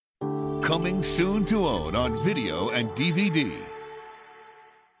Coming soon to own on video and DVD.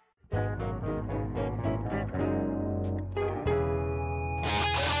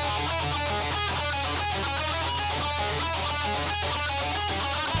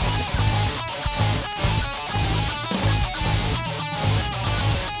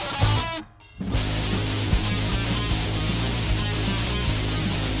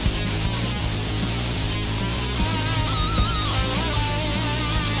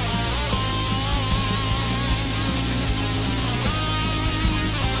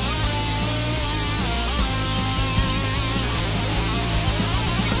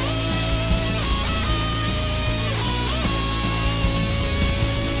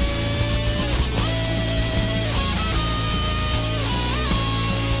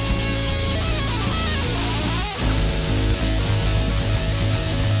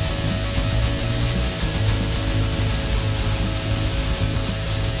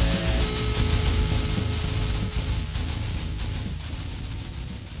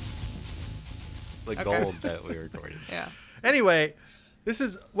 Gold that we recorded. Yeah. Anyway, this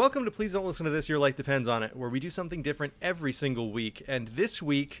is welcome to Please Don't Listen to This, Your Life Depends on It, where we do something different every single week. And this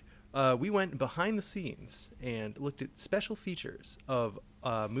week, we went behind the scenes and looked at special features of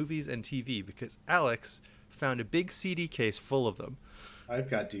movies and TV because Alex found a big CD case full of them. I've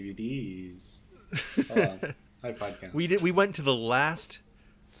got DVDs. Hold on. I have podcasts. We went to the last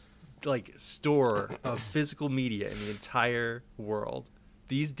store of physical media in the entire world.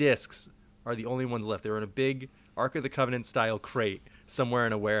 These discs are the only ones left. They were in a big Ark of the Covenant style crate somewhere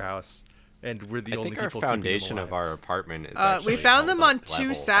in a warehouse, and we're the only people. I think our foundation of our apartment is we found them on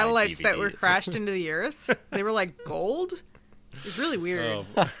 2 satellites that were DVDs. crashed into the earth. They were like gold. It's really weird.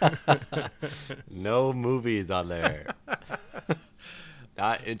 Oh. No movies on there.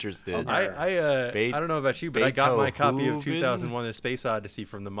 Not interested. I don't know about you, but I got my copy of Beethoven? 2001: A Space Odyssey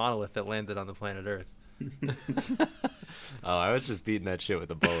from the monolith that landed on the planet Earth. Oh, I was just beating that shit with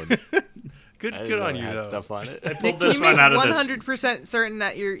a bone. Good I didn't on know it you had though. stuff on it. I pulled Nick, this you one make out of this. 100% certain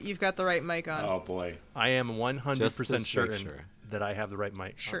that you've got the right mic on. Oh boy. I am 100% Just to make certain sure. that I have the right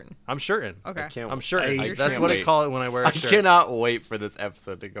mic. Certain. I'm certain. Okay. I'm certain. I That's can't what I wait. call it when I wear a I shirt. cannot wait for this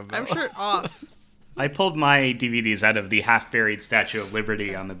episode to come out. I'm sure off. I pulled my DVDs out of the half-buried Statue of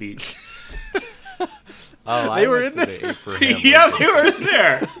Liberty on the beach. Oh, They I were went in to the Abraham Yeah, Lincoln. they were in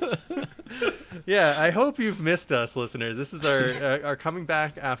there. Yeah, I hope you've missed us, listeners. This is our coming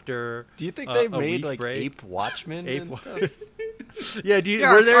back after. Do you think a they week made like break. Ape Watchmen Ape and Wa- stuff? Yeah,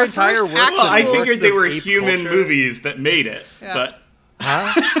 Yeah, were their our entire first works? action Well, I Works figured they of were ape human culture? movies that made it, Yeah. but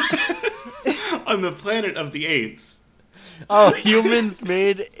on the planet of the apes. Oh, humans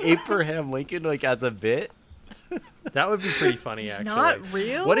made Abraham Lincoln like as a bit? That would be pretty funny, It's actually. not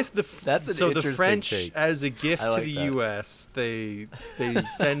real? What if the That's an so the interesting French, take. as a gift I to like the that. U.S., they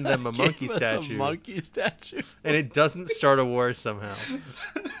send them a monkey Gave us statue, A monkey statue. and it doesn't start a war somehow.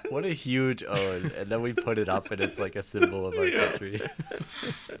 What a huge ode. And then we put it up and it's like a symbol of our country.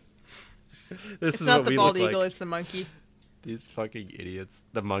 This It's is not what the we bald look eagle, like. it's the monkey. These fucking idiots.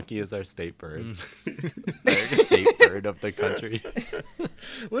 The monkey is our state bird. Mm. Our state bird of the country.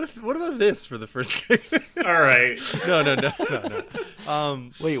 What about this for the first? All right. No.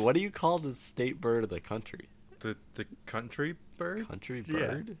 Wait, what do you call the state bird of the country? The country bird. Country Yeah.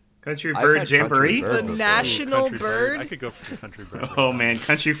 bird? Country I've bird had country jamboree. bird The before. national Country bird. I could go for the country bird. Oh man,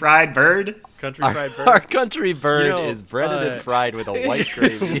 country fried bird. Country fried bird. Our country bird You know, is breaded and fried with a white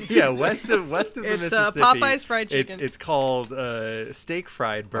gravy. Yeah, west of the It's, Mississippi. Popeye's fried chicken. It's called steak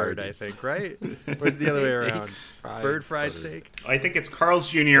fried bird, I Hardee's. think, right? Where's the other way around? fried Bird fried bird. steak. I think it's Carl's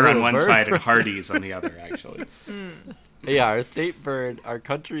Jr. on Ooh, one bird side and fried. Hardee's on the other. Actually. Yeah, our state bird, our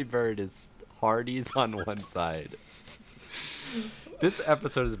country bird is Hardee's on one side. This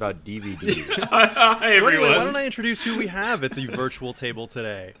episode is about DVDs. Hi So anyway, why everyone. don't I introduce who we have at the virtual table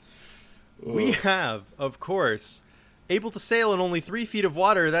today? We have, of course, able to sail in only 3 feet of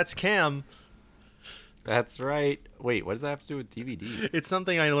water. That's Cam. That's right. Wait, what does that have to do with DVDs? It's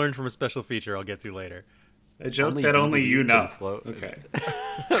something I learned from a special feature I'll get to later. A joke that only DVDs you can know. float. Okay.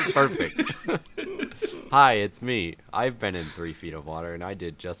 Perfect. Hi, it's me. I've been in 3 feet of water and I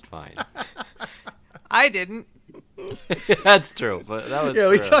did just fine. I didn't. That's true, but that was Yeah,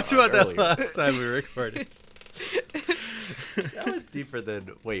 we for, talked about that earlier. last time we recorded. That was deeper than.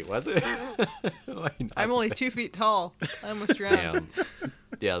 Wait, was it? Why not? I'm only 2 feet tall. I almost drowned. Damn.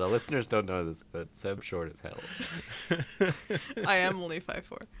 Yeah, the listeners don't know this, but Seb's short as hell. I am only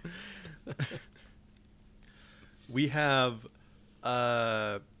 5'4". We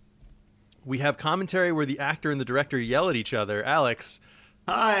have commentary where the actor and the director yell at each other. Alex.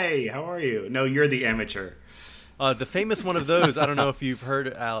 Hi. How are you? No, you're the amateur. The famous one of those, I don't know if you've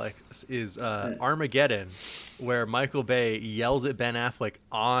heard, Alex, is Armageddon, where Michael Bay yells at Ben Affleck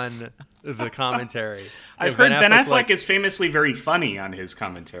on the commentary. I've heard Ben Affleck is famously very funny on his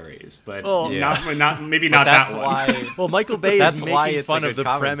commentaries, but maybe not that's that one. why. Well, Michael Bay That's is why making it's a fun good of the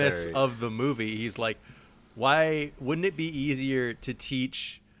premise commentary. of the movie. He's like, why wouldn't it be easier to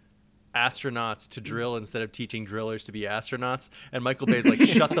teach astronauts to drill instead of teaching drillers to be astronauts? And Michael Bay's like,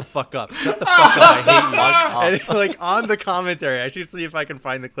 shut the fuck up. Shut the fuck up. I hate you. And like on the commentary, I should see if I can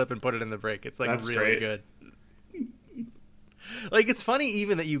find the clip and put it in the break. It's like That's really great. good. Like, it's funny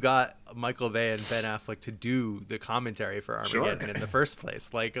even that you got Michael Bay and Ben Affleck to do the commentary for Armageddon in the first place.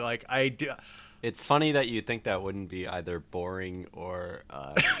 Like I do. It's funny that you think that wouldn't be either boring or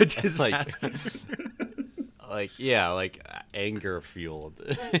A disaster. like anger fueled.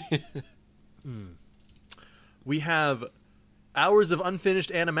 We have hours of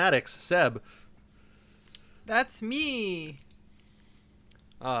unfinished animatics. Seb. That's me.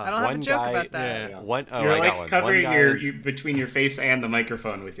 I don't have one a joke guy- about that. Yeah. One, oh, You're I got like one. covering One guy your is- between your face and the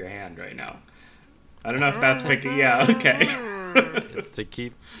microphone with your hand right now. I don't know if that's picking. Yeah, okay. It's to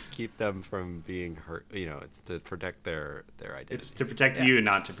keep them from being hurt. You know, it's to protect their identity. It's to protect you,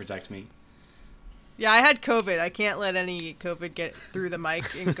 not to protect me. Yeah, I had COVID. I can't let any COVID get through the mic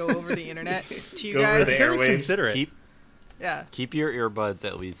and go over the internet to you Go over guys. the That's very airwaves. considerate. Yeah. Keep your earbuds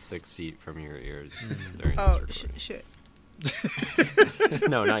at least 6 feet from your ears during Oh, this shit. recording.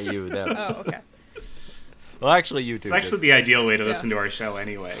 No, not you. Them. Oh, okay. Well, actually, you too. It's actually the ideal way to Yeah. listen to our show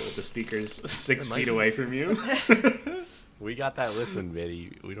anyway, with the speakers 6 might feet be. away from you. we got that listen,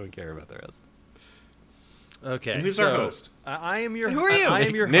 Vinny. We don't care about the rest. Okay. And who's so our host? I am your. And who are you? I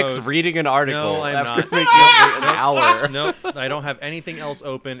am your Nick's host. reading an article No, I'm after not. making us wait an hour. Nope, I don't have anything else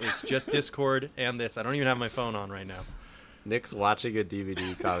open. It's just Discord and this. I don't even have my phone on right now. Nick's watching a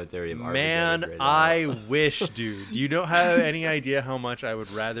DVD commentary of Armageddon Man, right now. I wish, dude. You don't have any idea how much I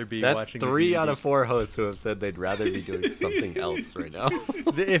would rather be That's watching. 3 a out DVD. of 4 hosts who have said they'd rather be doing something else right now.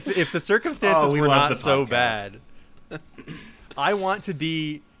 If the circumstances Oh, we were love not the so podcast. bad, I want to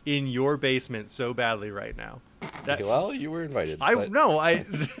be in your basement so badly right now. That, Well, you were invited. I but- no, I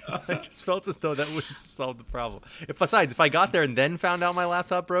just felt as though that would solve the problem. Besides, if I got there and then found out my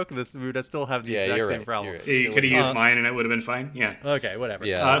laptop broke, we would still have the Yeah, exact you're same right, problem. you're right. You could have used Uh, mine and it would have been fine. Yeah. Okay, whatever.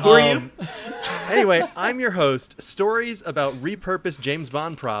 Yeah. Who are you? Anyway, I'm your host. Stories about repurposed James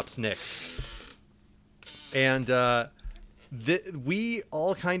Bond props, Nick. And we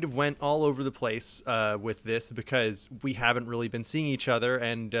all kind of went all over the place with this because we haven't really been seeing each other,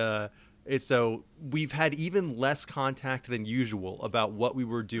 and so we've had even less contact than usual about what we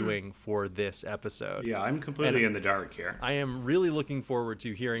were doing for this episode. Yeah, I'm completely in the dark here. I am really looking forward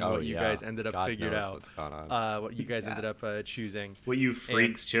to hearing Oh, what you yeah. guys ended up God figured knows out. what's going on. What you guys ended up choosing. What you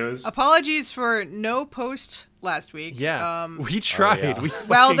freaks chose? Apologies for no post last week. Yeah, we tried. yeah. We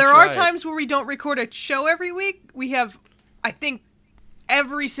Well, fucking there are tried. times where we don't record a show every week. We have, I think,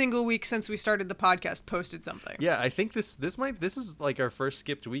 every single week since we started the podcast posted something. Yeah, I think this is like our first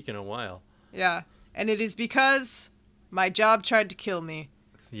skipped week in a while. Yeah. And it is because my job tried to kill me.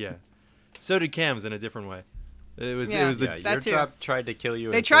 Yeah. So did Cam's in a different way. It was Yeah. it was the Yeah, that your too. job tried to kill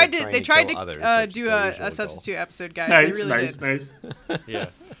you. They instead tried of to trying they tried kill to others, which is do their usual a goal. substitute episode, guys. Nice, they really nice, did. nice. yeah.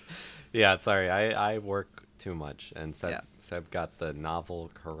 Yeah, sorry. I work too much, and Seb, Yeah. Seb got the novel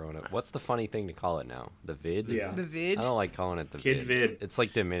Corona. What's the funny thing to call it now? The vid? Yeah. The vid. I don't like calling it the Kid vid. It's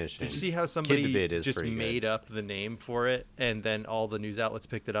like diminishing. Did you see how somebody vid is just pretty good. made up the name for it and then all the news outlets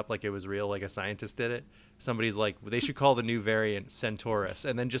picked it up like it was real, like a scientist did it? Somebody's like, they should call the new variant Centaurus,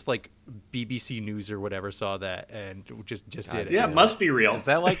 and then just like BBC News or whatever saw that and just did it. Yeah, it must be real. Is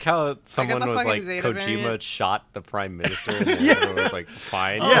that like how someone the was fucking like Zeta Kojima variant. shot the prime minister and then everyone was like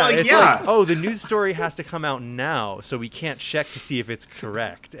fine? Yeah, like, it's yeah. like, oh, the news story has to come out now, so we can't check to see if it's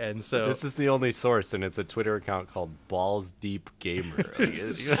correct. And so This is the only source, and it's a Twitter account called Balls Deep Gamer.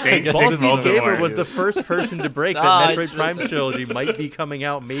 Like, Stay- I guess Balls it's Deep Voldemort. Gamer was the first person to break that Ah, Metroid it's Prime just- trilogy might be coming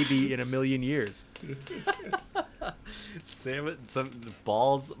out maybe in a million years.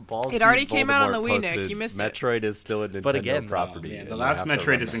 Balls. It already Deep came out on the Voldemort Wii, Nick. posted, You missed it. Metroid is still a Nintendo But again, property. Yeah, and the you last have to Metroid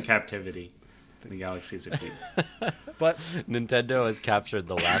run is in it. captivity in the Galaxy's of Peace. But Nintendo has captured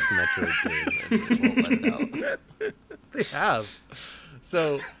the last Metroid game and it won't let it out. they have.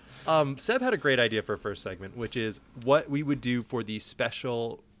 So, Seb had a great idea for a first segment, which is what we would do for the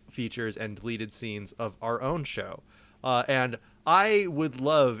special features and deleted scenes of our own show. And I would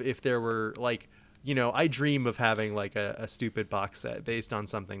love if there were like, you know, I dream of having like a stupid box set based on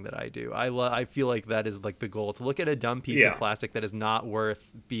something that I do. I feel like that is like the goal, to look at a dumb piece Yeah. of plastic that is not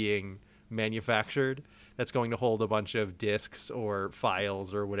worth being manufactured that's going to hold a bunch of discs or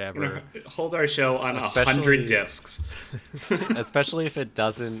files or whatever. Hold our show on Especially- 100 discs. Especially if it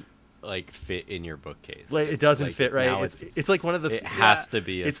doesn't like fit in your bookcase. Like, it doesn't Like, fit, now right? It's like one of the it has to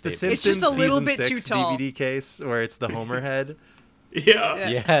be. it's the statement. Simpsons just a little season bit too 6 tall. DVD case where it's the Homer head. Yeah.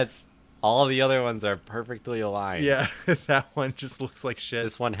 Yes, all the other ones are perfectly aligned. Yeah, that one just looks like shit.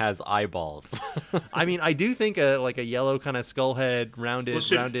 This one has eyeballs. I mean, I do think like a yellow kind of skull head, rounded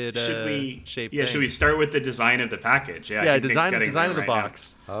Should we shape. should we start with the design of the package? Yeah, I think Nick's design getting design of there the right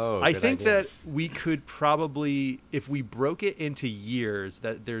box. Oh, I good think idea. that we could probably, if we broke it into years,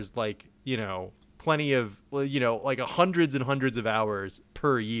 that there's like, plenty of, like hundreds and hundreds of hours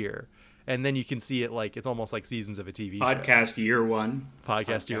per year. And then you can see it like, it's almost like seasons of a TV now. show. Podcast year one.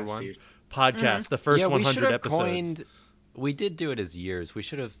 Podcast year one. year- Podcast, the first yeah, we should 100 have episodes. coined. We did do it as years. We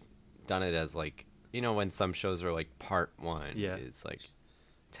should have done it as like, when some shows are like part 1 Yeah. is like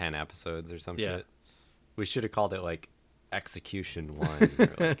 10 episodes or some Yeah. shit. We should have called it like Execution 1 or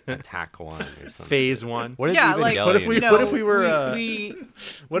like Attack 1 or something. Phase 1. What is Yeah, even like, What if we- Evangelion? what if we were, we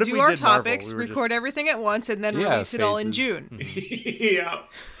What if do we our did Marvel? topics, We were record just- everything at once, and then Yeah, release it all in phases. June. Yeah.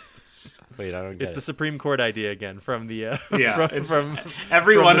 Wait, I don't get It's it. the Supreme Court idea again from the Yeah. from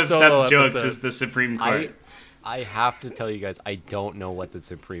Every from one the of solo Steph's jokes episode. is the Supreme Court. I have to tell you guys, I don't know what the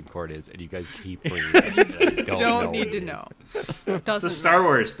Supreme Court is, and you guys keep bringing it up. and I don't know Don't need what to it know. is. It's Doesn't the Star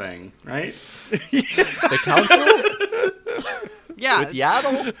Wars thing, right? The council Yeah, with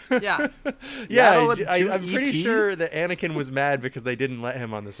Yaddle. yeah. Yeah, Yaddle with two I'm pretty ETs? sure that Anakin was mad because they didn't let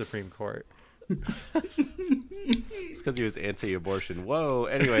him on the Supreme Court. It's because he was anti-abortion. Whoa.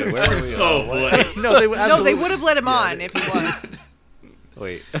 Anyway, where are we? Oh boy. No, they No, absolutely they would have let him on if he was.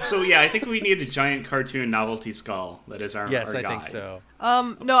 Wait. So yeah, I think we need a giant cartoon novelty skull that is our Yes, our I guide. think so.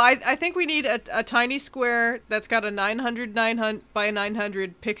 No, I think we need a tiny square that's got a 900 by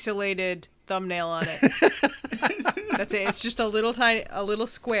 900 pixelated thumbnail on it. That's it. It's just a little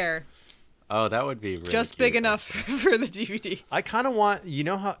square, Oh, that would be really just cute, big enough actually. for the DVD. I kind of want,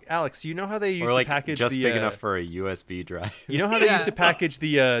 Alex, how they used Or like to package just the big enough for a USB drive. you know how they Yeah. used to package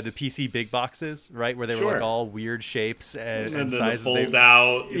the PC big boxes, right? Where they were like Sure. all weird shapes and And then the sizes. fold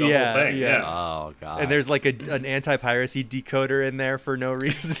out, the Yeah, whole thing. yeah. Yeah. Oh god. And there's like an anti-piracy decoder in there for no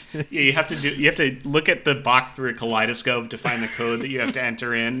reason. Yeah, you have to look at the box through a kaleidoscope to find the code that you have to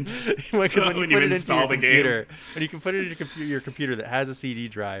enter in. Because when you When put you it into install your the game. computer, when you can put it into your computer that has a CD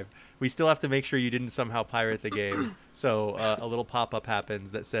drive, we still have to make sure you didn't somehow pirate the game. So a little pop-up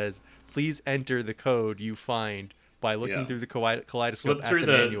happens that says, "Please enter the code you find by looking Yeah. through the kaleidoscope Flip at through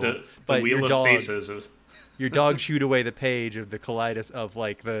the the manual." But wheel your of dog, faces. your dog shoot away the page of the of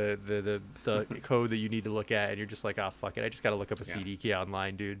like the code that you need to look at, and you're just like, "Oh fuck it, I just gotta look up a Yeah. CD key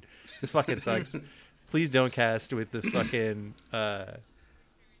online, dude. This fucking sucks." Please don't cast with the fucking.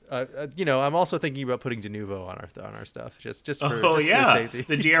 I'm also thinking about putting Denuvo on our stuff, just for, Oh just yeah, for safety.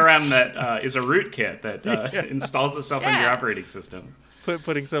 the GRM that is a rootkit that installs itself in your Yeah. operating system. put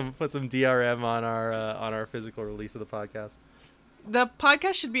some DRM on our physical release of the podcast. The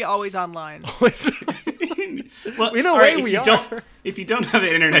podcast should be always online. Well, In a all way, if we you are. Don't, if you don't have an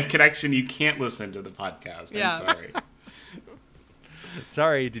internet connection, you can't listen to the podcast. Yeah. I'm sorry.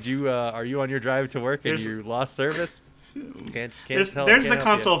 Sorry, did you are you on your drive to work and There's- you lost service? Can't There's tell. the can't help you.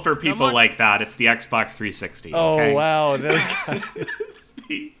 console for people more- like that. It's the Xbox 360. Oh okay? wow, those guys.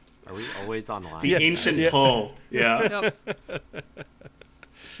 The, Are we always online? the ancient pull. Yeah. Yep.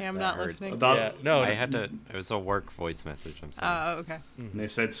 Okay, I'm not hurts. listening. About- Yeah, no, I had to. It was a work voice message. I'm sorry. Okay. And they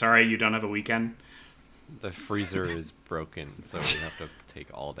said, "Sorry, you don't have a weekend." The freezer is broken, so we have to take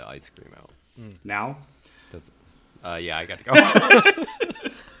all the ice cream out. Now, Does? Yeah, I gotta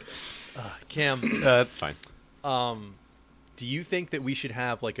go. Cam. That's fine. Do you think that we should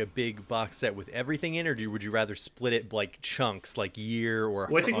have like a big box set with everything in, or would you rather split it like chunks, like year or?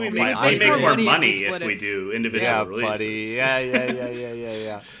 well, I think we by make make more more money money if we if split we it. do individual Yeah, releases. buddy.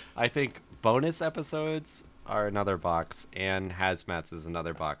 Yeah. I think bonus episodes are another box, and Hazmats is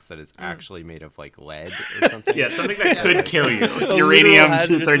another box that is actually made of like lead or something. Yeah, something that could kill you, like literal uranium hazardous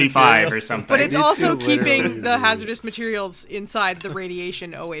 235 material. or something. But it's These also two literally keeping the do. hazardous materials inside the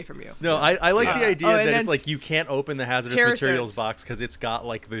radiation away from you. No, I like the idea Oh, and that then it's like you can't open the hazardous terror materials suits. box because it's got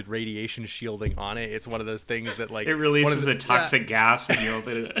like the radiation shielding on it. It's one of those things that like it releases one a of the, toxic gas when you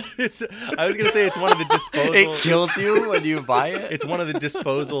open it. It's. I was gonna say it's one of the disposal. It kills you when you buy it. It's one of the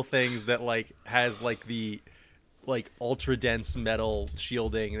disposal things that like has like the like ultra dense metal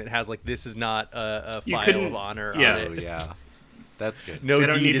shielding that has like this is not a You file couldn't- of honor yeah. on Oh it. yeah. That's good. No They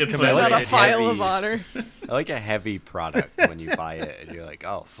don't deed need is to put- It's commemorated. not a file heavy. of honor. I like a heavy product when you buy it and you're like,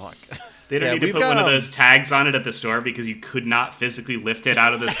 oh fuck. They don't Yeah, need to we've put got, one of those tags on it at the store because you could not physically lift it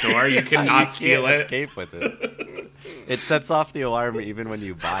out of the store. You could not You steal can't it. escape with it. It sets off the alarm even when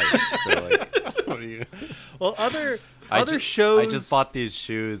you buy it. So like, what do you? Well, other I shows. I just bought these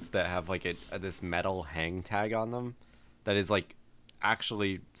shoes that have like this metal hang tag on them, that is like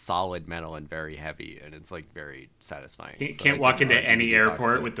actually solid metal and very heavy, and it's like very satisfying. You So can't I walk can into argue any the box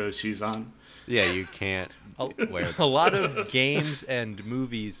airport set. with those shoes on. Yeah, you can't wear. A lot of games and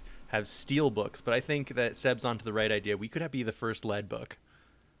movies have steel books, but I think that Seb's onto the right idea. We could be the first lead book.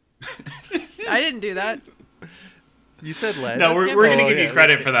 I didn't do that. You said lead. No, we're can't going be- to give you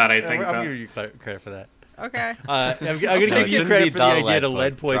credit for that, I think. I'm though. giving you credit for that. Okay. I'm going to So give it you shouldn't credit be for the the idea lead to book.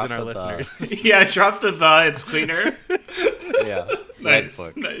 lead poison Drop our the the. listeners. Yeah, drop the it's cleaner. Yeah, lead Nice,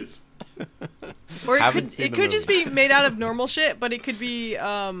 book. nice. Or it Haven't could seen it the could just movie. be made out of normal shit, but it could be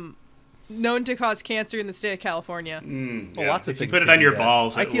known to cause cancer in the state of California. Well, Yeah. lots of If you things put it could on do your that.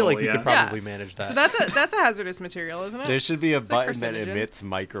 balls, I it feel will, like we yeah. could probably manage that. So that's a hazardous material, isn't it? There should be a like button that carcinogen. emits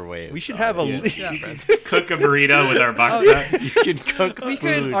microwave. We should have a yeah. Cook a burrito with our box set. You can cook We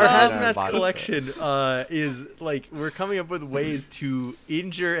could- food. Our Uh, in hazmat's box collection is like we're coming up with ways to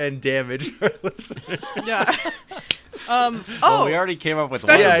injure and damage our listeners. Yeah. Well, Oh, we already came up with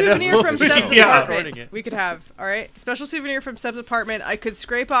special one. Yeah, I know. souvenir from Seb's Yeah. apartment. Recording it. We could have. All right. Special souvenir from Seb's apartment. I could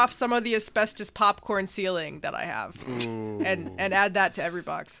scrape off some of the asbestos popcorn ceiling that I have, and add that to every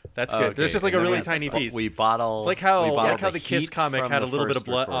box. That's good. Okay, There's just like a and then really we- tiny piece. We bottle. It's like we how bottle the Kiss heat comic from had a the little bit of first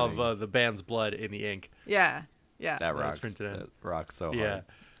blood recording. of the band's blood in the ink. Yeah. Yeah. That was rocks. printed in. That rocks so Yeah.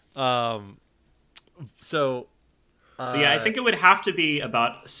 hard. So. Yeah, I think it would have to be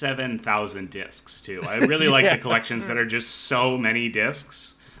about 7,000 discs too. I really like the collections that are just so many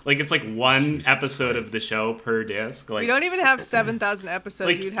discs. Like it's like one episode of the show per disc. Like We don't even have 7,000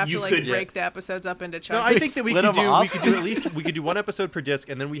 episodes. Like, You'd have you to like could- break the episodes up into No, chunks. I think that we Split could 'em do. up. We could do at least. We could do one episode per disc,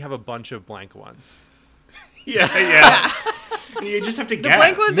 and then we have a bunch of blank ones. yeah. You just have to the guess.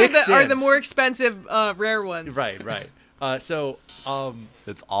 blank ones Mixed are in. the more expensive, rare ones. Right. It's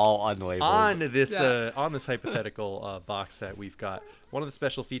all unlabeled. On this Yeah. on this hypothetical box set, we've got one of the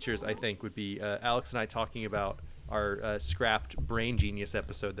special features. I think would be Alex and I talking about our scrapped Brain Genius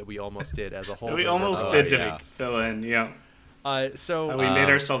episode that we almost did as a whole. We almost Oh, did yeah. to fill in. Yeah, So we made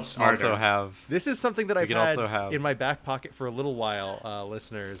ourselves smarter. Also have this is something that I've could had also have- in my back pocket for a little while,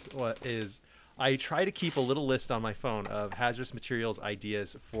 listeners. What is I try to keep a little list on my phone of hazardous materials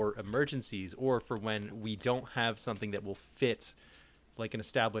ideas for emergencies or for when we don't have something that will fit like an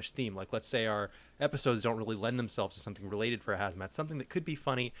established theme. Like let's say our episodes don't really lend themselves to something related for a hazmat, something that could be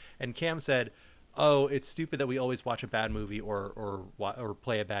funny. And Cam said, "Oh, it's stupid that we always watch a bad movie or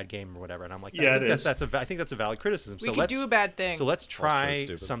play a bad game or whatever." And I'm like, Yeah, it is. I think that's a valid criticism. We so could let's do a bad thing. So let's try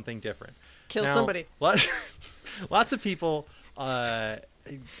stupid. something different. Kill Now, somebody. Lots of people,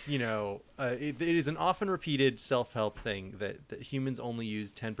 it is an often repeated self-help thing that humans only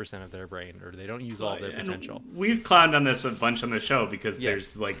use 10% of their brain, or they don't use all their And potential. We've clowned on this a bunch on the show because Yes.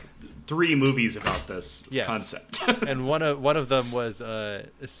 there's like 3 movies about this Yes. concept. And one of them was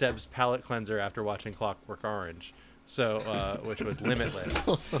Seb's palate cleanser after watching Clockwork Orange, so which was Limitless.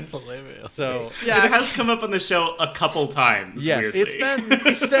 So Yeah. It has come up on the show a couple times. yes, weirdly. it's been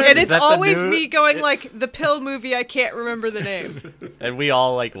And it's that the always new- me going like the pill movie. I can't remember the name. and we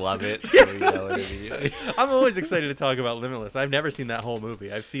all like love it. So we know it immediately. I'm always excited to talk about Limitless. I've never seen that whole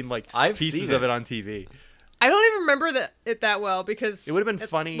movie. I've seen like I've pieces seen of it. it on TV. I don't even remember it that well because It would've been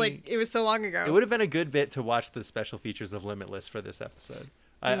funny. Like it was so long ago. It would have been a good bit to watch the special features of Limitless for this episode.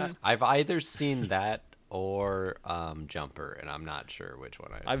 I've either seen that or Jumper, and I'm not sure which one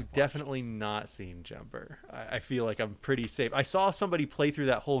I've definitely not seen Jumper. I feel like I'm pretty safe. I saw somebody play through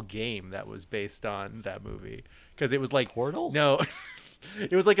that whole game that was based on that movie because it was like Portal? No,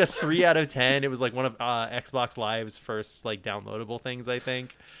 it was like a 3 out of 10. It was like one of Xbox Live's first like downloadable things. I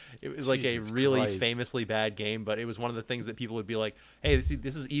think it was like Jesus a really Christ. famously bad game, but it was one of the things that people would be like, "Hey, this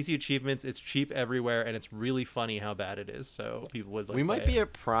is easy achievements. It's cheap everywhere, and it's really funny how bad it is." So people would like. We might play be it. a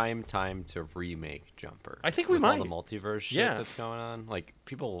prime time to remake Jumper. I think we with might. all the multiverse shit Yeah. that's going on. Like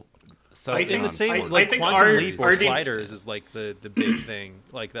people, so I in think the same I like think Quantum our- Leap or our- Sliders is like the big thing,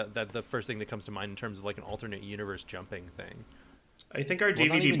 like that the first thing that comes to mind in terms of like an alternate universe jumping thing. I think our Well,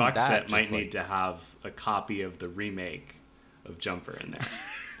 not DVD even box that, set just, might like- need to have a copy of the remake of Jumper in there.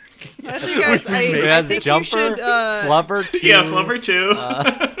 Actually, guys, It I has think Jumper, you should. Flubber 2. Yeah, Flubber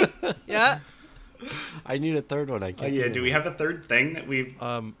 2. Yeah. I need a third one. I can't. Yeah, think do of we it. have a third thing that we've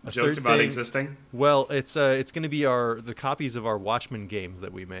A joked third about thing- existing? Well, it's going to be the copies of our Watchmen games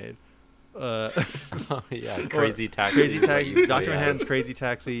that we made. Oh, yeah, Crazy Taxi. Crazy is what Taxi. you Dr. play Manhattan's as. Crazy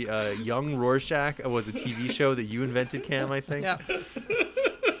Taxi. Young Rorschach was a TV show that you invented, Cam, I think. Yeah.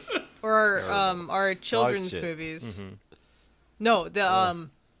 Or our children's shit. movies. No, the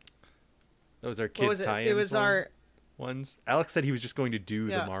Those are what kids was it? tie-ins. It was our ones. Alex said he was just going to do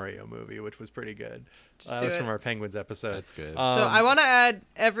the Yeah. Mario movie, which was pretty good. Just That do was it. from our Penguins episode. That's good. So I want to add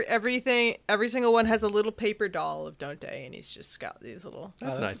every single one has a little paper doll of Dante, and he's just got these little.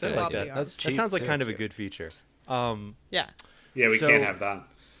 That's Oh, nice. a I good like idea. idea. that. That's That cheap, sounds like too. kind of a good feature. Yeah. Yeah, we So- can't have that.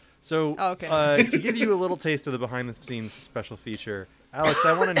 So, Oh, okay. to give you a little taste of the behind-the-scenes special feature, Alex,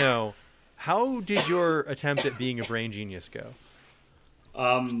 I want to know, how did your attempt at being a brain genius go?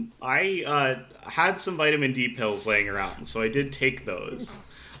 I had some vitamin D pills laying around, so I did take those.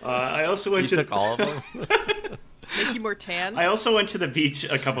 I also went You to took all of them? Make you more tan. I also went to the beach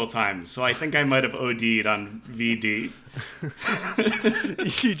a couple times, so I think I might have OD'd on VD.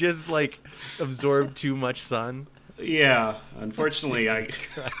 You just, like, absorbed too much sun? Yeah, unfortunately,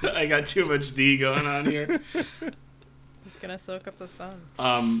 I got too much D going on here. He's gonna soak up the sun.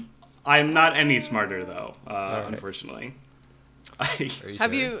 I'm not any smarter though, right. unfortunately. Are Have sure? you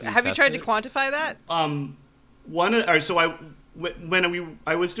Did have you test tried to it? quantify that?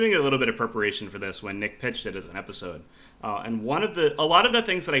 I was doing a little bit of preparation for this when Nick pitched it as an episode, and a lot of the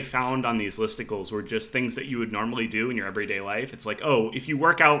things that I found on these listicles were just things that you would normally do in your everyday life. It's like, oh, if you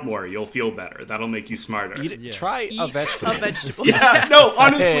work out more, you'll feel better. That'll make you smarter. Eat, Try a Eat vegetable. A vegetable. Yeah, no,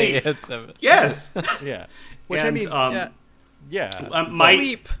 honestly, Hey, it's a- yes. Yeah. Which, And, I mean, Yeah. yeah.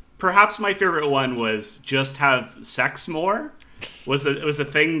 Sleep. Perhaps my favorite one was just have sex more. Was the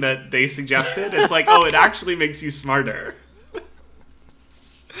thing that they suggested? It's like, oh, it actually makes you smarter.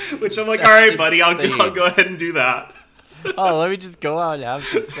 Which I'm like, all right, buddy, I'll insane. go ahead and do that. Oh, let me just go out and have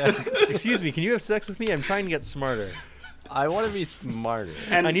some sex. Excuse me, can you have sex with me? I'm trying to get smarter. I want to be smarter.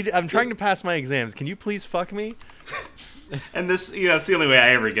 And I'm trying to pass my exams. Can you please fuck me? and this, it's the only way I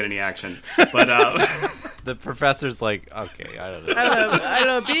ever get any action. But The professor's like, okay, I don't know. I don't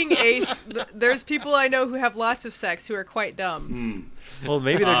know. Being ace, there's people I know who have lots of sex who are quite dumb. Well,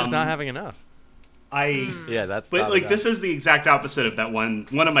 maybe they're just not having enough. Yeah, that's But not like enough. this is the exact opposite of that one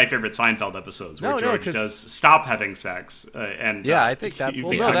of my favorite Seinfeld episodes where No, George 'cause- does stop having sex and Yeah, I think that's you the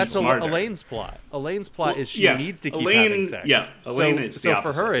Well, no, become that's smarter. Elaine's plot. Elaine's plot is she yes, needs to keep Elaine- having sex. yeah, Elaine is the so for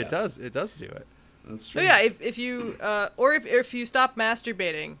opposite, her, yes. it does do it. That's So true. yeah, if you or if you stop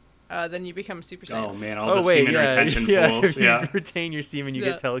masturbating, then you become Super Saiyan. Oh man, all the semen retention fools. If you Yeah. retain your semen, you Yeah.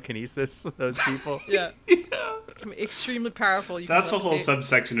 get telekinesis. Those people. Yeah. Become extremely powerful. You can That's a whole levitate.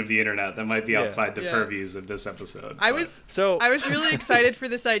 subsection of the internet that might be Yeah. outside the Yeah. purviews of this episode. I but- was So I was really excited for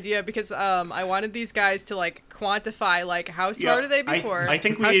this idea because I wanted these guys to like quantify like how smart Yeah, are they I- before, I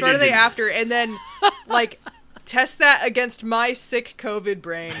think we how smart needed are they to- after, and then like test that against my sick COVID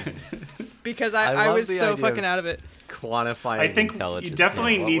brain because I I love was the so idea of- fucking out of it. Quantifying I think intelligence. you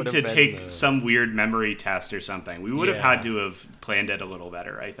definitely What need would to have been take the- some weird memory test or something. We would have Yeah. had to have planned it a little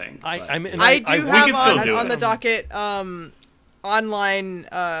better, I think. but- I do we have can still do on it. the docket online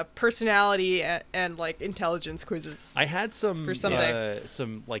personality and like intelligence quizzes. I had some For someday.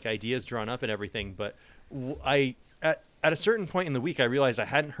 some like ideas drawn up and everything, but at a certain point in the week, I realized I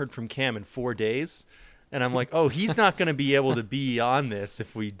hadn't heard from Cam in 4 days, and I'm like, oh, he's not going to be able to be on this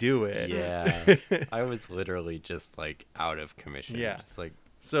if we do it. Yeah, I was literally just like out of commission. Yeah. Just like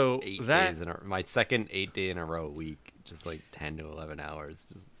So 8 that days my second 8 day in a row week, just like 10 to 11 hours.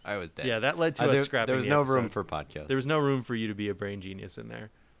 Just, I was dead. yeah, that led to us scrapping. There was the no episode. room for podcasts. There was no room for you to be a brain genius in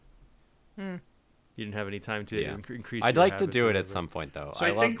there. You didn't have any time to Yeah. increase. I'd your like to habits do or it at whatever. some point though. So I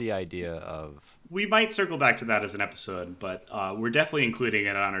I love think- the idea of. We might circle back to that as an episode, but we're definitely including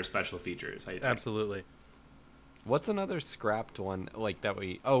it on our special features. I think. Absolutely. What's another scrapped one like that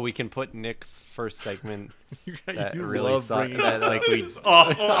we can put Nick's first segment that You really love sucked. bringing That this like we. It's an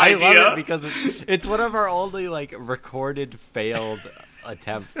awful I idea. love it because it's one of our only like recorded failed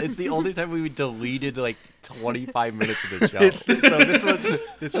attempts. It's the only time we deleted like 25 minutes of the show.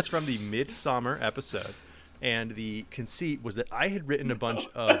 This was from the Midsummer episode, and the conceit was that I had written a bunch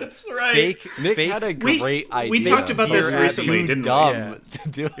of That's right. fake. Nick fake, had a We- great idea. we talked about this Dear Abby, recently, too didn't we? dumb Yeah. to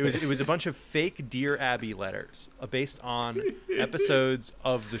do It was a bunch of fake Dear Abby letters based on episodes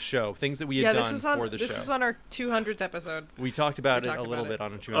of the show, things that we had Yeah, done this was on for the this show. was on our 200th episode. We talked about We it talked a little about bit it.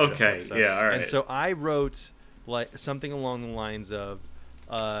 on a 200 Okay, episode. yeah, all right. And so I wrote like something along the lines of,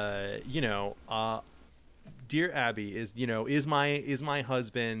 Dear Abby, is my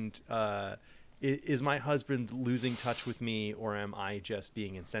husband is my husband losing touch with me, or am I just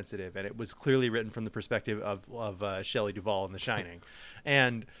being insensitive? And it was clearly written from the perspective of Shelley Duvall in The Shining,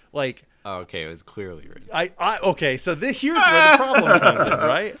 and like Oh, okay, it was clearly written. Okay, so here's where the problem comes in,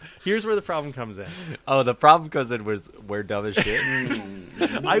 right? Here's where the problem comes in. Oh, the problem comes in was we're dumb as shit.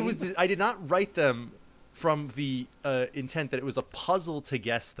 I did not write them from the intent that it was a puzzle to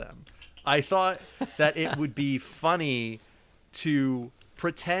guess them. I thought that it would be funny to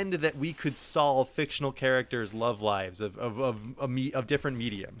pretend that we could solve fictional characters' love lives of different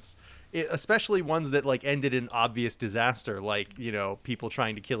mediums, especially ones that like ended in obvious disaster, like people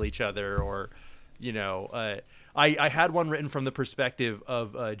trying to kill each other, or I had one written from the perspective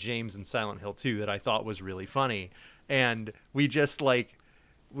of James in Silent Hill 2 that I thought was really funny, and we just like.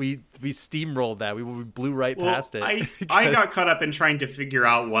 We steamrolled that. We blew right past it. I got caught up in trying to figure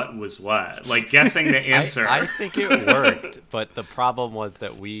out what was what, like guessing the answer. I think it worked, but the problem was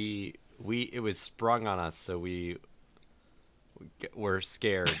that it was sprung on us, so we were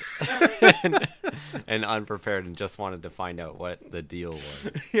scared and unprepared, and just wanted to find out what the deal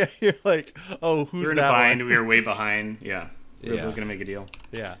was. Yeah, you're like, oh, who's we were that behind? one? We were way behind. Yeah, we were gonna make a deal.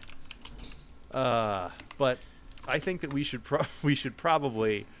 Yeah. But I think that we should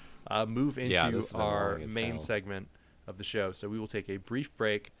probably move into our main segment of the show. So we will take a brief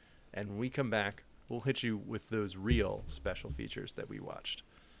break, and when we come back, we'll hit you with those real special features that we watched.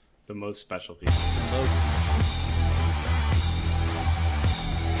 The most special features.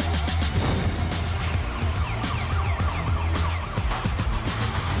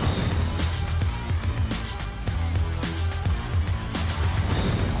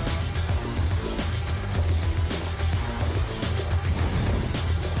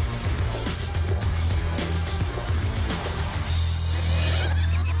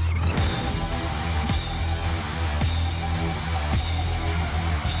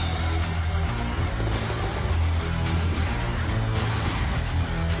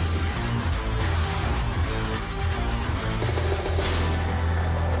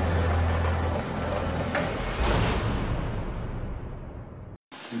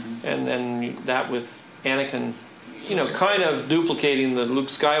 And then that with Anakin, kind of duplicating the Luke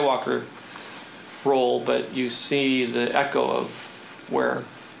Skywalker role, but you see the echo of where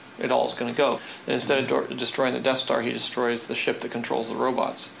it all is going to go. And instead of destroying the Death Star, he destroys the ship that controls the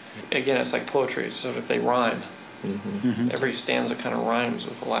robots. Again, it's like poetry, so if they rhyme. Mm-hmm. Every stanza kind of rhymes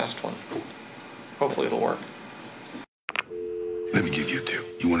with the last one. Hopefully it'll work. Let me give you a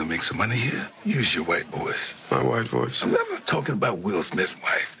tip. You want to make some money here? Use your white voice. My white voice? I'm not talking about Will Smith's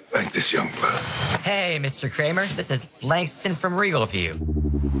wife, like this young blood. Hey, Mr. Kramer. This is Langston from Regal View.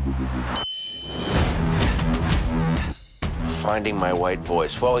 Finding my white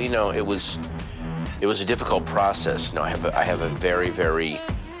voice. Well, it was a difficult process. I have a very, very,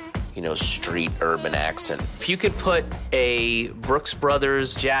 street urban accent. If you could put a Brooks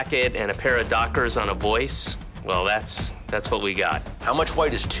Brothers jacket and a pair of Dockers on a voice, well, that's what we got. How much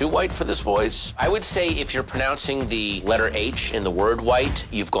white is too white for this voice? I would say if you're pronouncing the letter H in the word white,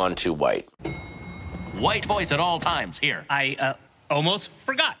 you've gone too white. White voice at all times. Here, I almost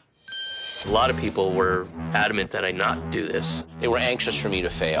forgot. A lot of people were adamant that I not do this. They were anxious for me to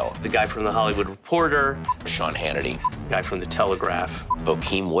fail. The guy from The Hollywood Reporter. Sean Hannity. The guy from The Telegraph.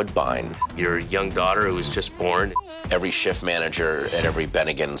 Bokeem Woodbine. Your young daughter who was just born. Every shift manager at every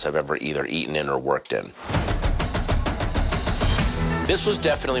Bennigan's I've ever either eaten in or worked in. This was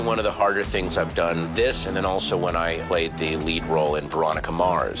definitely one of the harder things I've done. This, and then also when I played the lead role in Veronica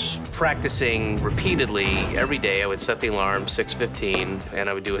Mars. Practicing repeatedly every day, I would set the alarm, 6:15, and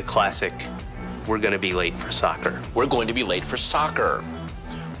I would do a classic, we're going to be late for soccer. We're going to be late for soccer.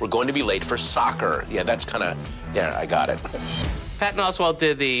 We're going to be late for soccer. Yeah, that's kind of, yeah, I got it. Patton Oswalt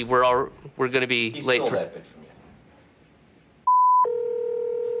did the, we're going to be He late stole for... that bit from you.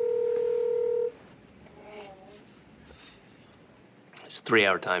 It's a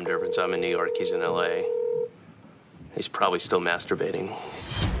 3-hour time difference. I'm in New York. He's in L.A. He's probably still masturbating.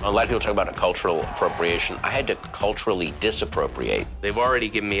 A lot of people talk about a cultural appropriation. I had to culturally disappropriate. They've already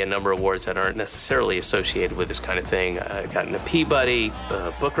given me a number of awards that aren't necessarily associated with this kind of thing. I've gotten a Peabody,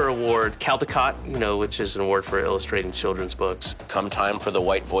 a Booker Award, Caldecott, which is an award for illustrating children's books. Come time for the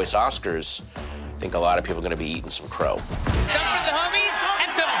White Voice Oscars, I think a lot of people are going to be eating some crow. Some for the homies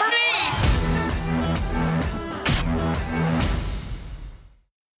and some for me!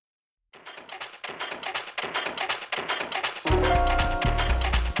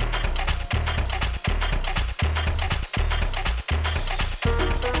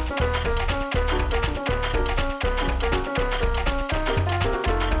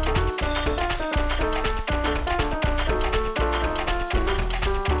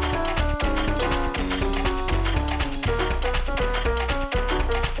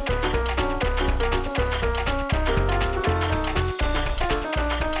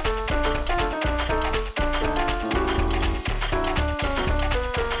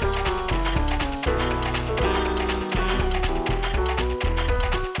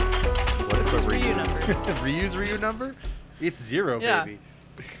 Ryu's Ryu number? It's 0, Yeah. baby.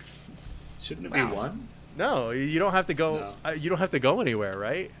 Shouldn't it be 1? No, you don't have to go. No. You don't have to go anywhere,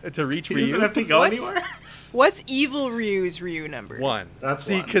 right? To reach He Ryu. doesn't have to go What's- anywhere. What's Evil Ryu's Ryu number? 1. That's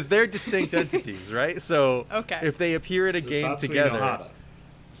See, 1. because they're distinct entities, right? So Okay. if they appear in a The game Satsui no together. Hara.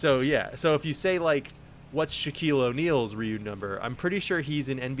 So yeah. So if you say like, what's Shaquille O'Neal's Ryu number? I'm pretty sure he's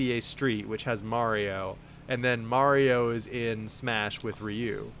in NBA Street, which has Mario, and then Mario is in Smash with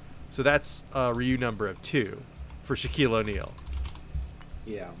Ryu. So that's a Ryu number of 2 for Shaquille O'Neal.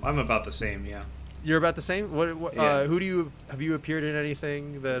 Yeah, I'm about the same. Yeah. You're about the same. What Yeah. who do you have you appeared in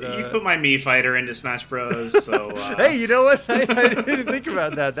anything that? You put my Mii Fighter into Smash Bros. So Hey, you know what? I didn't think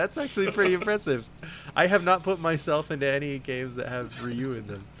about that. That's actually pretty impressive. I have not put myself into any games that have Ryu in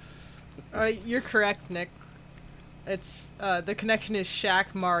them. You're correct, Nick. It's the connection is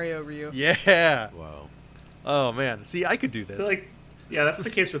Shaq, Mario, Ryu. Yeah. Whoa. Oh man. See, I could do I this. feel like, yeah, that's the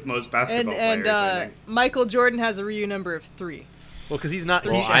case with most basketball And players. I think. Michael Jordan has a Ryu number of 3. Well, because he's not.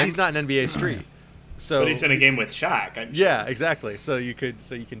 Well, He's not in NBA Street. So. But he's in a game with Shaq. Yeah, exactly. So you can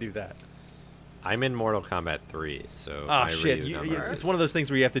do that. I'm in Mortal Kombat 3, so Ah, my shit. Ryu number It's is- one of those things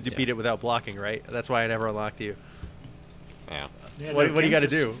where you have to beat it without blocking, right? That's why I never unlocked you. Yeah. Yeah, What do you got to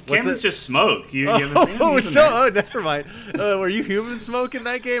Cam's do? just- Cam's just smoke. You haven't seen him? Oh, He's in so, there. never mind. Were you human smoke in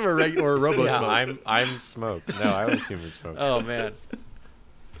that game or Robo Yeah, Smoke? I'm Smoke. No, I was Human Smoke. Oh man,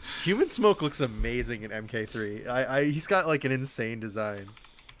 Human Smoke looks amazing in MK3. He's got like an insane design.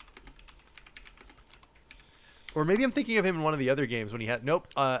 Or maybe I'm thinking of him in one of the other games when he had. Nope.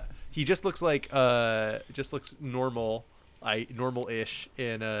 He just looks like just looks normal. Normal-ish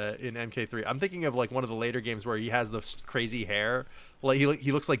in MK3. I'm thinking of like one of the later games where he has the crazy hair. Like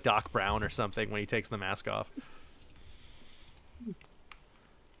he looks like Doc Brown or something when he takes the mask off.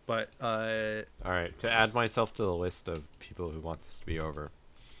 But All right, to add myself to the list of people who want this to be over,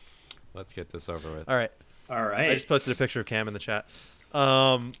 let's get this over with. all right. All right. I just posted a picture of Cam in the chat.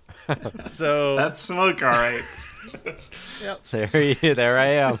 So That's smoke, all right. Yep. There I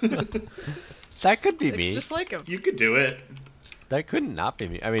am. That could be It's me. just like him. You could do it. That could not be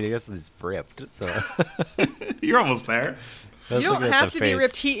me. I mean, I guess it's ripped, so. You're almost there. Let's You look don't at have the to be face.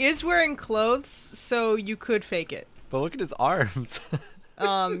 ripped. He is wearing clothes, so you could fake it. But look at his arms.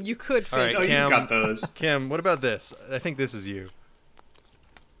 You could all right, fake Oh, it. you Cam. got those. Cam, what about this? I think this is you.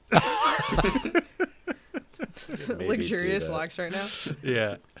 Maybe Luxurious do that. locks right now.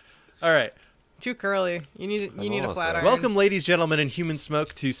 Yeah. All right. Too curly. You need a almost flat there. iron. Welcome, ladies, gentlemen, and Human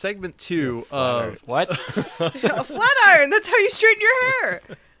Smoke to segment 2 of. What? A flat iron. That's how you straighten your hair.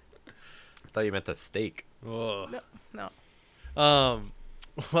 I thought you meant the steak. Whoa. No.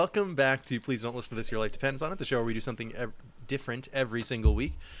 Welcome back to Please Don't Listen to This, Your Life Depends on It, the show where we do something different every single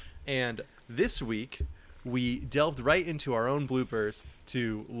week. And this week, we delved right into our own bloopers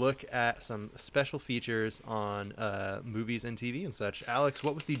to look at some special features on movies and TV and such. Alex,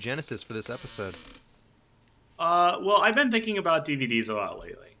 what was the genesis for this episode? Well, I've been thinking about DVDs a lot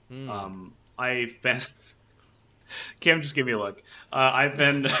lately. I've been... Cam just gave me a look. I've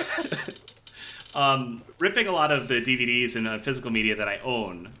been ripping a lot of the DVDs and physical media that I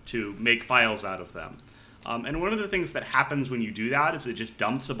own to make files out of them. And one of the things that happens when you do that is it just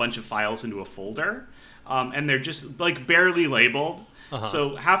dumps a bunch of files into a folder. And they're just like barely labeled.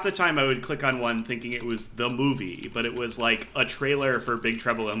 So half the time I would click on one thinking it was the movie, but it was like a trailer for Big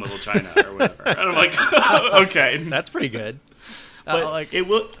Trouble in Little China or whatever. And I'm like, okay. That's pretty good. But it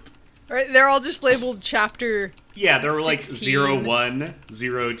will... All right, they're all just labeled chapter. Yeah, there were like 16. 01,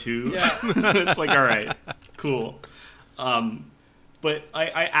 02. Yeah. It's like, all right, cool. But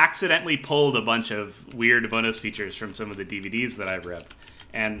I accidentally pulled a bunch of weird bonus features from some of the DVDs that I've ripped.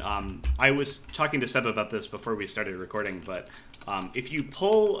 And I was talking to Seb about this before we started recording, but if you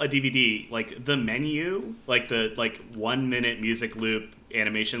pull a DVD, like the menu, like the 1 minute music loop,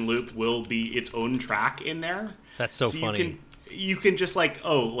 animation loop will be its own track in there. That's so funny. You can just like,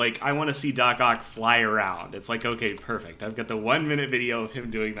 I want to see Doc Ock fly around. It's like, okay, perfect. I've got the 1 minute video of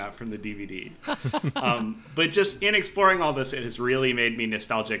him doing that from the DVD. But just in exploring all this, it has really made me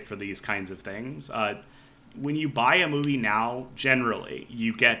nostalgic for these kinds of things. When you buy a movie now, generally,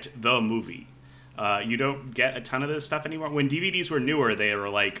 you get the movie. You don't get a ton of this stuff anymore. When DVDs were newer, they were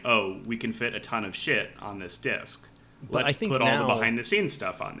like, oh, we can fit a ton of shit on this disc. But Let's I think put all now- the behind-the-scenes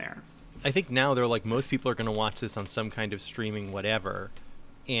stuff on there. I think now they're like, most people are going to watch this on some kind of streaming whatever,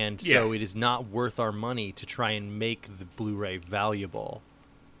 and so Yeah. it is not worth our money to try and make the Blu-ray valuable,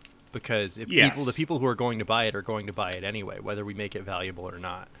 because if Yes. the people who are going to buy it are going to buy it anyway, whether we make it valuable or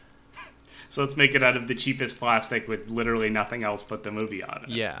not. So let's make it out of the cheapest plastic with literally nothing else but the movie on it.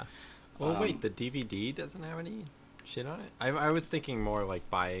 Yeah. Well, wait, the DVD doesn't have any shit on it? I was thinking more like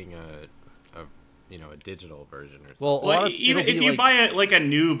buying a a digital version or something. Well, Well, even if you buy a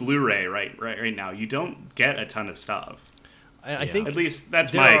new Blu-ray right now, you don't get a ton of stuff. I think at least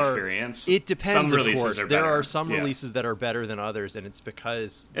that's my experience. It depends. Some releases of course, are there better. are some releases that are better than others, and it's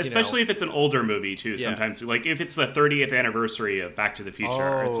because especially if it's an older movie too. Yeah. Sometimes, like if it's the 30th anniversary of Back to the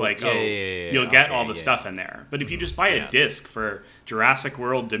Future, it's like yeah. you'll get all the stuff in there. But if you just buy a disc for Jurassic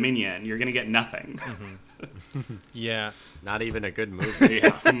World Dominion, you're gonna get nothing. Yeah, not even a good movie.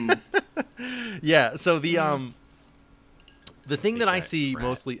 Yeah. So the thing that I see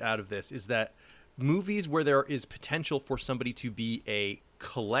mostly out of this is that movies where there is potential for somebody to be a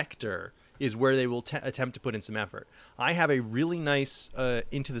collector is where they will attempt to put in some effort. I have a really nice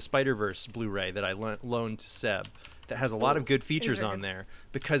Into the Spider-Verse Blu-ray that I loaned to Seb that has a lot of good features on there,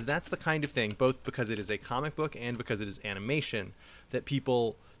 because that's the kind of thing, both because it is a comic book and because it is animation, that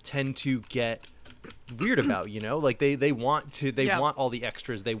people tend to get weird about, like they want all the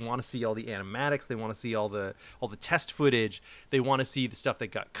extras, they want to see all the animatics, they want to see all the test footage, they want to see the stuff that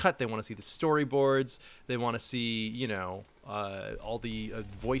got cut, they want to see the storyboards, they want to see all the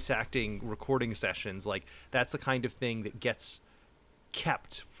voice acting recording sessions. Like that's the kind of thing that gets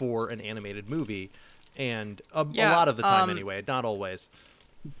kept for an animated movie, and a lot of the time anyway, not always.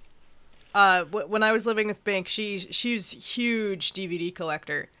 When I was living with Bink, she's a huge DVD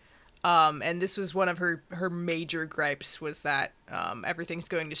collector, and this was one of her major gripes, was that everything's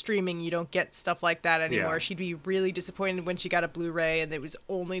going to streaming. You don't get stuff like that anymore. Yeah. She'd be really disappointed when she got a Blu-ray and it was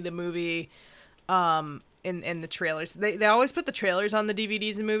only the movie in the trailers. They always put the trailers on the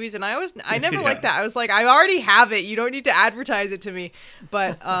DVDs and movies, and I never liked that. I was like, I already have it. You don't need to advertise it to me.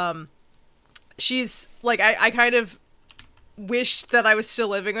 But she's like, I kind of wish that I was still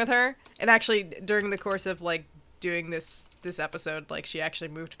living with her. And actually, during the course of like doing this episode, like she actually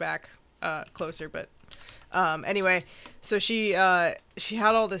moved back closer. But anyway, so she had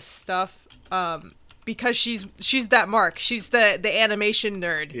all this stuff because she's that Mark. She's the animation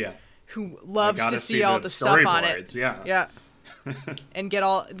nerd. Yeah. Who loves to see all the stuff on it. Yeah. And get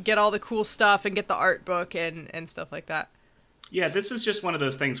all the cool stuff and get the art book and stuff like that. Yeah, this is just one of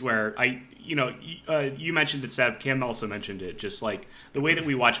those things where you mentioned it, Seb. Kim also mentioned it. Just like the way that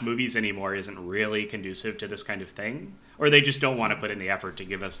we watch movies anymore isn't really conducive to this kind of thing, or they just don't want to put in the effort to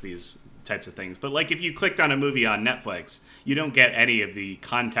give us these types of things. But like if you clicked on a movie on Netflix, you don't get any of the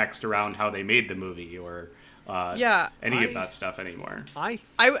context around how they made the movie or any of that stuff anymore.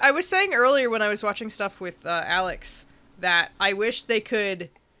 I was saying earlier when I was watching stuff with Alex that I wish they could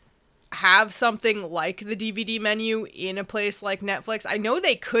have something like the DVD menu in a place like Netflix. I know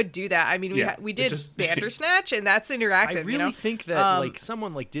they could do that. I mean, we did Bandersnatch, and that's interactive. I really think that like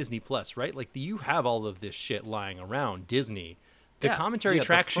someone like Disney Plus, right? Like you have all of this shit lying around Disney. The commentary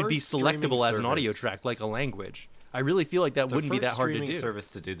track should be selectable as an audio track, like a language. I really feel like that wouldn't be that hard to do. The streaming service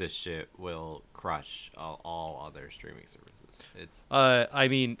to do this shit will crush all other streaming services. It's. I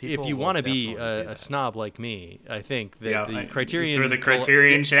mean, if you want to be a snob like me, I think that the Criterion. The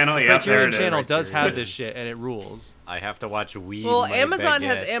Criterion channel. The Criterion channel does have this shit, and it rules. I have to watch Weed. Well, Amazon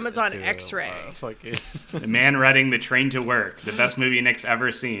has Amazon X-Ray. The Man Riding the Train to Work, the best movie Nick's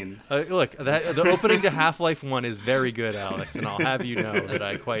ever seen. Look, the opening to Half-Life 1 is very good, Alex, and I'll have you know that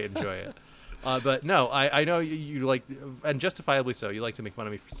I quite enjoy it. But no, I know you like, and justifiably so, you like to make fun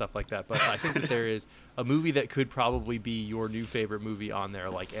of me for stuff like that. But I think that there is a movie that could probably be your new favorite movie on there,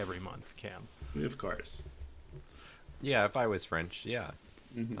 like every month, Cam. Of course. Yeah, if I was French, yeah.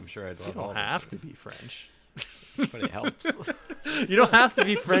 Mm-hmm. I'm sure I'd love all You don't have to be French. But it helps. You don't have to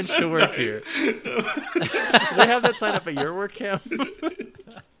be French to work here. Do they have that sign up at your work, Cam?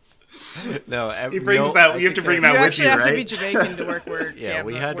 No, he brings that. You have to bring that with you, right? You actually have to be Jamaican to work where yeah,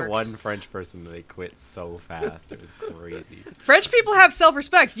 we had one French person that they quit so fast. It was crazy. French people have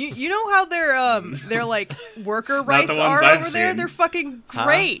self-respect. You know how their like worker rights are over there? They're fucking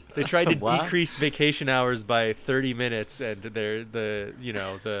great. They tried to decrease vacation hours by 30 minutes, and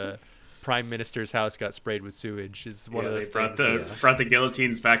the Prime Minister's house got sprayed with sewage. Is one of those things. Brought the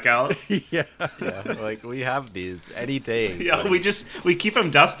guillotines back out. yeah, like we have these any day. Yeah, we keep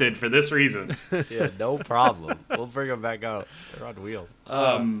them dusted for this reason. Yeah, no problem. We'll bring them back out. They're on wheels.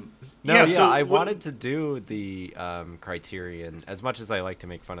 I wanted to do the Criterion, as much as I like to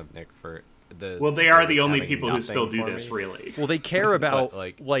make fun of Nick for the. Well, they are the only people who still do this, really. Well, they care about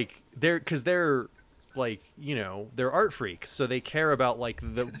they're they're art freaks, so they care about like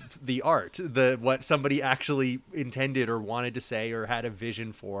the art, what somebody actually intended or wanted to say or had a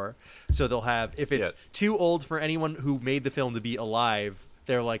vision for. So they'll have, if it's too old for anyone who made the film to be alive,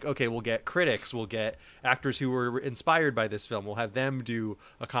 they're like, okay, we'll get critics, we'll get actors who were inspired by this film, we'll have them do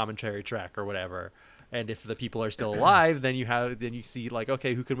a commentary track or whatever. And if the people are still alive, then you see like,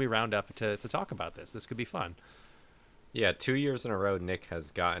 okay, who can we round up to talk about this? This could be fun. Yeah, 2 years in a row, Nick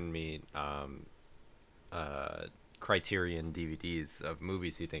has gotten me Criterion DVDs of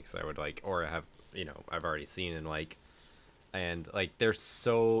movies he thinks I would like, or have, I've already seen and like. And like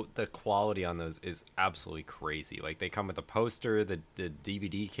the quality on those is absolutely crazy. Like they come with a poster, the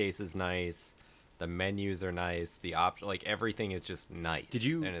DVD case is nice, the menus are nice, the option, like everything is just nice.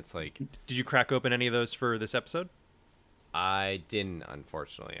 And it's like, did you crack open any of those for this episode? I didn't,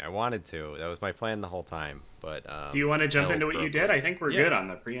 unfortunately. I wanted to. That was my plan the whole time. But do you want to jump into what you did? I think we're good on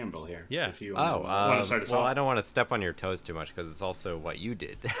the preamble here. Yeah. If you want to start us off. Well, I don't want to step on your toes too much because it's also what you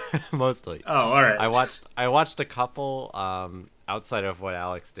did, mostly. Oh, all right. I watched a couple outside of what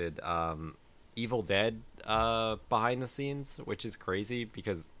Alex did. Evil Dead behind the scenes, which is crazy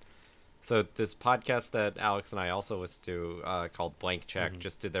because. So this podcast that Alex and I also listen to called Blank Check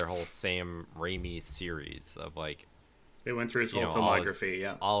just did their whole Sam Raimi series of like. They went through his whole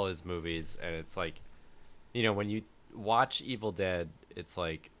filmography, all his movies, and it's like, when you watch Evil Dead, it's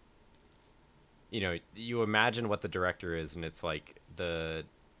like, you imagine what the director is, and it's like the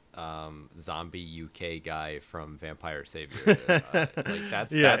zombie UK guy from Vampire Savior.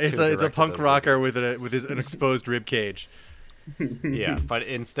 That's it's a punk rocker movies. with an exposed rib cage. Yeah, but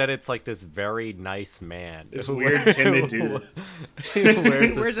instead it's like this very nice man. This weird, timid dude. Who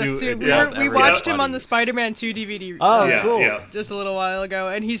wears a suit. We watched him on the Spider-Man 2 DVD. Cool. Just a little while ago,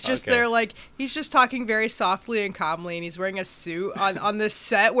 and he's just there, like he's just talking very softly and calmly, and he's wearing a suit on this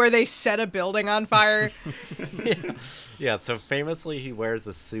set where they set a building on fire. Yeah. So famously, he wears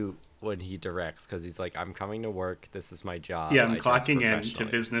a suit when he directs because he's like, "I'm coming to work. This is my job. Yeah, I'm clocking in to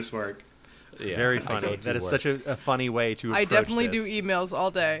business work." Yeah, very funny. That is such a funny way to approach I definitely this. do emails all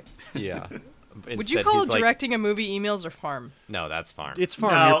day. Yeah. Would you call directing a movie emails or farm? No, that's farm. It's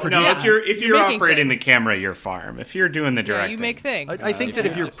farm. No, if you're operating the camera, you're farm. If you're doing the directing, you make things. I think that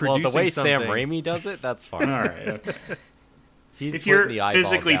if you're producing the way something... Sam Raimi does it, that's farm. All right. Okay. If you're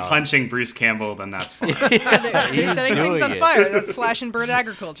physically punching Bruce Campbell, then that's fine. They're setting things on fire. That's slash and burn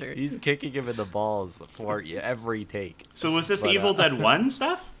agriculture. He's kicking him in the balls for every take. So was this the Evil Dead 1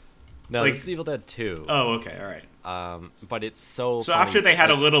 stuff? No, this is Evil Dead 2. Oh, okay, all right. But it's so So funny. after they had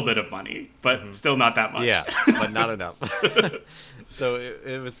a little bit of money, but still not that much. Yeah, but not enough. So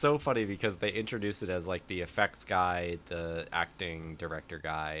it was so funny because they introduced it as like the effects guy, the acting director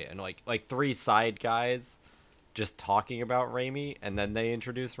guy, and like three side guys just talking about Raimi, and then they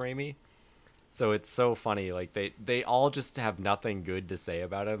introduce Raimi. So it's so funny. Like they all just have nothing good to say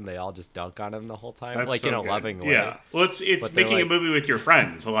about him. They all just dunk on him the whole time, That's like so in a good. loving way. Yeah. Well, it's making a movie with your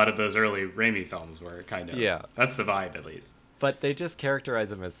friends. A lot of those early Raimi films were kind of. Yeah. That's the vibe, at least. But they just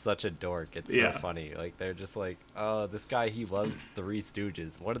characterize him as such a dork. It's Yeah. so funny. Like they're just like, oh, this guy, he loves Three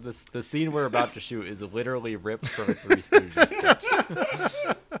Stooges. One of the scene we're about to shoot is literally ripped from a Three Stooges sketch.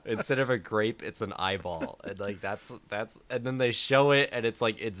 Instead of a grape, it's an eyeball, and like that's and then they show it, and it's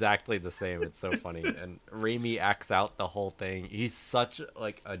like exactly the same. It's so funny, and Raimi acts out the whole thing. He's such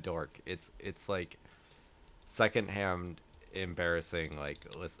like a dork. It's like secondhand embarrassing, like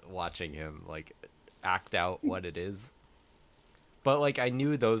watching him like act out what it is. But like I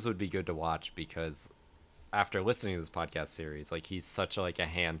knew those would be good to watch because after listening to this podcast series, like he's such a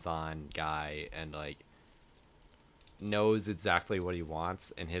hands-on guy and like knows exactly what he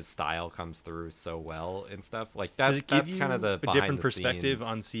wants, and his style comes through so well and stuff. Like that's kind of the a different perspective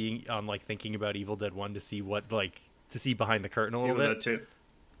scenes. on thinking about Evil Dead 1 to see behind the curtain a little Evil bit. Dead 2.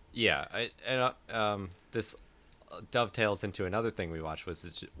 Yeah, this dovetails into another thing we watched,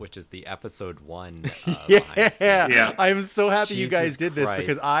 which is the episode 1. Yeah, I'm so happy you guys did this Christ.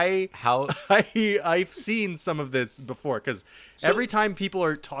 because I've seen some of this before. Because every time people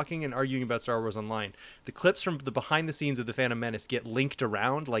are talking and arguing about Star Wars Online, the clips from the behind the scenes of the Phantom Menace get linked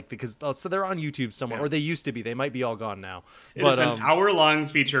around, so they're on YouTube somewhere, or they used to be. They might be all gone now. It is an hour-long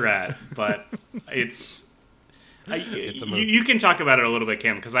featurette, but it's. You can talk about it a little bit,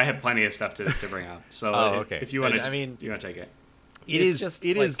 Cam, because I have plenty of stuff to bring up. So okay. If you want to, you want to take it. It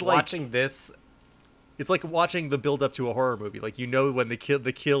is like watching this. It's like watching the build up to a horror movie. Like when the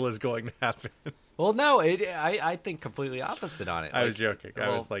kill is going to happen. Well, no, I think completely opposite on it. I was joking. I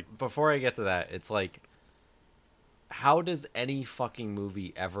was like, before I get to that, it's like, how does any fucking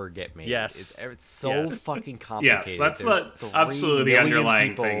movie ever get made? Yes. It's so fucking complicated. Yes, that's absolutely the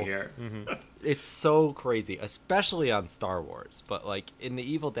underlying thing here. Mm-hmm. It's so crazy, especially on Star Wars. But like in the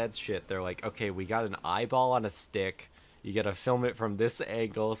Evil Dead shit, they're like, okay, we got an eyeball on a stick. You got to film it from this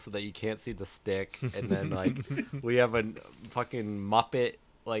angle so that you can't see the stick. And then like we have a fucking Muppet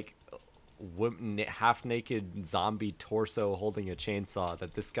like half-naked zombie torso holding a chainsaw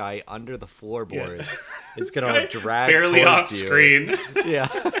that this guy under the floorboards is This gonna guy drag barely off towards you. screen.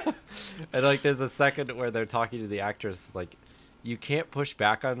 Yeah. And like there's a second where they're talking to the actress like, you can't push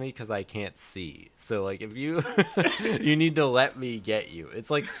back on me because I can't see. So like if you you need to let me get you. It's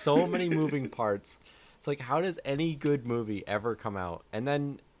like so many moving parts. It's like, how does any good movie ever come out? And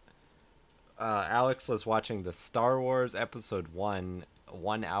then Alex was watching the Star Wars Episode 1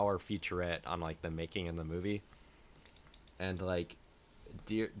 1-hour featurette on like the making of the movie, and like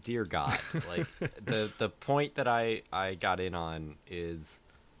dear God, like the point that I got in on is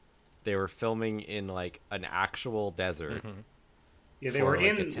they were filming in like an actual desert. Mm-hmm. Yeah, they were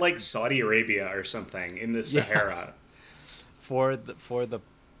in like Saudi Arabia or something in the Sahara for the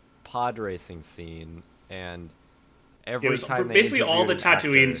pod racing scene, and every it was time they basically all the interviewed an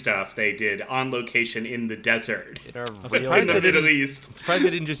Tatooine actor, stuff they did on location in the desert in a I'm real surprised in the Middle East. I'm surprised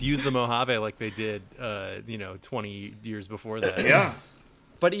they didn't just use the Mojave like they did, 20 years before that. Yeah.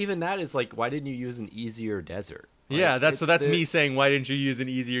 But even that is like, why didn't you use an easier desert? Yeah, Like, that's me saying, why didn't you use an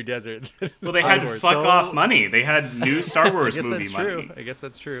easier desert? Well, they had off money. They had new Star Wars I guess movie that's money. true. I guess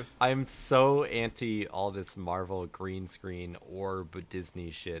that's true. I'm so anti all this Marvel green screen orb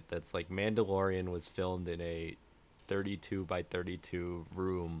Disney shit that's like Mandalorian was filmed in a 32 by 32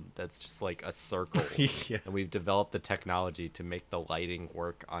 room that's just like a circle. Yeah. And we've developed the technology to make the lighting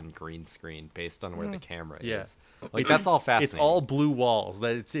work on green screen based on where the camera is. Like that's all fascinating. It's all blue walls.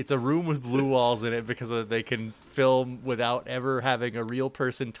 That it's a room with blue walls in it because they can film without ever having a real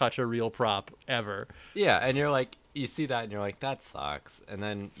person touch a real prop ever. Yeah, and you're like, you see that and you're like, that sucks. And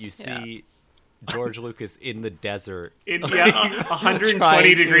then you see George Lucas in the desert. In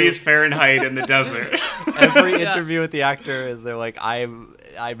 120 degrees Fahrenheit in the desert. Every interview with the actor is they're like, I'm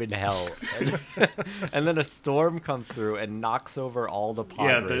in hell. And then a storm comes through and knocks over all the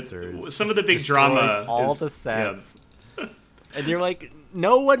pod racers. Some of the big destroys drama all is, the sets. Yeah. And you're like,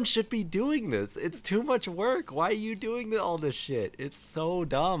 no one should be doing this. It's too much work. Why are you doing all this shit? It's so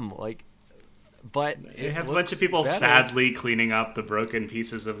dumb. Like, but you have a bunch of people sadly cleaning up the broken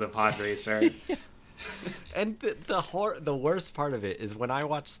pieces of the pod racer. And the worst part of it is when I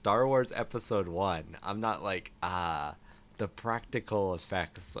watch Star Wars Episode 1, I'm not like, the practical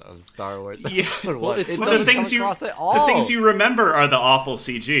effects of Star Wars Episode 1. It's the things you remember are the awful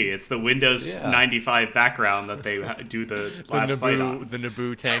CG. It's the Windows 95 background that they do the last fight on. The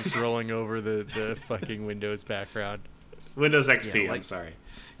Naboo tanks rolling over the fucking Windows background. Windows XP, I'm sorry.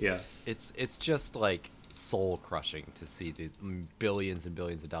 Yeah. It's just like soul crushing to see the billions and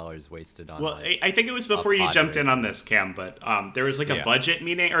billions of dollars wasted on. Well, I think it was before you jumped in on this, Cam, but there was like a budget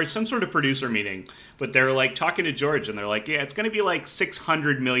meeting or some sort of producer meeting, but they're like talking to George and they're like, yeah, it's going to be like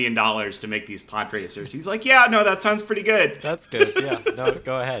 $600 million to make these pod racers. He's like, yeah, no, that sounds pretty good. That's good. Yeah, no,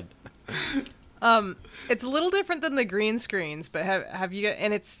 go ahead. It's a little different than the green screens, but have you,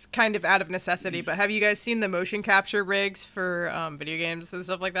 and it's kind of out of necessity, but have you guys seen the motion capture rigs for video games and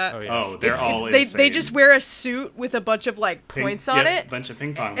stuff like that? Oh, yeah. Oh, they're all insane. They just wear a suit with a bunch of like points on it. A bunch of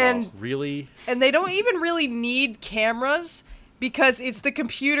ping pong balls. Really? And they don't even really need cameras because it's the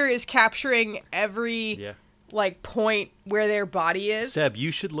computer is capturing every like point where their body is. Seb,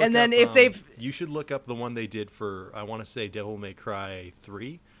 you should look and then up, if they've you should look up the one they did for, I want to say, Devil May Cry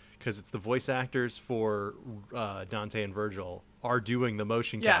 3. Because it's the voice actors for Dante and Virgil are doing the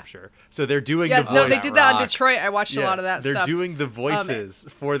motion capture. So they're doing the voice. No, they did that on Detroit. I watched a lot of that they're stuff. They're doing the voices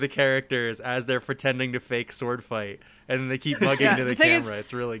for the characters as they're pretending to fake sword fight. And then they keep mugging to the camera.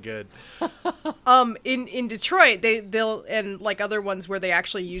 It's really good. In Detroit, they'll, and like other ones where they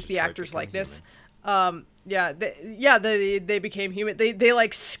actually use the actors like this. They became human. They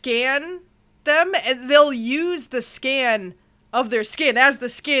like scan them and they'll use the scan of their skin as the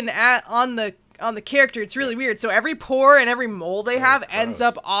skin on the character. It's really weird. So every pore and every mole they have ends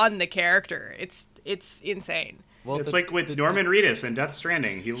up on the character. It's insane. Well, it's like with Norman Reedus in Death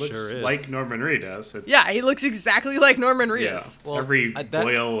Stranding. He looks like Norman Reedus. He looks exactly like Norman Reedus. Yeah. Well, every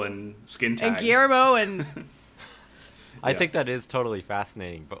boil and skin tag. And Guillermo and... I think that is totally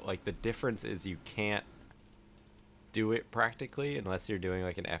fascinating, but like the difference is you can't do it practically unless you're doing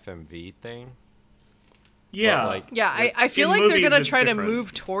like an FMV thing. Yeah, I feel like they're gonna try to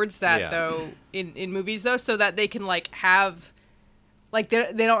move towards that though in movies though, so that they can like have, like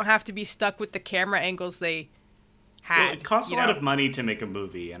they don't have to be stuck with the camera angles they had. Well, it costs a lot of money to make a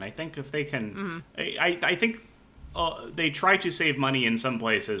movie, and I think if they can, I think they try to save money in some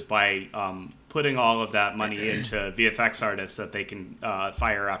places by putting all of that money into VFX artists that they can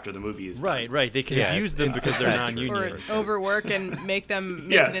fire after the movie is done. Right. They can abuse them because they're non-union. Or overwork and make them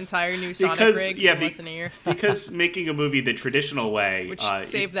make Yes. an entire new Sonic rig in less than a year. Because making a movie the traditional way Which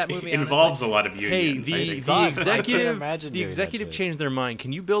saved that movie, involves a lot of Hey, unions. I think. the executive, imagine the doing that executive shit. changed their mind.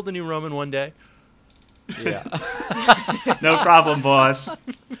 Can you build a new Roman one day? Yeah. No problem, boss.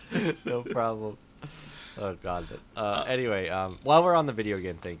 No problem. Oh god. Anyway, while we're on the video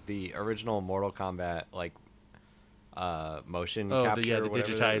game thing, the original Mortal Kombat motion capture, the or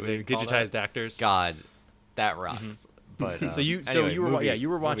whatever digitized actors. God, that rocks. But So you anyway, you were movie- you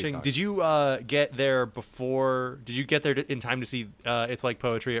were movie watching. talk. Did you get there before? Did you get there in time to see It's Like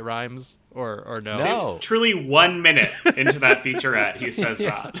Poetry, It Rhymes, or no? No. Truly 1 minute into that featurette, he says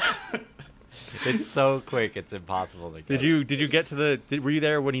that. It's so quick, it's impossible to get. Did you get to were you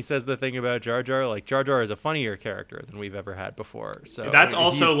there when he says the thing about Jar Jar? Like, Jar Jar is a funnier character than we've ever had before. So That's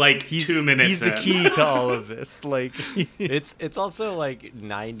also like 2 minutes He's the in. key to all of this. Like, It's also like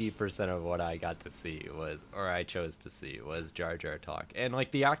 90% of what I got to see I chose to see was Jar Jar talk. And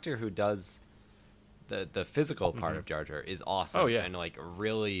like the actor who does the physical part of Jar Jar is awesome. Oh, yeah. And like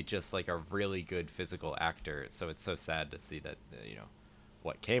really just like a really good physical actor. So it's so sad to see that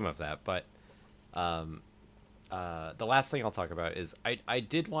what came of that. But the last thing I'll talk about is I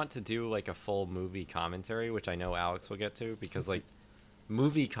did want to do like a full movie commentary, which I know Alex will get to, because like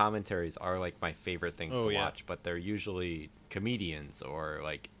movie commentaries are like my favorite things to watch, but they're usually comedians or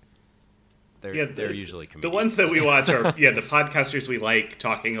like they're usually comedians. The ones that we watch are the podcasters we like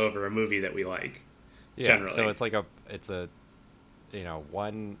talking over a movie that we like. Generally. So it's like a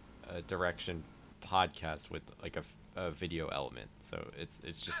one direction podcast with like a video element. So it's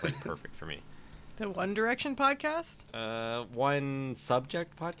just like perfect for me. The One Direction podcast? One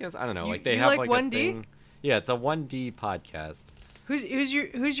subject podcast? I don't know. You They have like like 1D? a thing. Yeah, it's a 1D podcast. Who's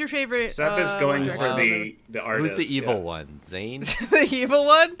your favorite? Seb is going One for Direction the artist. Who's the evil one? Zane? the evil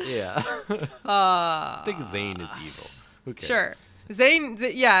one? Yeah. I think Zane is evil. Who cares? Sure. Zane,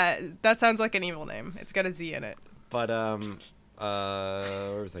 yeah, that sounds like an evil name. It's got a Z in it. But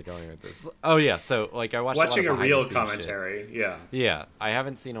where was I going with this? Oh yeah, so like I watched watching a a lot of real behind-the-scenes commentary. shit. Yeah, I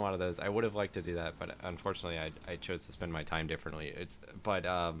haven't seen a lot of those. I would have liked to do that, but unfortunately, I chose to spend my time differently.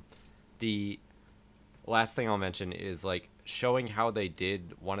 The last thing I'll mention is like showing how they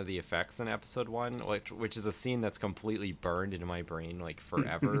did one of the effects in episode 1, which is a scene that's completely burned into my brain like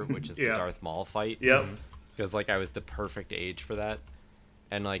forever, which is the Darth Maul fight. Yep. Because like I was the perfect age for that.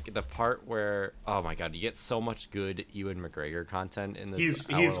 And like the part where, oh my god, you get so much good Ewan McGregor content in this.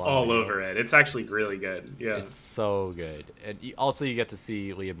 He's all video. over it. It's actually really good. Yeah, It's so good. And also you get to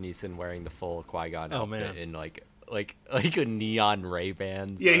see Liam Neeson wearing the full Qui-Gon outfit in like a neon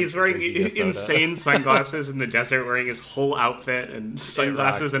Ray-Bans. Yeah, he's wearing drinking a soda. insane sunglasses in the desert, wearing his whole outfit and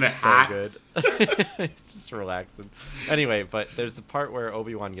sunglasses and a hat. So good. He's just relaxing. Anyway, but there's the part where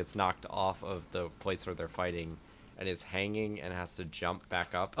Obi-Wan gets knocked off of the place where they're fighting and is hanging and has to jump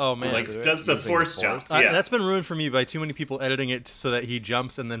back up. Oh man, like does the force jump? Yeah, that's been ruined for me by too many people editing it so that he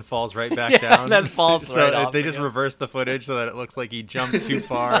jumps and then falls right back down. And then falls so right off they just again. reverse the footage so that it looks like he jumped too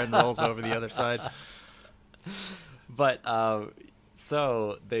far and rolls over the other side. But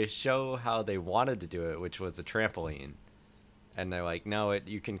so they show how they wanted to do it, which was a trampoline. And they're like, no,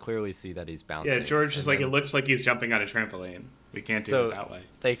 you can clearly see that he's bouncing. Yeah, George is and like, then, it looks like he's jumping on a trampoline. We can't do it that way.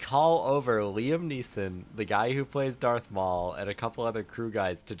 They call over Liam Neeson, the guy who plays Darth Maul, and a couple other crew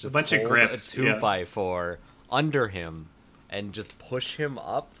guys to just bunch of hold grips, a 2x4 under him and just push him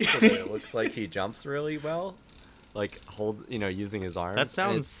up so that it looks like he jumps really well. Like using his arms. That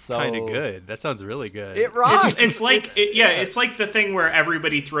sounds kind of good. That sounds really good. It rocks. It's like it's like the thing where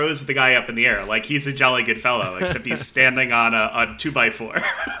everybody throws the guy up in the air, like he's a jolly good fellow, except he's standing on a 2x4.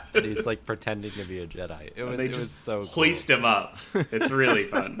 And he's like pretending to be a Jedi. It was so cool. Hoist him up. It's really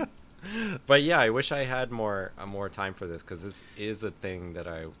fun. But yeah, I wish I had more time for this because this is a thing that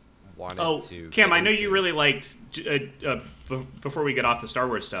I wanted to. Cam, get I know into. you really liked. Before we get off the Star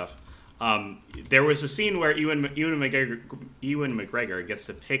Wars stuff, there was a scene where Ewan McGregor gets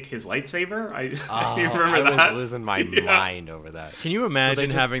to pick his lightsaber. You remember that? I was losing my mind over that. Can you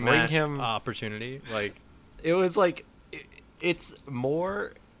imagine having that him opportunity? Like, it was like it's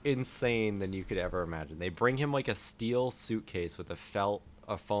more insane than you could ever imagine. They bring him like a steel suitcase with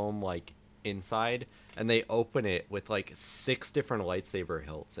a foam like inside, and they open it with like 6 different lightsaber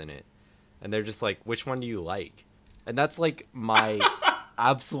hilts in it, and they're just like, which one do you like? And that's like my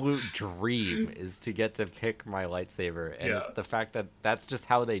absolute dream, is to get to pick my lightsaber. And the fact that that's just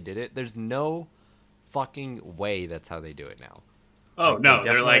how they did it, there's no fucking way that's how they do it now. Oh Like, no, they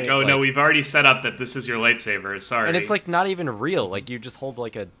they're like, definitely, oh no, we've already set up that this is your lightsaber. Sorry. and it's like not even real. Like you just hold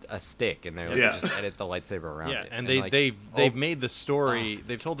like a stick, and they like, Yeah. just edit the lightsaber around Yeah, it. and like, they've made the story.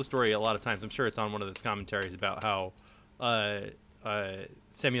 They've told the story a lot of times. I'm sure it's on one of those commentaries about how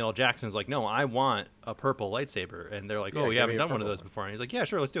Samuel L. Jackson's like, no, I want a purple lightsaber, and they're like, Yeah, oh, we give haven't me a done one of purple those before, and he's like, yeah,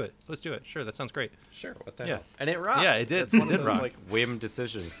 sure, let's do it. Let's do it. Sure, that sounds great. Sure, what the Yeah. hell? And it rocks. Yeah, it did. It's one It of did those rock. like whim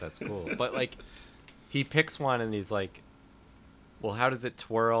decisions that's cool. But like, he picks one and he's like, well, how does it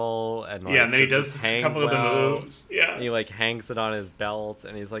twirl? And like, yeah, and then he does does this a hang couple of the well? moves. Yeah. And he like hangs it on his belt,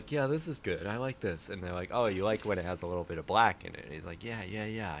 and he's like, yeah, this is good. I like this. And they're like, oh, you like when it has a little bit of black in it? And he's like, yeah,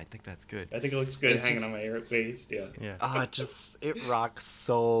 I think that's good. I think it looks good It's hanging just- on my waist. Yeah. Yeah. It rocks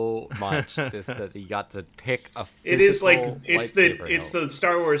so much this that he got to pick a. It is like physical it's lightsaber the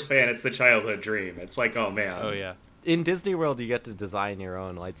Star Wars fan. It's the childhood dream. It's like, oh man. Oh yeah. In Disney World, you get to design your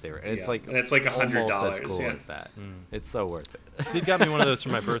own lightsaber, and it's Yeah. like And it's like $100, almost as cool yeah. as that. It's so worth it. Sid got me one of those for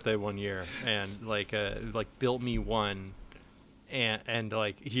my birthday one year, and like built me one, and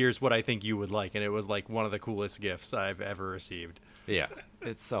like, here's what I think you would like, and it was like one of the coolest gifts I've ever received. Yeah,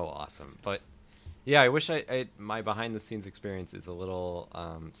 it's so awesome. But yeah, I wish my behind the scenes experience is a little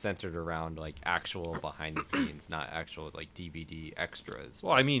centered around like actual behind the scenes, not actual like DVD extras.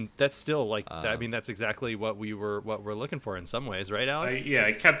 Well, I mean, that's still like, I mean, that's exactly what we're looking for in some ways, right, Alex?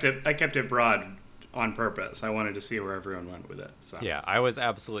 I kept it broad on purpose. I wanted to see where everyone went with it. So Yeah, I was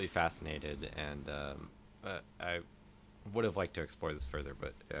absolutely fascinated, and I would have liked to explore this further,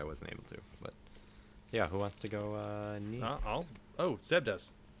 but I wasn't able to. But yeah, who wants to go next? Seb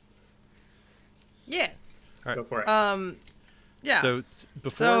does. Yeah. All right. Go for it. Yeah. So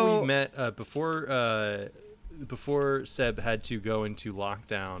before we met, before Seb had to go into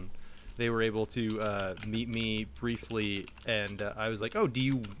lockdown, they were able to meet me briefly, and I was like, "Oh, do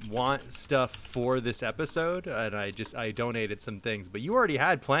you want stuff for this episode?" And I donated some things, but you already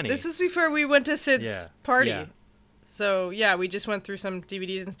had plenty. This is before we went to Sid's party. Yeah. So yeah, we just went through some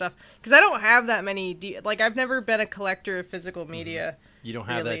DVDs and stuff because I don't have that many. Like I've never been a collector of physical media. You don't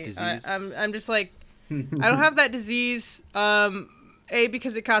have that really. disease. I'm just like, I don't have that disease. A,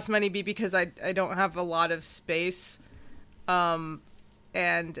 because it costs money. B, because I don't have a lot of space. And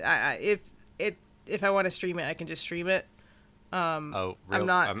if I want to stream it, I can just stream it. I'm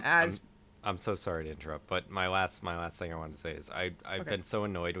not I'm so sorry to interrupt, but my last thing I wanted to say is I've been so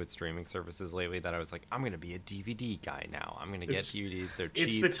annoyed with streaming services lately that I was like, I'm gonna be a DVD guy now. I'm gonna get DVDs. They're cheap.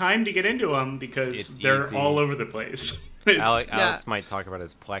 It's the time to get into them because they're easy. all over the place. Alex might talk about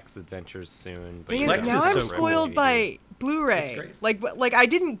his Plex adventures soon. But Now I'm spoiled by Blu-ray. Like I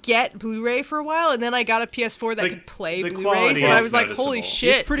didn't get Blu-ray for a while, and then I got a PS4 that could play Blu-rays, and I was like, holy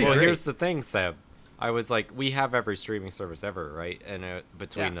shit! It's pretty great. Here's the thing, Seb. I was like, we have every streaming service ever, right? And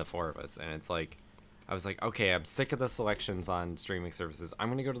between the four of us, and it's like, I was like, okay, I'm sick of the selections on streaming services. I'm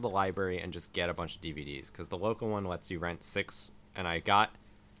gonna go to the library and just get a bunch of DVDs because the local one lets you rent 6, and I got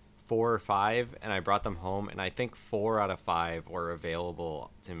 4 or 5, and I brought them home, and I think 4 out of 5 were available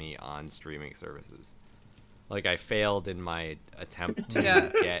to me on streaming services. Like I failed in my attempt to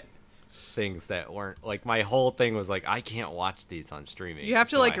get things that weren't like my whole thing was like I can't watch these on streaming. You have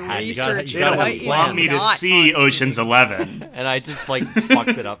to like research. They don't want me to see Ocean's 11, and I just like fucked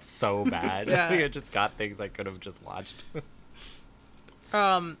it up so bad. Yeah. I just got things I could have just watched.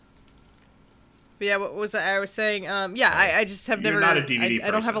 But yeah, what was I was saying? I just have You're never. not a DVD I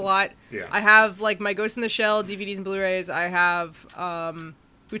don't have a person. lot. Yeah. I have like my Ghost in the Shell DVDs and Blu-rays. I have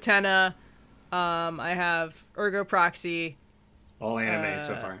Utena. I have Ergo Proxy. all anime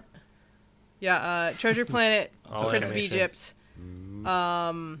so far. Yeah, Treasure Planet, All Prince of animation. Egypt.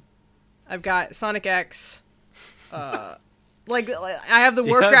 I've got Sonic X. Like I have the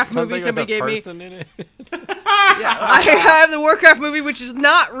Warcraft movie somebody gave me. Yeah, I have the Warcraft movie, which is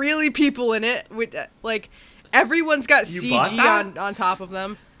not really people in it. With like everyone's got You bought CG that? on top of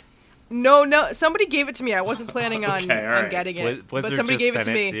them. No, somebody gave it to me. I wasn't planning on, Okay, all right. on getting it, Blizzard but somebody just gave it sent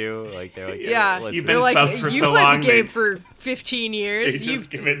to me. to you. Like they're like, Yeah, let's You've do been it. they're subbed like, for you so played long, the game they- for 15 years. They You just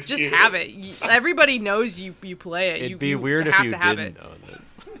give it to just you. have it. Everybody knows you play it. It'd you, be you weird if have you to have didn't it. own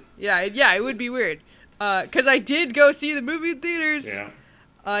this. Yeah, it would be weird. Because I did go see the movie in theaters. Yeah.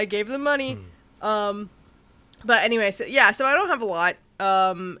 I gave them money. But anyway, so I don't have a lot.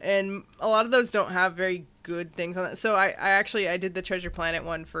 And a lot of those don't have very good things on it. So I did the Treasure Planet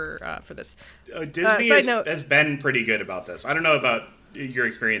one for this. Disney side note- has been pretty good about this. I don't know about your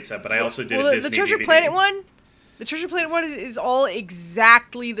experience, Seb, but I also did a the Disney Treasure DVD. Planet one. The Treasure Planet one is all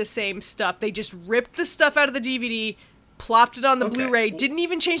exactly the same stuff. They just ripped the stuff out of the DVD, plopped it on the Blu-ray, didn't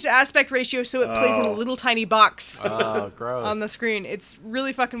even change the aspect ratio so it plays in a little tiny box Oh, gross. on the screen. It's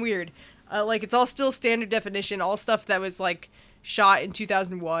really fucking weird. Like it's all still standard definition, all stuff that was like shot in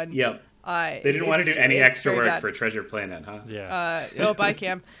 2001. Yep. They didn't want to do any extra work for Treasure Planet, huh? Yeah. Bye,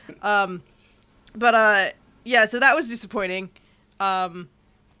 Cam. Yeah, so that was disappointing. Where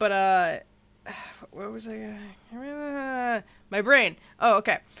was I? My brain. Oh,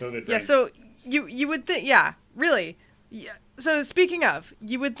 okay. COVID Yeah, brain. so you would think, yeah, really. Yeah. So speaking of,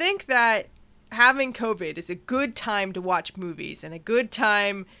 you would think that having COVID is a good time to watch movies and a good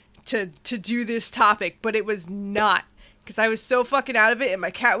time to do this topic, but it was not, because I was so fucking out of it, and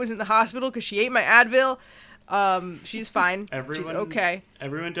my cat was in the hospital because she ate my Advil. She's fine. She's okay.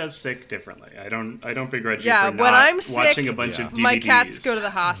 Everyone does sick differently. I don't begrudge Yeah, you for when not I'm sick, watching a bunch of DVDs. my cats go to the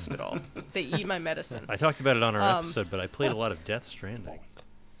hospital. They eat my medicine. I talked about it on our episode, but I played a lot of Death Stranding.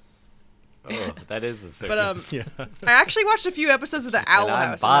 Oh, that is a sick. But Yeah. I actually watched a few episodes of the Owl I'm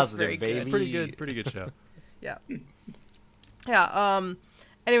House. positive, and that's very baby. good. Pretty good show. Yeah. Yeah.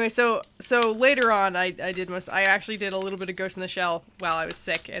 Anyway, so later on, I actually did a little bit of Ghost in the Shell while I was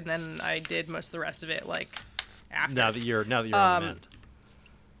sick, and then I did most of the rest of it like after. Now that you're on the mend.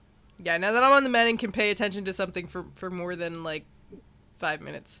 Yeah, now that I'm on the mend and can pay attention to something for more than like 5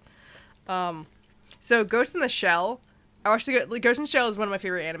 minutes. So Ghost in the Shell, I watched Ghost in the Shell is one of my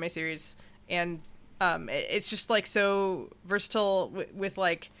favorite anime series, and it's just like so versatile with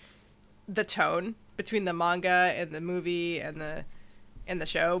like the tone between the manga and the movie and the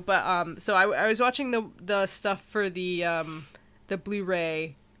show. But so I was watching the stuff for the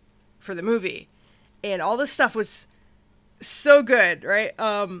Blu-ray for the movie, and all this stuff was so good, right?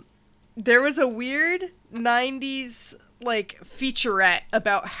 There was a weird 90s like featurette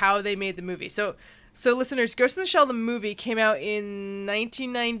about how they made the movie. So listeners, Ghost in the Shell the movie came out in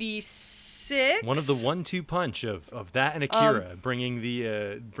 1996. One of the 1-2 punch of that and Akira, bringing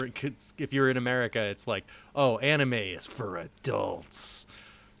the if you're in America, it's like, oh, anime is for adults.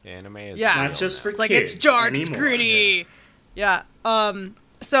 Anime is not just for it's kids. Like it's dark, it's anymore. gritty. Yeah.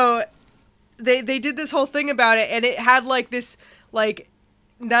 So they did this whole thing about it, and it had like this like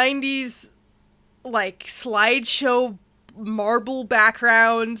 90s like slideshow marble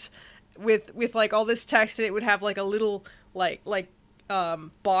background with like all this text, and it would have like a little like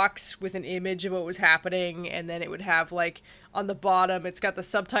box with an image of what was happening, and then it would have like on the bottom it's got the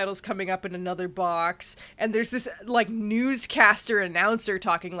subtitles coming up in another box, and there's this like newscaster announcer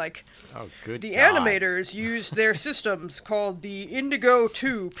talking like, oh, good the God. animators used their systems called the Indigo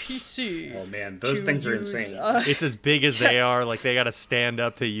 2 PC. Oh man, those things are insane. It's as big as they are. Like they got to stand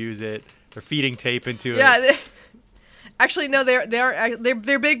up to use it. They're feeding tape into yeah, it. Actually, no,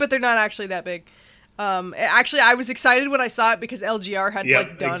 they're big, but they're not actually that big. Actually, I was excited when I saw it because LGR had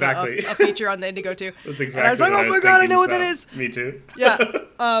like done a feature on the Indigo 2. That's exactly and I was like, oh my God, I know what that is. Me too. Yeah.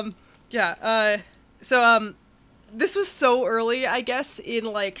 So this was so early, I guess, in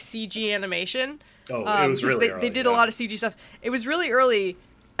like CG animation. Oh, it was really early. They did a lot of CG stuff. It was really early.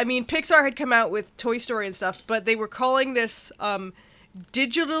 I mean, Pixar had come out with Toy Story and stuff, but they were calling this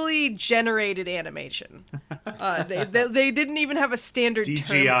digitally generated animation. They didn't even have a standard term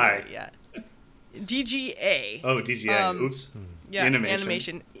for it yet. DGA. Oh, DGA. Oops. Yeah,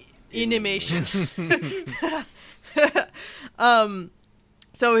 animation.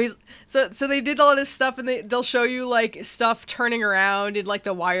 So they did all this stuff, and they'll show you like stuff turning around in like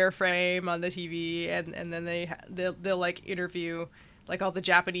the wireframe on the TV, and then they'll like interview like all the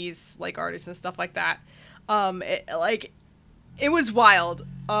Japanese like artists and stuff like that. It was wild.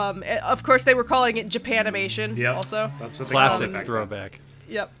 Of course, they were calling it Japanimation. Yep. Also, that's what classic throwback.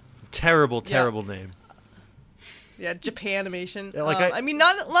 Yep. Terrible name. Yeah, Japanimation. Yeah, like I mean,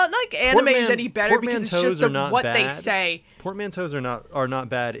 not like anime is any better because it's just what they say. Portmanteaus are not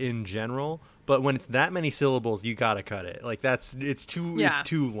bad in general, but when it's that many syllables, you gotta cut it. Like it's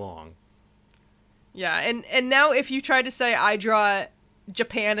too long. Yeah, and now if you try to say I draw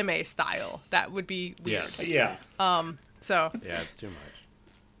Japanime style, that would be weird. Yes. Yeah. So. Yeah, it's too much.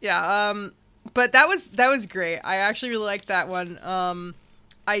 Yeah. But that was great. I actually really liked that one.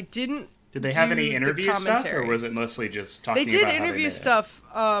 I didn't. Did they have any interview stuff, or was it mostly just talking about how they made it? They did interview stuff.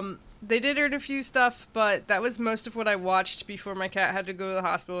 They did interview stuff, but that was most of what I watched before my cat had to go to the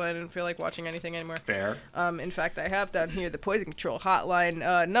hospital. I didn't feel like watching anything anymore. Fair. In fact, I have down here the poison control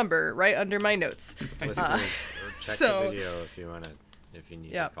hotline number right under my notes. Listeners, check the video if you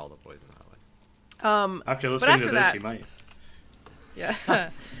need to call the poison hotline. After listening to this, you might. Yeah.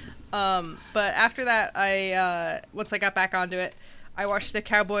 But after that, once I got back onto it, I watched the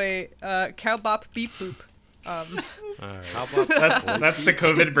Cowbop Beep Boop. That's the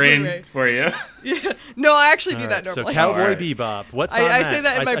COVID brain for you. Yeah. No, I actually do that normally. So Cowboy Bebop. What's on that? I say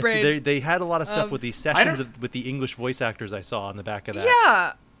that in my brain. They had a lot of stuff with these sessions with the English voice actors I saw on the back of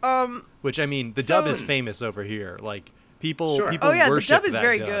that. Yeah. Which, I mean, the dub is famous over here. Like, People Sure. people Oh yeah, the worship dub is that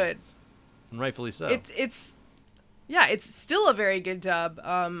very dub, good. and rightfully so. It's still a very good dub.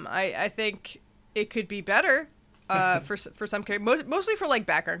 I think it could be better for some characters, mostly for like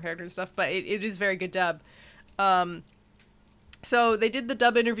background characters and stuff, but it is very good dub. So they did the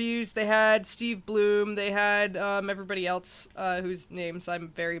dub interviews. They had Steve Bloom. They had everybody else whose names I'm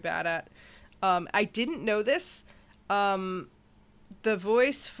very bad at. I didn't know this. The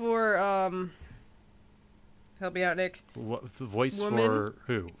voice for help me out, Nick. What the voice Woman? for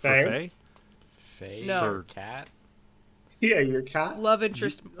who? For Faye? Faye? Faye No. or cat? Yeah, your cat. Love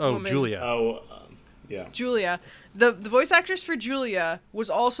interest. Oh, woman. Julia. Oh, yeah. Julia. The voice actress for Julia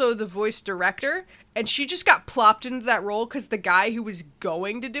was also the voice director, and she just got plopped into that role because the guy who was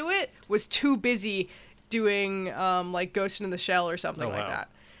going to do it was too busy doing like Ghost in the Shell or something like wow.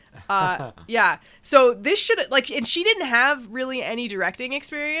 that. Yeah. So this should and she didn't have really any directing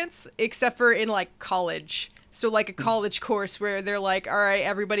experience except for in like college. So like a college course where they're like, all right,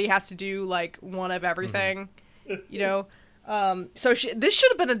 everybody has to do like one of everything, you know? So this should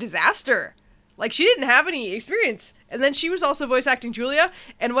have been a disaster. Like, she didn't have any experience. And then she was also voice acting Julia.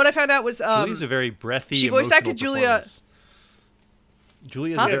 And what I found out was... Julia's a very breathy, she voice acted Julia... performance.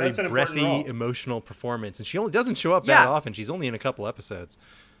 Julia's a very That's an important breathy, role. emotional performance. And she only doesn't show up Yeah. that often. She's only in a couple episodes.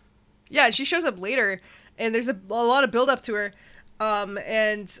 Yeah, she shows up later. And there's a lot of build-up to her.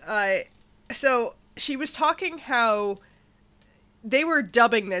 So she was talking how... They were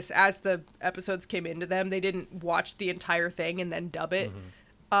dubbing this as the episodes came into them. They didn't watch the entire thing and then dub it.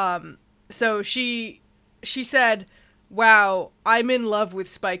 So she said, wow, I'm in love with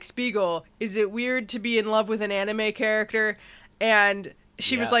Spike Spiegel. Is it weird to be in love with an anime character? And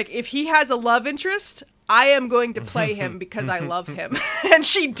she was like, if he has a love interest, I am going to play him because I love him. And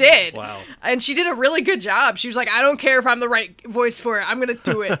she did. Wow. And she did a really good job. She was like, I don't care if I'm the right voice for it. I'm going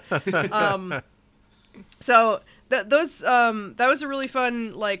to do it. So that was a really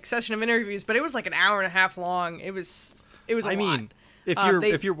fun like session of interviews, but it was like an hour and a half long. It was a lot. mean,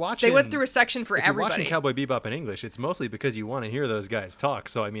 if you're watching, they went through a section for if you're everybody. watching Cowboy Bebop in English, it's mostly because you want to hear those guys talk.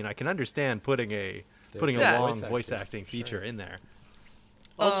 So I mean, I can understand putting a long voice acting feature in there.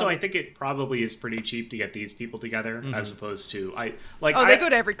 Also, I think it probably is pretty cheap to get these people together, as opposed to they go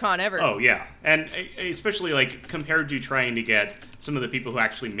to every con ever. Oh yeah, and especially like compared to trying to get some of the people who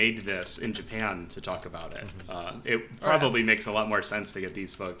actually made this in Japan to talk about it, it probably makes a lot more sense to get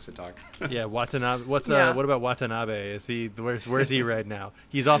these folks to talk. Yeah, Watanabe. What about Watanabe? Is he where's he right now?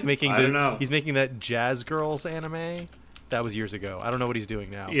 He's off making I don't know. He's making that Jazz Girls anime. That was years ago. I don't know what he's doing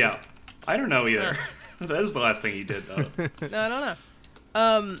now. Yeah, I don't know either. That is the last thing he did though. No, I don't know.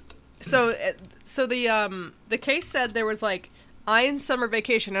 So the case said there was like Ein Summer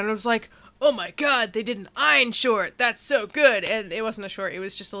Vacation, and I was like, oh my god, they did an Ein short. That's so good. And it wasn't a short. It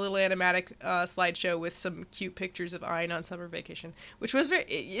was just a little animatic slideshow with some cute pictures of Ein on summer vacation, which was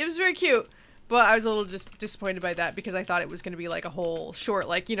it was very cute. But I was a little just disappointed by that because I thought it was going to be like a whole short,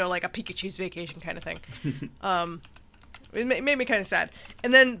 like, you know, like a Pikachu's Vacation kind of thing. It made me kind of sad.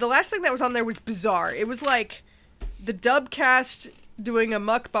 And then the last thing that was on there was bizarre. It was like the dub cast doing a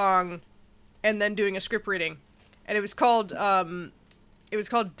mukbang and then doing a script reading, and it was called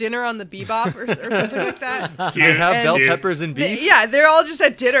Dinner on the Bebop or something like that. Do you have bell peppers and beef? They're all just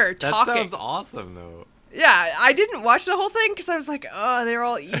at dinner talking. That sounds awesome though. Yeah, I didn't watch the whole thing because I was like, oh, they're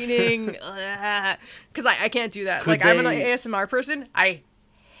all eating, because I can't do that. I'm an ASMR person. I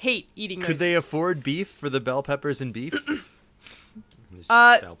hate eating noises. Could they afford beef for the bell peppers and beef?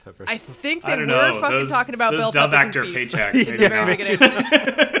 Bell peppers. I think they I don't were know. fucking talking about those bell dub peppers actor and beef. paychecks. It's very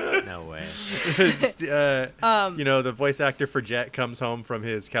big. No way. You know, the voice actor for Jet comes home from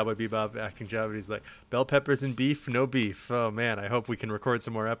his Cowboy Bebop acting job, and he's like, bell peppers and beef, no beef. Oh man, I hope we can record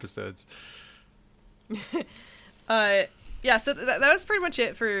some more episodes. Yeah, so that was pretty much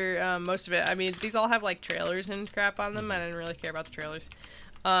it for most of it. I mean, these all have like trailers and crap on them. I didn't really care about the trailers.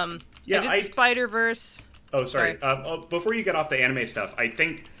 I did Spider-Verse. Oh, sorry. Before you get off the anime stuff, I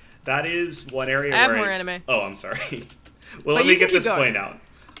think that is one area I have where more anime. Oh, I'm sorry. Well, But let you me can get this keep going. point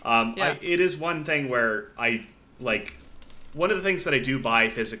out. It is one thing where I like. One of the things that I do buy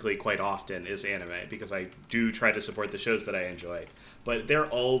physically quite often is anime because I do try to support the shows that I enjoy. But they're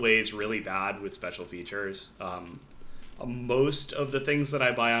always really bad with special features. Most of the things that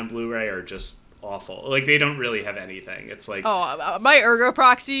I buy on Blu-ray are just awful. Like, they don't really have anything. It's like... my Ergo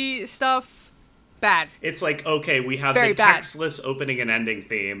Proxy stuff, bad. It's like, okay, we have Very the bad. textless opening and ending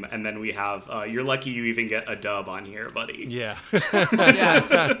theme, and then we have, you're lucky you even get a dub on here, buddy. Yeah.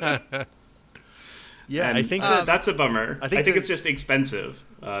 Yeah. Yeah, And, I think that's a bummer. I think that- it's just expensive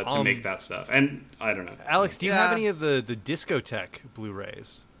to make that stuff. And I don't know. Alex, do you have any of the Discotech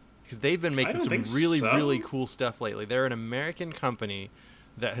Blu-rays? because they've been making some think really so. really cool stuff lately. They're an American company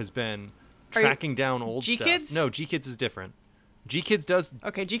that has been Are you- tracking down old G-Kids? stuff. No, G-Kids is different. G-Kids does.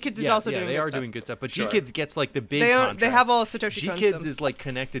 Okay, G-Kids is also doing they good are stuff. doing good stuff, but Sure. G-Kids gets like the big They contracts. have all Satoshi Kon G-Kids stuff. is like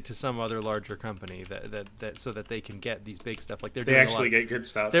connected to some other larger company that so that they can get these big stuff. Like they're They doing actually a lot. get good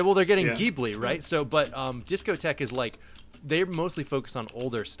stuff. They're getting Yeah. Ghibli, right? So, but Discotech is like they're mostly focused on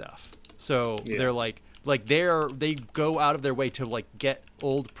older stuff. So Yeah. they're like they go out of their way to like get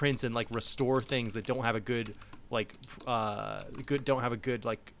old prints and like restore things that don't have a good like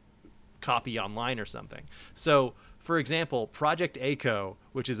copy online or something. So, for example, Project A-ko,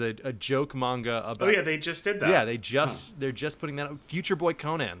 which is a joke manga about. Oh yeah, they just did that. Yeah, they're just putting that out. Future Boy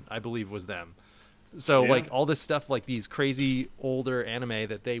Conan, I believe, was them. So Yeah. like all this stuff, like these crazy older anime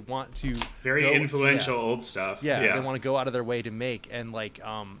that they want to Very go- influential yeah. old stuff. Yeah, they want to go out of their way to make, and like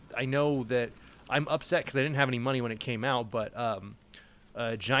I know that I'm upset because I didn't have any money when it came out, but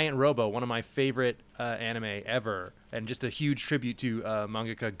Giant Robo, one of my favorite anime ever, and just a huge tribute to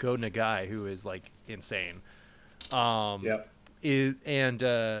mangaka Go Nagai, who is like insane.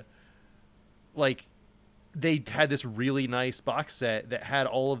 Like they had this really nice box set that had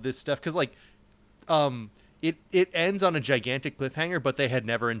all of this stuff because like it ends on a gigantic cliffhanger, but they had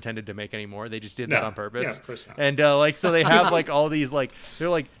never intended to make any more. They just did that No. on purpose. Yeah, of course not. And like so they have like all these like they're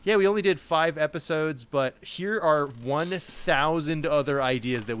like, yeah, we only did 5 episodes, but here are 1,000 other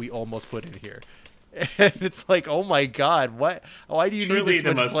ideas that we almost put in here. And it's like, oh my god, what? Why do you need Truly this the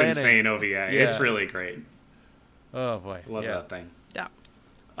much most planning? insane OVA. It's really great. Oh boy, Love that thing. Yeah.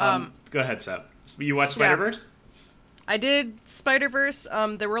 Go ahead, Seb. You watched Spider-Verse? I did Spider-Verse.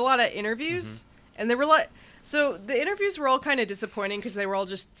 There were a lot of interviews, and there were so the interviews were all kind of disappointing because they were all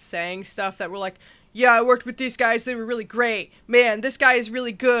just saying stuff that were like, yeah, I worked with these guys, they were really great. Man, this guy is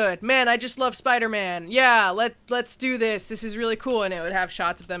really good. Man, I just love Spider-Man. Yeah, let's do this. This is really cool. And it would have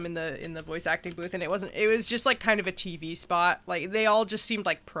shots of them in the voice acting booth, and it was just like kind of a TV spot. Like they all just seemed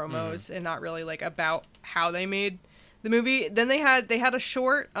like promos and not really like about how they made the movie. Then they had a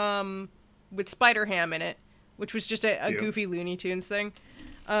short with Spider-Ham in it, which was just a goofy Looney Tunes thing.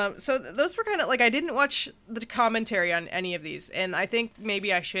 So those were kind of like, I didn't watch the commentary on any of these, and I think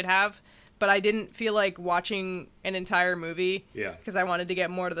maybe I should have, but I didn't feel like watching an entire movie. Yeah. Because I wanted to get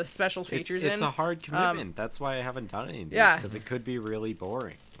more to the special features It's in. a hard commitment. That's why I haven't done any of these. Yeah. Because it could be really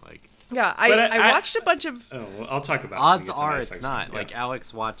boring. Like. Yeah, But I watched a bunch of. Oh, well, I'll talk about it. Odds when we get to my are it's section. not. Yeah. Like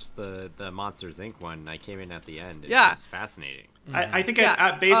Alex watched the Monsters Inc. one. And I came in at the end. It Yeah. was fascinating. I think Yeah,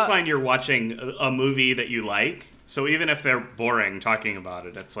 at baseline you're watching a movie that you like. So even if they're boring talking about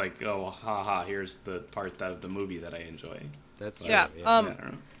it, it's like, oh, haha, here's the part of the movie that I enjoy. That's Yeah. true. I don't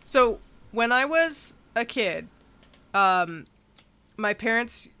know. So when I was a kid, my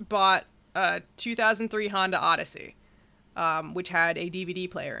parents bought a 2003 Honda Odyssey, which had a DVD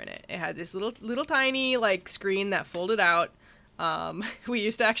player in it. It had this little tiny like screen that folded out. We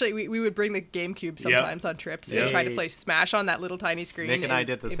used to actually we would bring the GameCube sometimes on trips and try to play Smash on that little tiny screen. Nick and It I was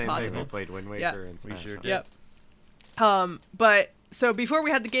did the same thing. impossible. We played Wind Waker Yeah. and Smash. sure did. Yep. But so before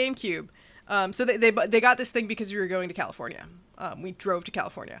we had the GameCube, so they got this thing because we were going to California. We drove to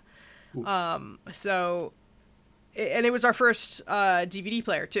California. So, and it was our first DVD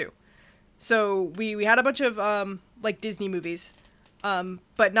player too. So we had a bunch of like Disney movies,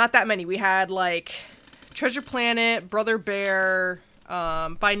 but not that many. We had like Treasure Planet, Brother Bear,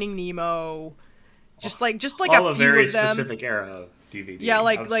 Finding Nemo, just like All a a few very of them. specific era of DVD. Yeah,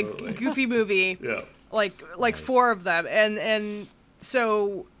 like Absolutely. Goofy movie. Yeah. Like 4 of them, and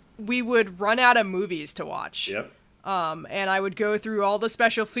so we would run out of movies to watch. Yep. And I would go through all the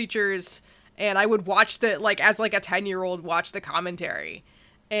special features, and I would watch as like a 10-year-old watch the commentary,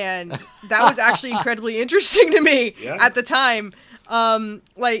 and that was actually incredibly interesting to me at the time. That's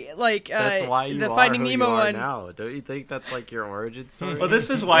why you the are Finding who Nemo you are one. Now. Don't you think that's like your origin story? Well, this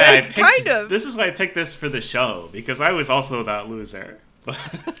is why I picked. kind of. This is why I picked this for the show because I was also that loser.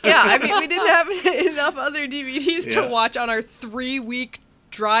 Yeah, I mean, we didn't have enough other DVDs to Yeah. watch on our 3-week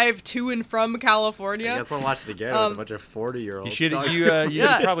drive to and from California. I guess I'll watch it again with a bunch of 40-year-olds. You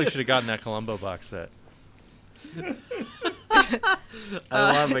Yeah. probably should have gotten that Columbo box set. I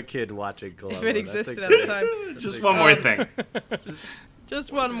love a kid watching Columbo. If it existed at the time. Just one more thing.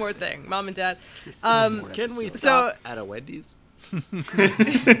 Just one more thing, Mom and Dad. Can we stop at a Wendy's?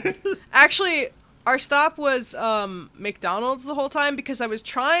 Actually, our stop was McDonald's the whole time because I was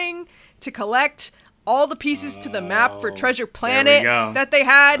trying to collect all the pieces to the map for Treasure Planet go. that they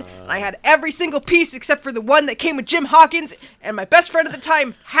had. And I had every single piece except for the one that came with Jim Hawkins, and my best friend at the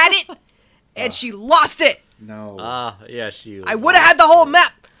time had it, and she lost it. No. Yeah, she. I would have had the whole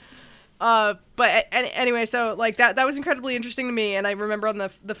map. Anyway, so like that was incredibly interesting to me, and I remember on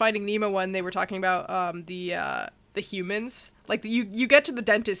the Finding Nemo one they were talking about the humans. Like you get to the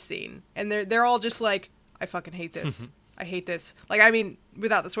dentist scene, and they're all just like, I fucking hate this. I hate this. Like, I mean,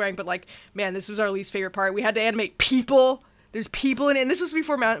 without the swearing, but like, man, this was our least favorite part. We had to animate people. There's people in it, and this was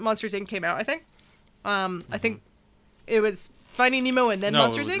before Monsters Inc. came out, I think. I think it was Finding Nemo and then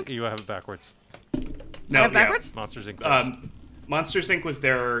Monsters Inc. You have it backwards. No, I have backwards? Monsters Inc. First. Monsters Inc. was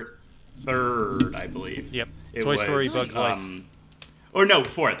their third, I believe. Yep. Toy Story, Bugs Life. Or no,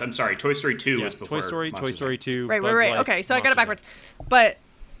 fourth. I'm sorry. Toy Story 2 was before Toy Story 2. Right. Bugs Life, Okay, so I got it backwards. But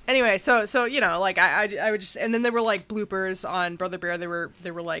anyway, so you know, like I would just, and then there were like bloopers on Brother Bear.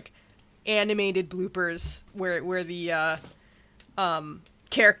 There were like animated bloopers where the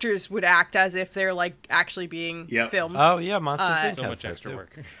characters would act as if they're like actually being filmed. Oh yeah, Monsters Inc. So has much that extra too.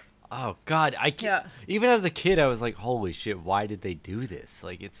 work. Oh God, I can't. Even as a kid, I was like, "Holy shit! Why did they do this?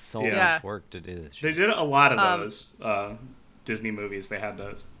 Like, it's so much work to do this." They did a lot of those Disney movies. They had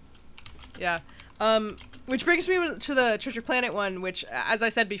those. Yeah. Which brings me to the Treasure Planet one, which, as I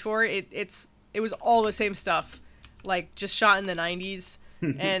said before, it was all the same stuff, like just shot in the 90s,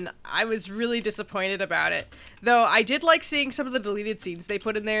 and I was really disappointed about it. Though I did like seeing some of the deleted scenes they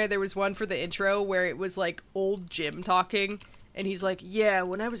put in there. There was one for the intro where it was like old Jim talking. And he's like, yeah,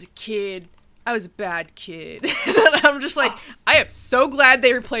 when I was a kid, I was a bad kid. And I'm just like, I am so glad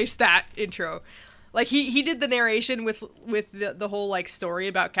they replaced that intro. Like, he did the narration with the whole, like, story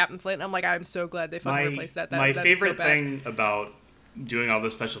about Captain Flint. I'm like, I'm so glad they fucking replaced that. My that's favorite so bad. thing about doing all the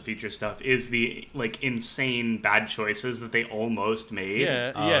special feature stuff is the, like, insane bad choices that they almost made.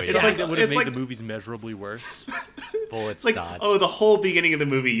 It's like that would have made the movies measurably worse. Bullets like, dodged. oh, the whole beginning of the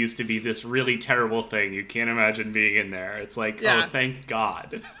movie used to be this really terrible thing you can't imagine being in there. It's like, oh, thank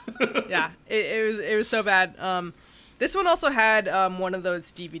God. Yeah, it was so bad. This one also had one of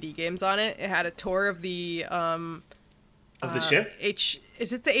those DVD games on it. It had a tour of the ship.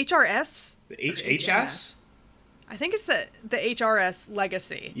 Is it the HRS? The HHS? I think it's the HRS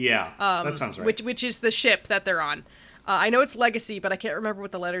Legacy. Yeah, that sounds right. Which is the ship that they're on. I know it's Legacy, but I can't remember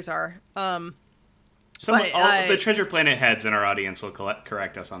what the letters are. All the Treasure Planet heads in our audience will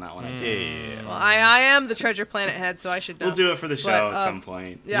correct us on that one. Well, I am the Treasure Planet head, so I should know. We'll do it for the show at some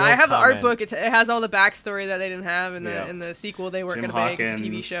point. Yeah, I have the art book. It has all the backstory that they didn't have in the sequel. They weren't going to make the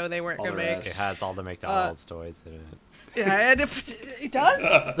TV show. They weren't going to make. It has all the McDonald's toys in it. Yeah, it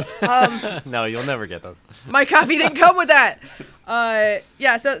does. No, you'll never get those. My copy didn't come with that.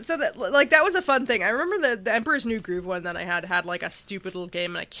 Yeah, so that, like, that was a fun thing. I remember the Emperor's New Groove one that I had like a stupid little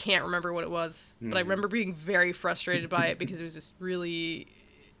game, and I can't remember what it was, but I remember being very frustrated by it because it was just really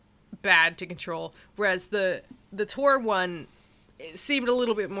bad to control. Whereas the tour one, it seemed a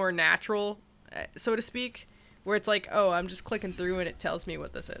little bit more natural, so to speak, where it's like, oh, I'm just clicking through and it tells me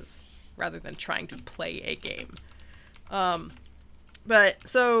what this is, rather than trying to play a game. But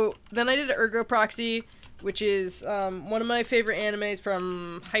so then I did Ergo Proxy, which is one of my favorite animes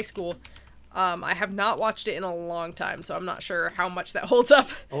from high school. I have not watched it in a long time, so I'm not sure how much that holds up.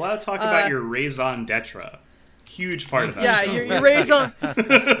 A lot of talk about your raison d'etre. Huge part of that. Yeah, show.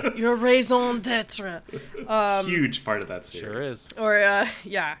 your raison d'etre. Huge part of that series. Sure is. Or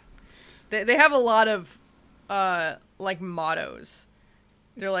yeah, they have a lot of like mottos.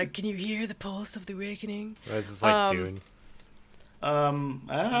 They're like, can you hear the pulse of the awakening? Is this like Dune?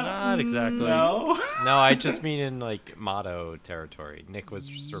 Not exactly. No. No, I just mean in like motto territory. Nick was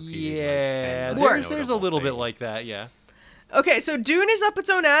just repeating. Yeah, like, there's a little bit like that. Yeah. Okay, so Dune is up its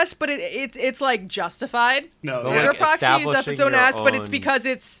own ass, but it's like justified. No, But, Ergo like, Proxy is up its own establishing ass, your but it's own- because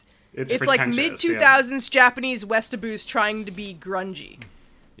it's like pretentious, mid 2000s Japanese Westaboos trying to be grungy.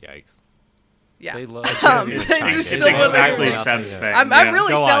 Yikes. Yeah. They love It's It's it's still what exactly they're- Seb's thing. I'm yeah.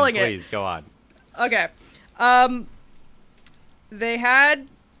 really Go selling on, it. please, go on. Okay. They had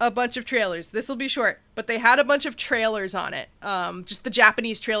a bunch of trailers. This will be short, but they had a bunch of trailers on it. Just the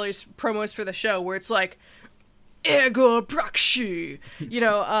Japanese trailers, promos for the show, where it's like, Ergo Proxy,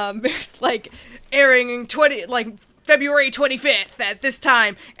 like airing February 25th at this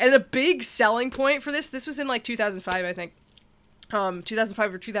time. And the big selling point for this was in like 2005, I think.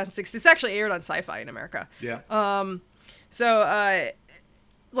 2005 or 2006. This actually aired on Sci-Fi in America. Yeah.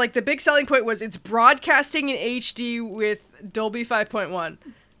 Like the big selling point was it's broadcasting in HD with Dolby 5.1.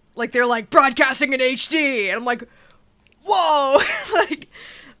 Like they're like broadcasting in HD, and I'm like, whoa! Like,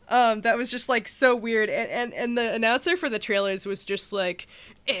 that was just like so weird. And the announcer for the trailers was just like,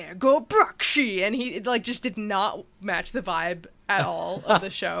 Ergo Proxy, and he like just did not match the vibe at all of the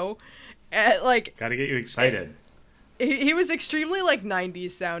show. And, like, Gotta get you excited. he was extremely like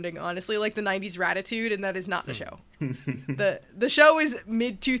 90s sounding, honestly, like the 90s Ratatouille, and that is not the show. The show is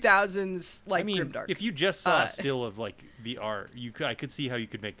mid 2000s like grimdark. If you just saw a still of like the art, I could see how you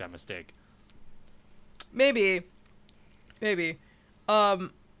could make that mistake. Maybe. So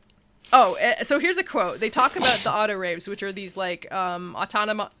here's a quote. They talk about the autoraves, which are these like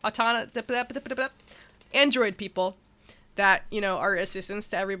android people that, you know, are assistants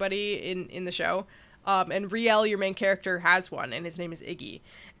to everybody in the show. And Riel, your main character, has one, and his name is Iggy.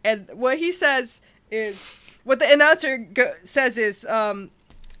 And what he says is, what the announcer says is,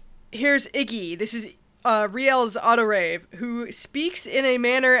 here's Iggy. This is Riel's autorave, who speaks in a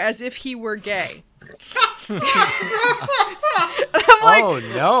manner as if he were gay. I'm like, oh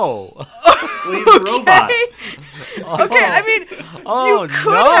no! Well, he's a robot. Okay, I mean,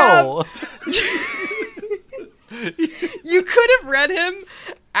 you could have read him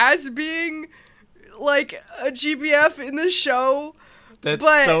as being like a GBF in the show. That's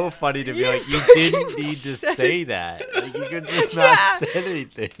but so funny to be like, you didn't need to say that. Like, you could just not say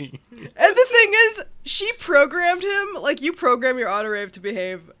anything. And the thing is, she programmed him, like, you program your autorave to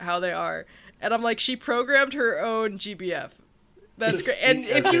behave how they are. And I'm like, she programmed her own GBF. That's great. And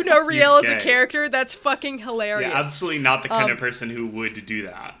if you know Riel as a character, that's fucking hilarious. Yeah, absolutely not the kind of person who would do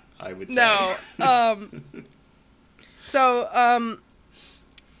that, I would say. No. So,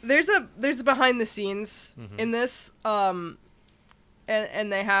 there's a behind the scenes in this, and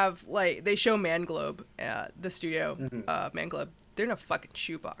they have, like, they show Manglobe at the studio, Manglobe. They're in a fucking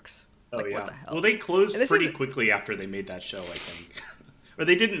shoebox. Like, what the hell? Well, they closed pretty quickly after they made that show, I think. Or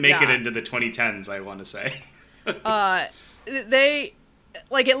they didn't make it into the 2010s, I want to say. They,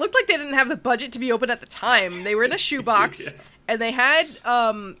 like, it looked like they didn't have the budget to be open at the time. They were in a shoebox, and they had,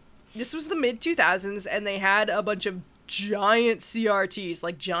 this was the mid-2000s, and they had a bunch of giant CRTs,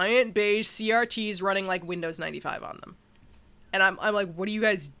 like, giant beige CRTs running, like, Windows 95 on them. And I'm like, what are you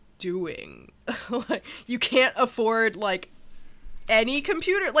guys doing? Like, you can't afford, like, any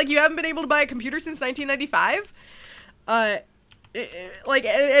computer. Like, you haven't been able to buy a computer since 1995? Like,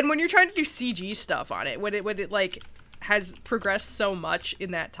 and when you're trying to do CG stuff on it, when it like has progressed so much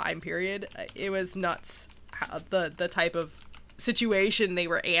in that time period, it was nuts. How, the type of situation they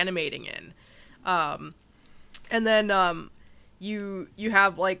were animating in, and then you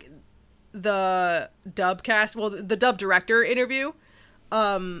have like the dub cast, well, the dub director interview,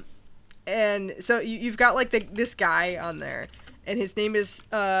 and so you've got like this guy on there, and his name is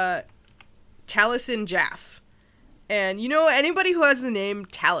Taliesin Jaffe. And you know, anybody who has the name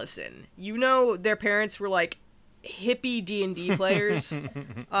Taliesin, you know their parents were like hippie D&D players.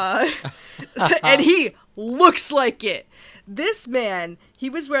 And he looks like it. This man, he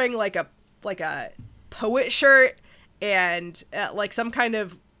was wearing like a poet shirt and like some kind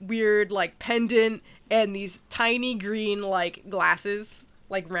of weird like pendant and these tiny green like glasses,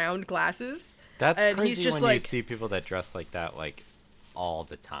 like round glasses. That's and crazy he's just when like, you see people that dress like that like all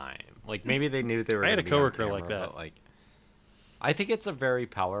the time. Like maybe they knew they were. I had a gonna be on coworker camera, like that. but, like, I think it's a very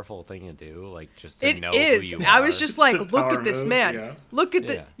powerful thing to do, like just to know who you I are. was just like, look at this man. Look at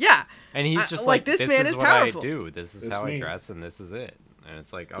the And he's just like this man is what powerful. I do. This is how I dress, and this is it. And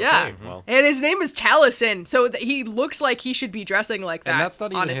it's like, okay, yeah. well. And his name is Taliesin, so he looks like he should be dressing like that. And that's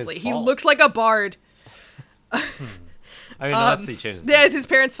not even honestly, his he fault. looks like a bard. I mean, unless he changes. Yeah, it's his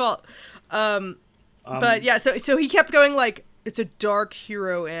parents' fault. But yeah, so he kept going like, it's a dark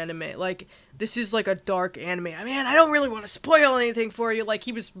hero anime. Like, this is like a dark anime. I mean, I don't really want to spoil anything for you. Like,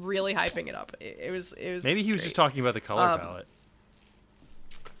 he was really hyping it up. It was. Maybe he was just talking about the color palette.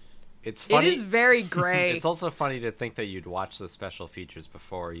 It's funny. It is very gray. It's also funny to think that you'd watch the special features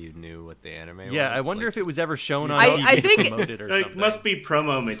before you knew what the anime was. Yeah, I wonder if it was ever shown on TV I think promoted or something. It must be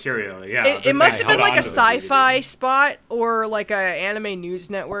promo material, yeah. It must have been like a sci-fi spot or like a anime news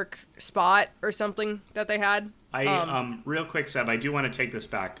network spot or something that they had. Real quick, Seb, I do want to take this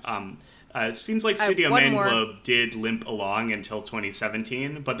back. It seems like Studio Manglobe did limp along until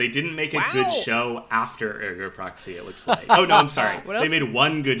 2017, but they didn't make a good show after Ergo Proxy, it looks like. Oh, no, I'm sorry. They made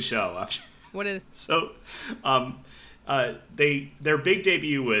one good show after. What is? So, their big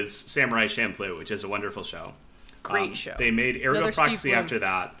debut was Samurai Champloo, which is a wonderful show. Great show. They made Ergo Another Proxy after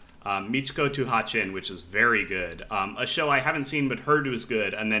that. Michiko to Hachin, which is very good. A show I haven't seen but heard was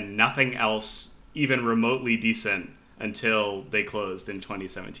good, and then nothing else even remotely decent until they closed in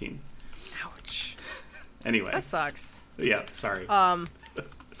 2017. Ouch. Anyway. That sucks. Yeah, sorry.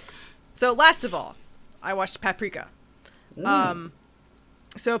 So last of all, I watched Paprika.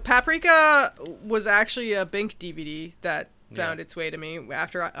 So Paprika was actually a Bink DVD that found its way to me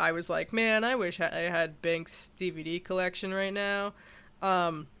after I was like, man, I wish I had Bink's DVD collection right now.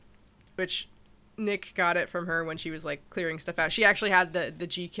 Which Nick got it from her when she was like clearing stuff out. She actually had the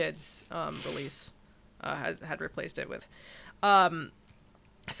G Kids release, had replaced it with.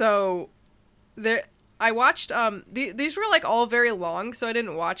 So there, I watched. These were like all very long, so I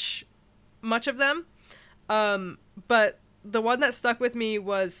didn't watch much of them. But the one that stuck with me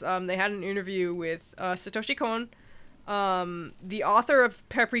was they had an interview with Satoshi Kon, the author of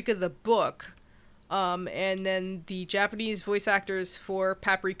Paprika the book, and then the Japanese voice actors for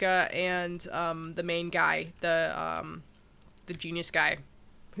Paprika and the main guy, the genius guy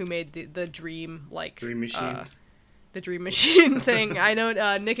who made the Dream Machine. The Dream Machine thing. I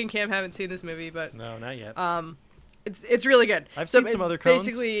know Nick and Cam haven't seen this movie, but No, not yet. It's really good. I've seen some other cones.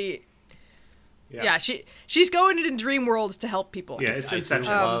 Basically, yeah, she's going into dream worlds to help people. Yeah, it's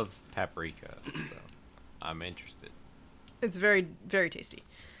Inception. I love Paprika, so I'm interested. It's very, very tasty.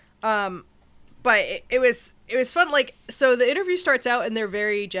 But it was fun. Like, so the interview starts out and they're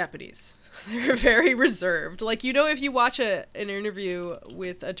very Japanese. They're very reserved. Like, you know, if you watch an interview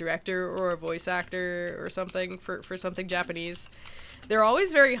with a director or a voice actor or something for something Japanese, they're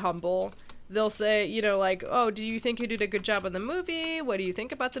always very humble. They'll say, you know, like, oh, do you think you did a good job on the movie? What do you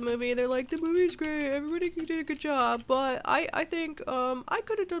think about the movie? They're like, the movie's great. Everybody did a good job. But I think I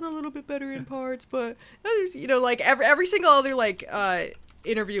could have done a little bit better in parts. But others, you know, like every single other like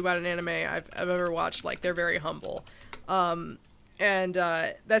interview about an anime I've ever watched, like they're very humble. And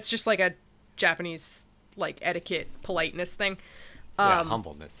that's just like a Japanese like etiquette, politeness thing.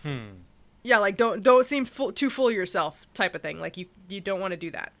 Humbleness. Yeah, like don't seem too full of yourself type of thing. Like you don't want to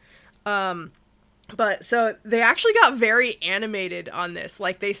do that. But so they actually got very animated on this.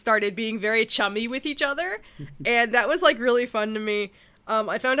 Like they started being very chummy with each other, and that was like really fun to me.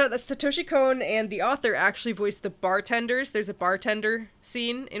 I found out that Satoshi Kon and the author actually voiced the bartenders. There's a bartender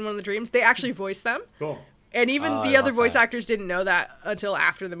scene in one of the dreams. They actually voiced them. Cool. And even the other voice that. actors didn't know that until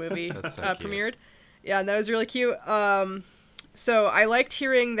after the movie That's so cute. premiered. Yeah, and that was really cute. So I liked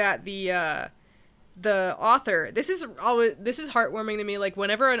hearing that the author, this is heartwarming to me, like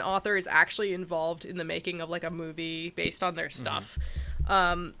whenever an author is actually involved in the making of like a movie based on their stuff,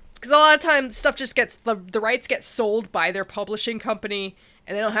 because a lot of times stuff just gets the rights get sold by their publishing company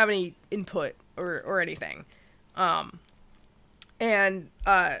and they don't have any input or anything,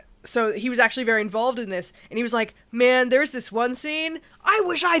 so he was actually very involved in this, and he was like, man, there's this one scene, I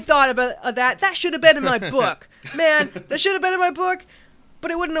wish I thought about that should have been in my book. Man, that should have been in my book.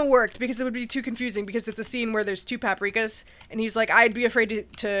 But it wouldn't have worked because it would be too confusing, because it's a scene where there's two paprikas, and he's like, I'd be afraid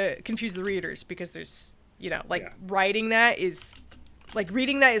to confuse the readers because there's, you know, like writing that is, like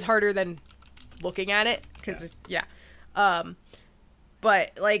reading that is harder than looking at it, because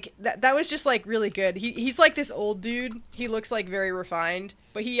but like that was just like really good. He's like this old dude. He looks like very refined,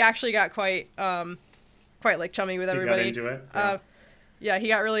 but he actually got quite like chummy with everybody. He got into it. Yeah, he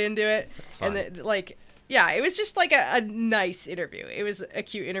got really into it. That's fun. And yeah, it was just like a nice interview. It was a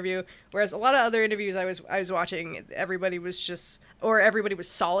cute interview. Whereas a lot of other interviews I was watching, everybody was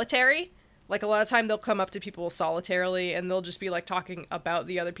solitary. Like a lot of time they'll come up to people solitarily and they'll just be like talking about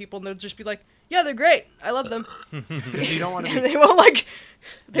the other people, and they'll just be like, yeah, they're great. I love them. Because you don't want to. They won't like.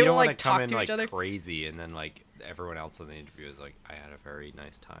 They don't won't like come talk in to like each other. crazy, and then like everyone else in the interview is like, I had a very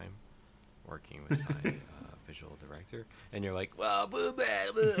nice time working with my visual director, and you're like, well, blah, blah,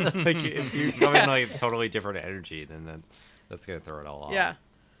 blah. Like if you come in like totally different energy, then that's gonna throw it all off. Yeah.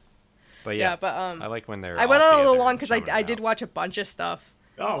 But yeah, but I like when they're. I went on a little together long because chumming it I did out. watch a bunch of stuff.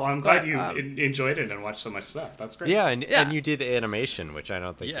 Oh, well, I'm glad But, you enjoyed it and watched so much stuff. That's great. Yeah, and you did animation, which I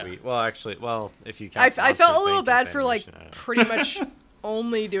don't think we. Well, actually, if you count. I felt a little Monsters bad Inc. for like animation, I don't know. pretty much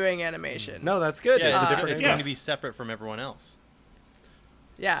only doing animation. No, that's good. Yeah, it's Yeah. going to be separate from everyone else.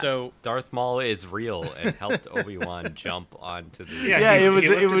 Yeah. So Darth Maul is real and helped Obi-Wan jump onto the. He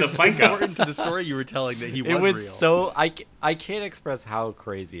lifted the plank up. important to the story you were telling that he was It was real. so I can't express how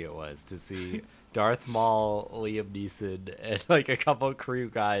crazy it was to see Darth Maul, Liam Neeson, and like a couple crew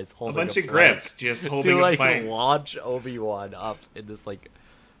guys holding A bunch of plank grips just holding to a like plank. launch Obi-Wan up in this like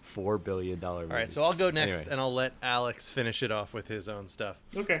 $4 billion movie. All right, so I'll go next, Anyway. and I'll let Alex finish it off with his own stuff.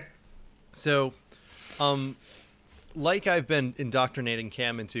 Okay. So, like I've been indoctrinating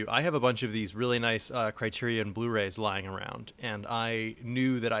Cam into, I have a bunch of these really nice Criterion Blu-rays lying around, and I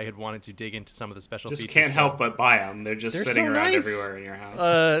knew that I had wanted to dig into some of the special Just features. can't help but buy them. They're just They're sitting so around nice. everywhere in your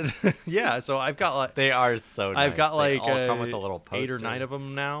house. Yeah, so I've got like They are so nice. I've got They like all come with a little 8 or poster. 9 of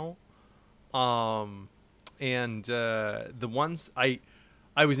them now. And the ones I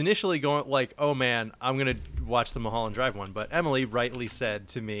was initially going like, oh man, I'm gonna watch the Mulholland Drive one, but Emily rightly said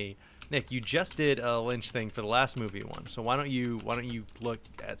to me, Nick, you just did a Lynch thing for the last movie one, so why don't you look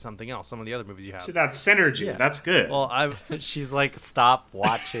at something else, some of the other movies you have? So that's synergy. Yeah. That's good. Well, She's like, stop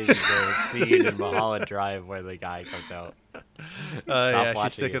watching the scene in Mulholland Drive where the guy comes out. Yeah,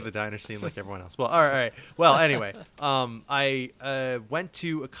 she's sick of the diner scene like everyone else. Well, all right. Well, anyway, I went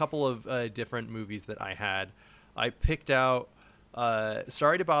to a couple of different movies that I had. I picked out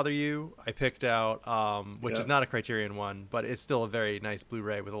Sorry to Bother You. I picked out, which is not a Criterion one, but it's still a very nice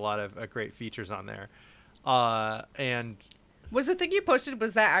Blu-ray with a lot of great features on there. And was the thing you posted,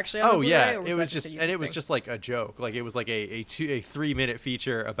 was that actually on the Blu-ray? Yeah, or it was just just, and it was just like a joke. Like it was like a 3-minute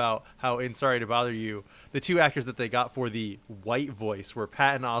feature about how in Sorry to Bother You, the two actors that they got for the white voice were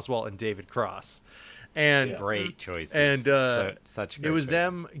Patton Oswalt and David Cross. And great choices. And such great it was choices.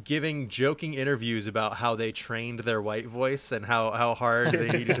 them giving joking interviews about how they trained their white voice and how hard they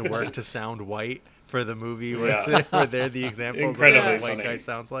needed to work to sound white for the movie where they're the examples of what a white guy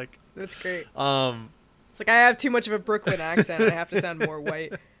sounds like. That's great. It's like I have too much of a Brooklyn accent. I have to sound more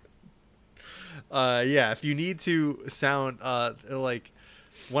white. If you need to sound like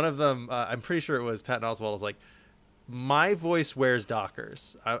one of them, I'm pretty sure it was Patton Oswalt was like, my voice wears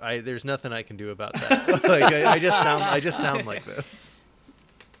Dockers. There's nothing I can do about that. Like I just sound like this.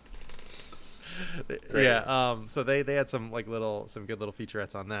 Great. Yeah. So they had some good little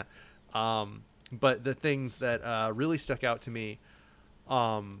featurettes on that. But the things that really stuck out to me,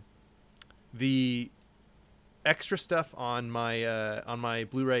 the extra stuff on my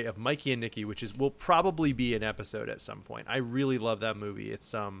Blu-ray of Mikey and Nicky, which will probably be an episode at some point. I really love that movie.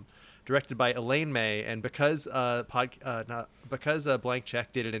 It's directed by Elaine May, and because Blank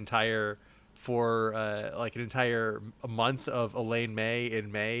Check did an entire month of Elaine May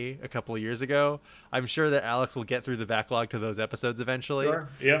in May a couple of years ago, I'm sure that Alex will get through the backlog to those episodes eventually. Sure.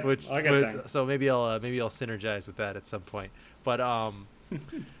 Yeah. So maybe I'll synergize with that at some point. But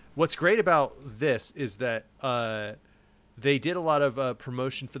what's great about this is that they did a lot of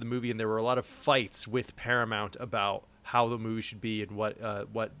promotion for the movie, and there were a lot of fights with Paramount about how the movie should be and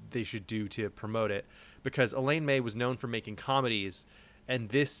what they should do to promote it, because Elaine May was known for making comedies, and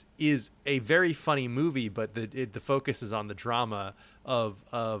this is a very funny movie, but the focus is on the drama of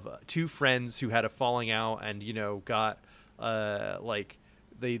two friends who had a falling out and got they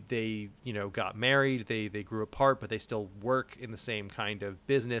got married, they grew apart, but they still work in the same kind of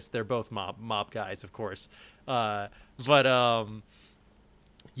business. They're both mob guys, of course,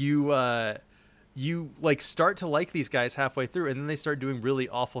 you start to like these guys halfway through, and then they start doing really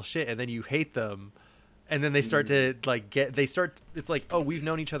awful shit, and then you hate them, and then they start to it's like, oh, we've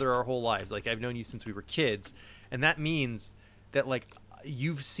known each other our whole lives. Like, I've known you since we were kids, and that means that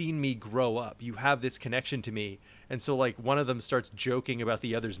you've seen me grow up. You have this connection to me. And so one of them starts joking about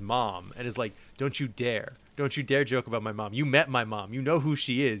the other's mom and is like, don't you dare joke about my mom. You met my mom. You know who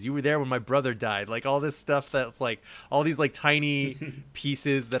she is. You were there when my brother died. Like, all this stuff that's all these tiny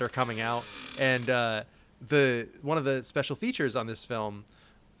pieces that are coming out. And one of the special features on this film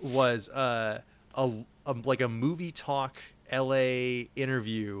was a movie talk LA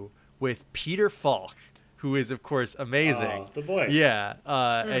interview with Peter Falk, who is, of course, amazing. The boy. Yeah.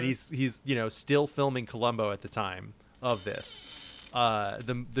 And he's still filming Columbo at the time of this.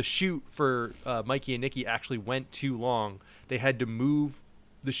 The shoot for Mikey and Nicky actually went too long. They had to move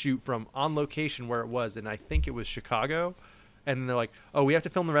the shoot from on location where it was, and I think it was Chicago. And then they're like, oh, we have to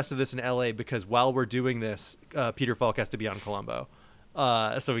film the rest of this in LA because while we're doing this, Peter Falk has to be on Columbo.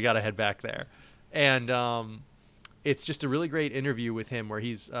 So we got to head back there. And it's just a really great interview with him where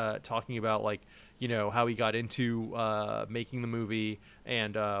he's talking about how he got into making the movie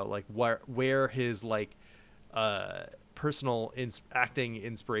and where his personal acting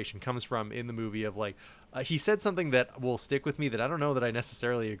inspiration comes from in the movie of he said something that will stick with me that I don't know that I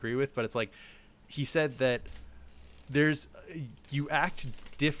necessarily agree with, but it's he said that you act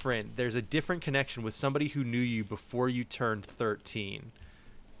different. There's a different connection with somebody who knew you before you turned 13.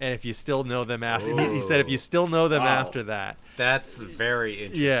 And if you still know them after, he said, if you still know them after that. That's very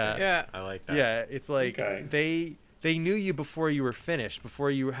interesting. Yeah. I like that. Yeah. It's they knew you before you were finished, before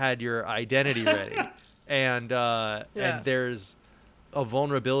you had your identity ready. And there's a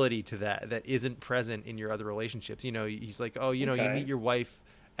vulnerability to that isn't present in your other relationships. He's like, oh, you meet your wife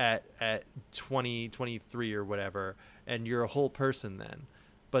at 20, 23 or whatever, and you're a whole person then.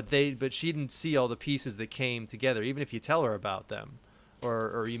 But she didn't see all the pieces that came together, even if you tell her about them.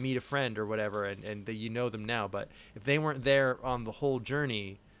 Or you meet a friend or whatever, and that you know them now. But if they weren't there on the whole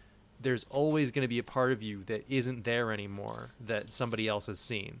journey, there's always going to be a part of you that isn't there anymore that somebody else has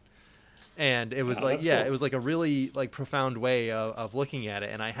seen. And it was cool. It was a really profound way of looking at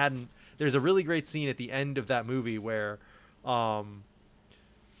it. And there's a really great scene at the end of that movie where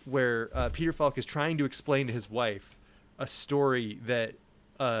Peter Falk is trying to explain to his wife a story that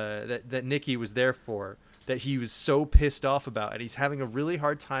Nikki was there for, that he was so pissed off about, and he's having a really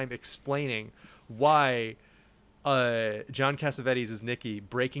hard time explaining why John Cassavetes' Nikki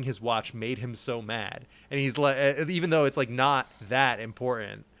breaking his watch made him so mad. And he's like, even though it's like not that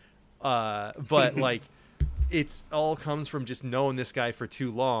important, but like it's all comes from just knowing this guy for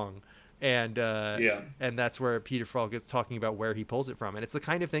too long. And and that's where Peter Falk is talking about where he pulls it from. And it's the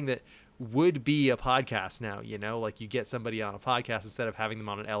kind of thing that would be a podcast now, you know, like you get somebody on a podcast instead of having them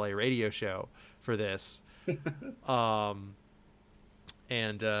on an LA radio show for this. You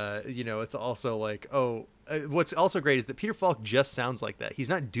know, it's also like, what's also great is that Peter Falk just sounds like that. He's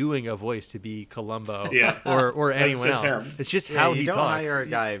not doing a voice to be Columbo or anyone else. Him. It's just how he talks. You don't hire a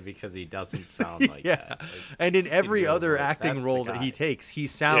guy because he doesn't sound like that. Like, and in every other acting role that he takes, he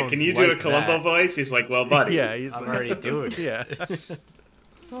sounds can you like do a Columbo voice? He's like, well, buddy. I'm already doing it. Yeah.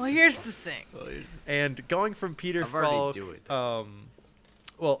 Well, here's the thing. And going from Peter Falk,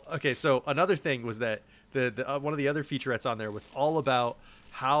 well, okay, so another thing was that the one of the other featurettes on there was all about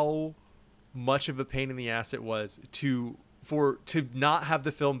how much of a pain in the ass it was to not have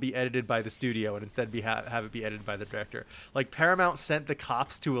the film be edited by the studio and instead have it be edited by the director. Like Paramount sent the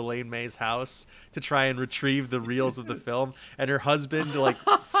cops to Elaine May's house to try and retrieve the reels of the film, and her husband like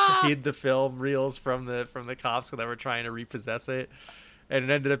hid the film reels from the cops that were trying to repossess it. And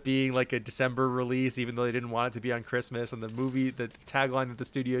it ended up being like a December release, even though they didn't want it to be on Christmas. And the tagline that the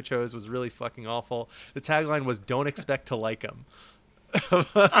studio chose was really fucking awful. The tagline was "Don't expect to like them."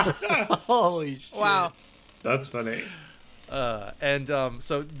 Holy shit! Wow, that's funny.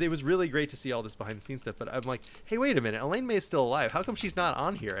 So it was really great to see all this behind the scenes stuff. But I'm like, hey, wait a minute, Elaine May is still alive. How come she's not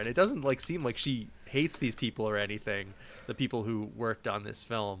on here? And it doesn't like seem like she hates these people or anything. The people who worked on this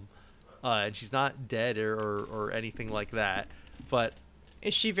film, and she's not dead or anything like that. But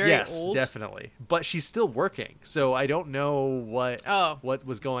is she very old? Yes, definitely. But she's still working, so I don't know what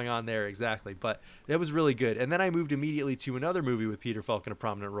was going on there exactly. But that was really good. And then I moved immediately to another movie with Peter Falk in a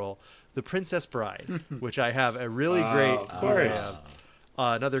prominent role, The Princess Bride, which I have a really great, of course,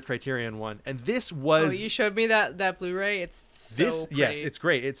 another Criterion one. And this was. Oh, you showed me that Blu-ray. It's so pretty. Yes, it's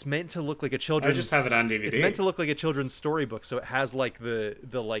great. It's meant to look like a children's. I just have it on DVD. It's meant to look like a children's storybook, so it has like the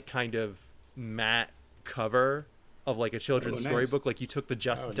like kind of matte cover of like a children's storybook. Like you took the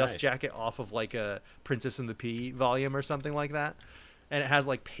dust jacket off of like a Princess and the Pea volume or something like that, and it has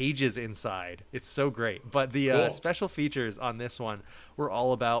like pages inside. It's so great. But the special features on this one were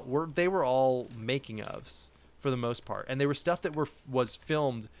all about they were all making ofs for the most part, and they were stuff that was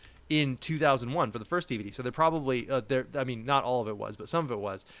filmed in 2001 for the first DVD. So they're probably I mean, not all of it was, but some of it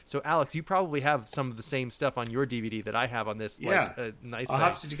was. So Alex, you probably have some of the same stuff on your DVD that I have on this. Yeah, like, nice. I'll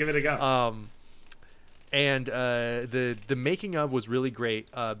have to give it a go. And the making of was really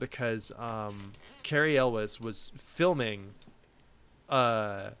great because Cary Elwes was filming,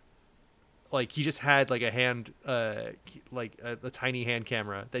 like he just had like a hand, like a tiny hand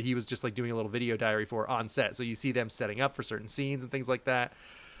camera that he was just like doing a little video diary for on set. So you see them setting up for certain scenes and things like that.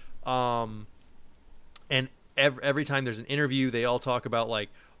 And every time there's an interview, they all talk about like,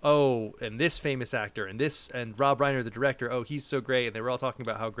 oh, and this famous actor and Rob Reiner, the director, oh, he's so great. And they were all talking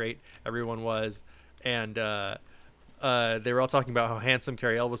about how great everyone was. And they were all talking about how handsome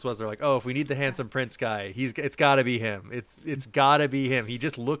Cary Elwes was. They're like, oh, if we need the handsome prince guy, it's got to be him. It's got to be him. He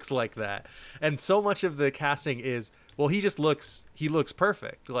just looks like that. And so much of the casting is, well, he looks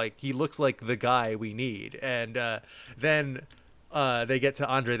perfect. Like he looks like the guy we need. And then they get to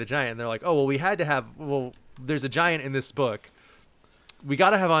Andre the Giant, and they're like, oh, well, there's a giant in this book. We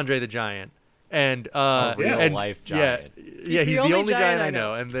got to have Andre the Giant. And real life giant. Yeah, he's the only giant I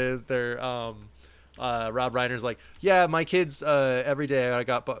know. And they're Rob Reiner's like, yeah, my kids every day I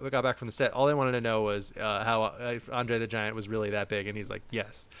got back from the set, all they wanted to know was how Andre the Giant was really that big, and he's like,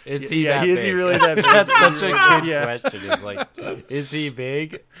 yes. Is he that big? Is he really that big? That's such a good question. He's like, is he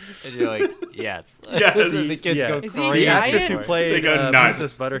big? And you're like, yes. Yes. The kids go crazy. The actress who played nuts.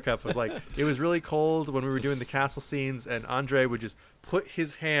 Princess Buttercup was like, it was really cold when we were doing the castle scenes, and Andre would just put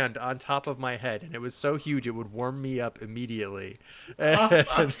his hand on top of my head, and it was so huge it would warm me up immediately. And,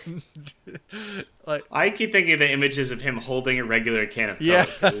 like, I keep thinking of the images of him holding a regular can of Coke.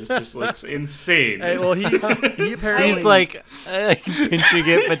 It just looks insane. Well, he apparently he's like pinching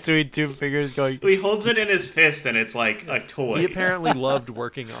it between two fingers, going. He holds it in his fist, and it's like a toy. He apparently loved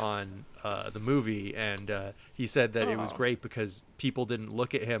working on the movie, and he said that it was great because people didn't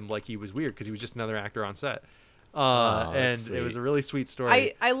look at him like he was weird because he was just another actor on set. And it was a really sweet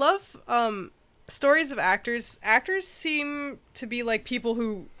story. I love stories of actors. Actors seem to be like people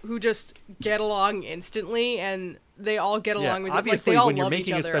who just get along instantly, and they all get along with it. Like, obviously, they all when you're love each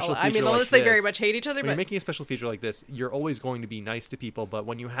making a other. special I mean, feature unless like they very this- much hate each other, when but you're making a special feature like this, you're always going to be nice to people. But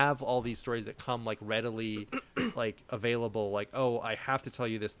when you have all these stories that come like readily, like available, like, oh, I have to tell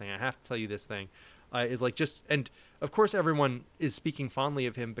you this thing, I have to tell you this thing, is like just, and of course everyone is speaking fondly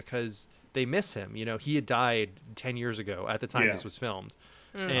of him because they miss him. You know, he had died 10 years ago at the time this was filmed.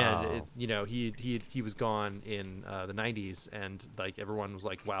 And it, you know, he was gone in the 90s, and like everyone was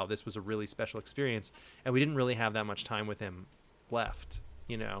like, wow, this was a really special experience, and we didn't really have that much time with him left,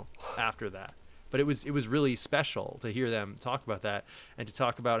 you know, after that. But it was really special to hear them talk about that, and to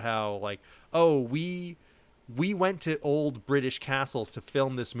talk about how, like, oh, we went to old British castles to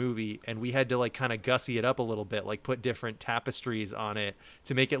film this movie, and we had to like kind of gussy it up a little bit, like put different tapestries on it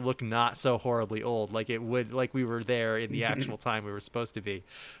to make it look not so horribly old, like it would, like we were there in the actual time we were supposed to be.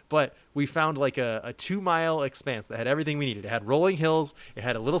 But we found like a 2-mile expanse that had everything we needed. It had rolling hills, it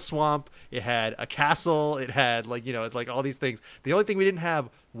had a little swamp, it had a castle, it had like, you know, like all these things. The only thing we didn't have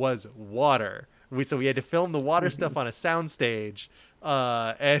was water. So we had to film the water stuff on a soundstage,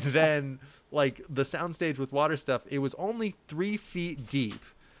 and then like the soundstage with water stuff, it was only 3 feet deep,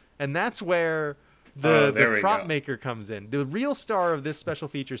 and that's where the prop maker comes in. The real star of this special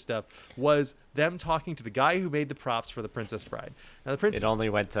feature stuff was them talking to the guy who made the props for The Princess Bride. Now, the princess, It only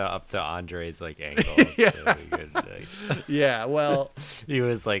went up to Andre's like ankles. Yeah. So we could, like, yeah, well, he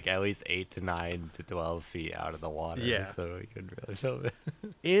was like at least 8 to 9 to 12 feet out of the water. Yeah. So we could really film it.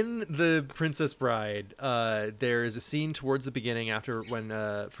 in The Princess Bride, there is a scene towards the beginning after when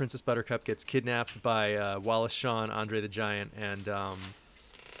Princess Buttercup gets kidnapped by Wallace Shawn, Andre the Giant, and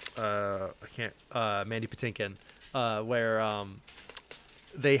Mandy Patinkin, where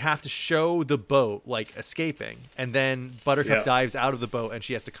they have to show the boat like escaping, and then Buttercup dives out of the boat and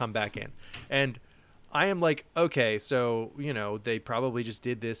she has to come back in. And I am like, okay, so, you know, they probably just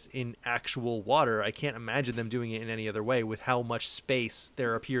did this in actual water. I can't imagine them doing it in any other way with how much space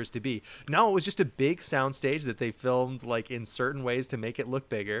there appears to be. No, it was just a big soundstage that they filmed like in certain ways to make it look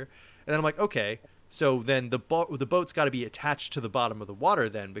bigger. And then I'm like, okay, so then the boat's got to be attached to the bottom of the water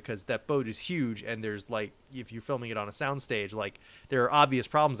then, because that boat is huge, and there's like, if you're filming it on a soundstage, like there are obvious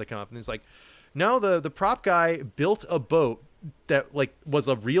problems that come up. And it's like, no, the prop guy built a boat that like was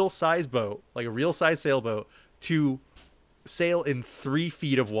a real size boat, like a real size sailboat, to sail in 3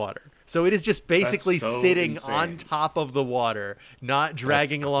 feet of water. So it is just basically sitting on top of the water, not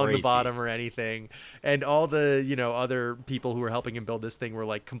dragging along the bottom or anything. And all the, you know, other people who were helping him build this thing were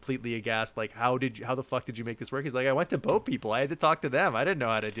like completely aghast. Like, how the fuck did you make this work? He's like, I went to boat people. I had to talk to them. I didn't know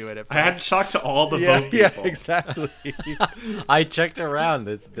how to do it at first. I had to talk to all the boat people. Yeah, exactly. I checked around.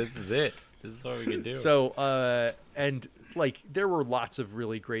 This is it. This is what we can do. So, and like there were lots of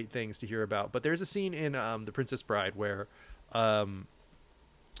really great things to hear about, but there's a scene in The Princess Bride where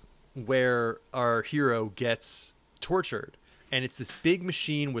our hero gets tortured, and it's this big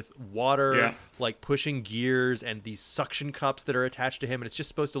machine with water like pushing gears and these suction cups that are attached to him, and it's just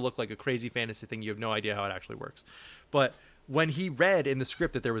supposed to look like a crazy fantasy thing. You have no idea how it actually works. But when he read in the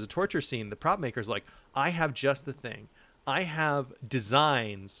script that there was a torture scene, the prop maker's like, I have just the thing. I have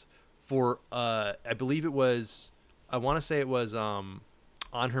designs for I believe it was, I want to say it was On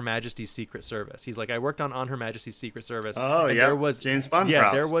Her Majesty's Secret Service. He's like, I worked on Her Majesty's Secret Service. Oh, yeah. There was James Bond props.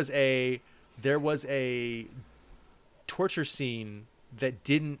 props. There was a torture scene that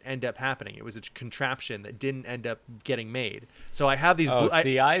didn't end up happening. It was a contraption that didn't end up getting made. So I have these.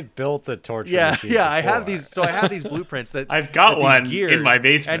 I've built a torture. Yeah, machine yeah. I before. have these. So I have these blueprints that I've got that one gears, in my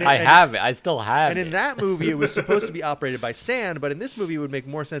basement. I have it. I still have and it. in that movie, it was supposed to be operated by sand, but in this movie, it would make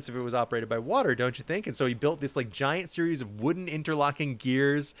more sense if it was operated by water, don't you think? And so he built this like giant series of wooden interlocking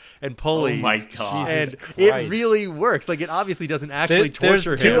gears and pulleys. Oh my God. And Jesus it Christ. really works. Like it obviously doesn't actually There's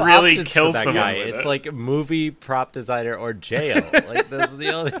torture two him. really options kills for that someone guy. with It's it. like movie prop designer or jail. Like those are the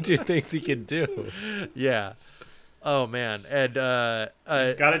only two things he can do. Yeah. Oh man. And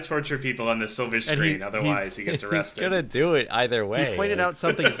He's got to torture people on the silver screen, otherwise he gets arrested. He's gonna do it either way. he pointed out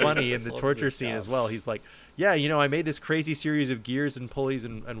something funny in the Soldier torture scene stuff. as well. He's like, yeah, you know, I made this crazy series of gears and pulleys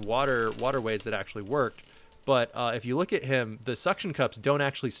and waterways that actually worked. But if you look at him, the suction cups don't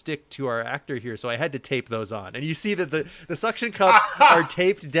actually stick to our actor here, so I had to tape those on. And you see that the suction cups are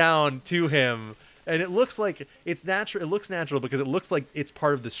taped down to him, and it looks like it's natural. It looks natural because it looks like it's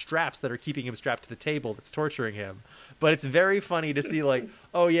part of the straps that are keeping him strapped to the table that's torturing him. but it's very funny to see like,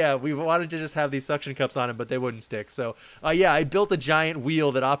 oh yeah, we wanted to just have these suction cups on it, but they wouldn't stick. So yeah, I built a giant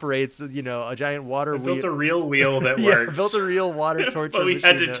wheel that operates, you know, a giant water wheel. Built a real wheel that Yeah, works. built a real water torture But we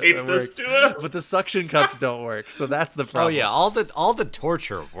machine had to tape that this works. to it. But the suction cups don't work, so that's the Oh problem. yeah, all the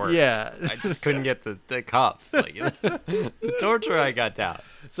torture works. Yeah. I just couldn't get the cups. Like, the torture I got down.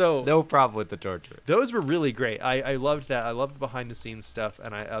 So No problem with the torture. those were really great. I loved that. I loved the behind the scenes stuff,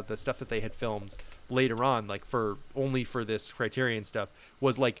 and the stuff that they had filmed later on, like for this Criterion stuff,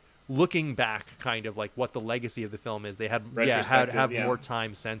 was like looking back, kind of like what the legacy of the film is. They had Retrospective, more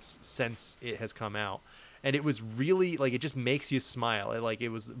time since it has come out, and it was really like, it just makes you smile. It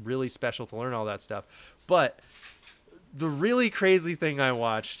was really special to learn all that stuff. But the really crazy thing I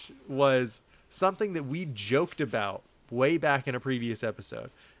watched was something that we joked about way back in a previous episode.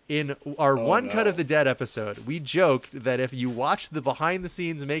 In our Cut of the Dead episode, we joked that if you watch the behind the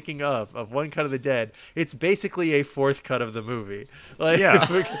scenes making of One Cut of the Dead, it's basically a fourth cut of the movie. Like, Yeah,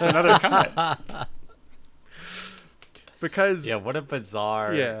 it's another cut. Because Yeah, what a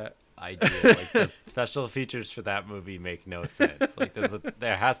bizarre idea. Like, the special features for that movie make no sense. Like,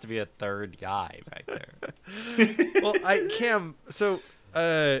 there has to be a third guy back there. Well, Cam, so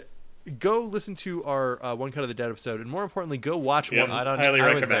go listen to our One Cut of the Dead episode, and more importantly, go watch Yeah, one. I don't highly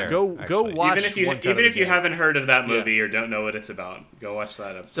I was recommend. there, Go actually. watch Even One Cut of if the you Dead. haven't heard of that movie or don't know what it's about, go watch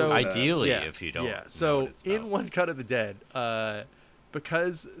that episode. So Ideally, if you don't. Yeah. know So what it's in about. One Cut of the Dead,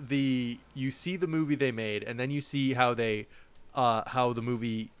 because you see the movie they made, and then you see how the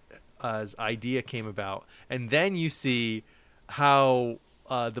movie idea came about, and then you see how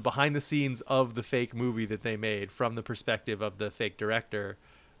the behind the scenes of the fake movie that they made from the perspective of the fake director.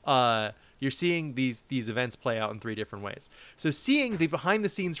 You're seeing these events play out in three different ways. So seeing the behind the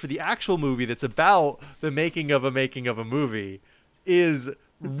scenes for the actual movie that's about the making of a movie is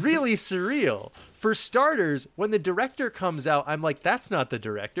really surreal. For starters, when the director comes out, I'm like, that's not the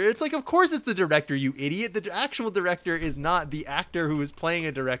director. It's like, of course it's the director, you idiot. The actual director is not the actor who is playing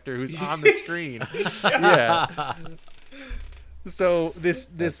a director who's on the screen. Yeah. So this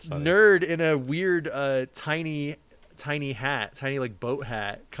nerd in a weird tiny hat, tiny like boat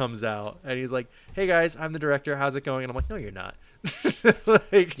hat, comes out, and he's like, "Hey guys, I'm the director. How's it going?" And I'm like, "No, you're not."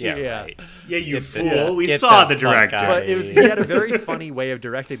 Like, Right. Yeah, you Get fool. We get saw the the fuck director. out But of it was here. he had a very funny way of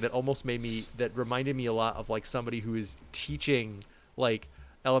directing that almost reminded me a lot of like somebody who is teaching like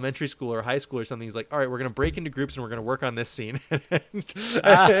elementary school or high school or something. He's like, all right, we're gonna break into groups and we're gonna work on this scene.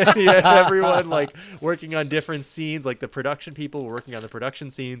 and he had everyone like working on different scenes. Like the production people were working on the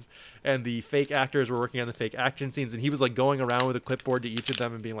production scenes, and the fake actors were working on the fake action scenes. And he was like going around with a clipboard to each of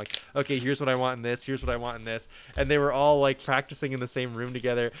them and being like, okay, here's what I want in this, here's what I want in this. And they were all like practicing in the same room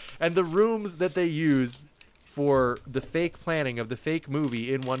together. And the rooms that they use for the fake planning of the fake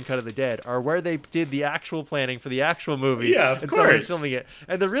movie in One Cut of the Dead are where they did the actual planning for the actual movie. Yeah, of and somebody's course. filming it.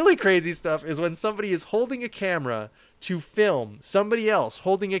 And the really crazy stuff is when somebody is holding a camera to film somebody else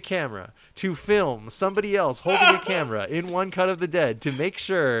holding a camera to film somebody else holding a camera in One Cut of the Dead to make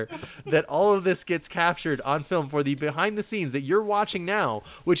sure that all of this gets captured on film for the behind the scenes that you're watching now,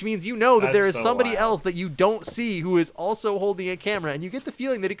 which means you know that there is That's so somebody wild. else that you don't see who is also holding a camera, and you get the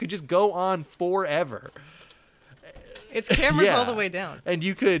feeling that it could just go on forever. It's cameras Yeah. all the way down. And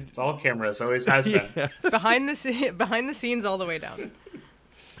you could It's all cameras, always has been. yeah. It's behind the scenes all the way down.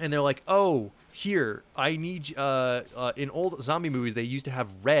 And they're like, oh, here, I need in old zombie movies they used to have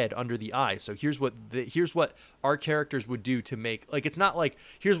red under the eye. So here's what our characters would do to make, like, it's not like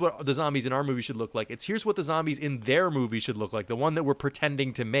here's what the zombies in our movie should look like. It's here's what the zombies in their movie should look like, the one that we're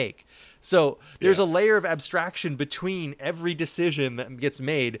pretending to make. So there's a layer of abstraction between every decision that gets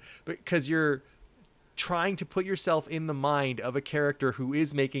made because you're trying to put yourself in the mind of a character who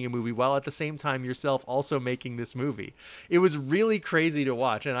is making a movie while at the same time yourself also making this movie. It was really crazy to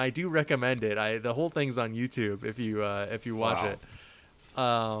watch, and I do recommend it. The whole thing's on YouTube if you watch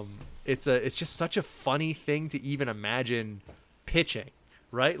Wow. it. It's just such a funny thing to even imagine pitching,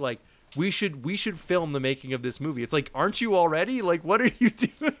 right? Like we should film the making of this movie. It's like, aren't you already? Like, what are you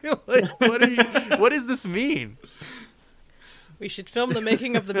doing? Like, what does this mean? We should film the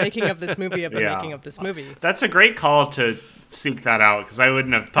making of this movie of the Yeah. making of this movie. That's a great call to seek that out because I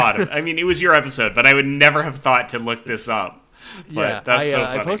wouldn't have thought of. I mean, it was your episode, but I would never have thought to look this up. But Yeah, that's so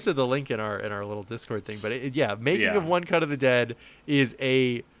I funny. posted the link in our little Discord thing. But making Yeah. of One Cut of the Dead is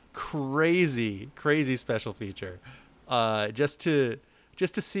a crazy special feature. Just to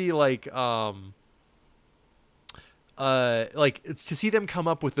see it's to see them come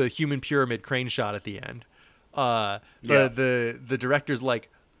up with a human pyramid crane shot at the end. The director's like,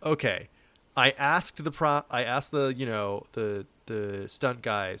 okay, I asked the stunt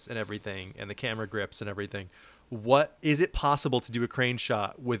guys and everything and the camera grips and everything, what is it possible to do a crane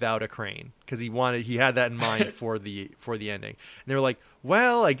shot without a crane? Because he had that in mind for the ending. And they were like,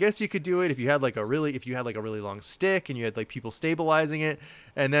 well, I guess you could do it if you had like a really long stick and you had like people stabilizing it.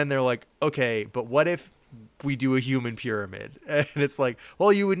 And then they're like, okay, but what if we do a human pyramid? And it's like,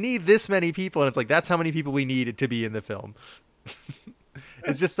 well, you would need this many people, and it's like, that's how many people we needed to be in the film.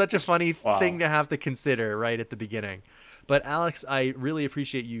 It's just such a funny thing to have to consider right at the beginning. But Alex, I really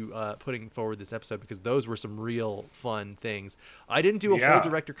appreciate you putting forward this episode, because those were some real fun things. I didn't do a whole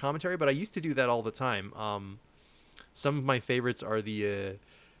director commentary, but I used to do that all the time. Some of my favorites are the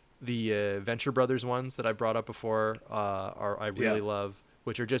Venture Brothers ones that I brought up before. I really love,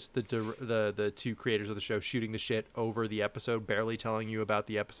 which are just the two creators of the show shooting the shit over the episode, barely telling you about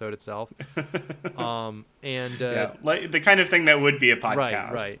the episode itself. Like the kind of thing that would be a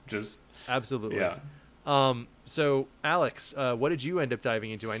podcast. Right. Just absolutely. Yeah. So Alex, what did you end up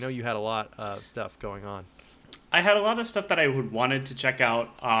diving into? I know you had a lot of stuff going on. I had a lot of stuff that I wanted to check out.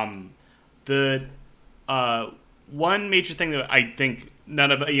 The one major thing that I think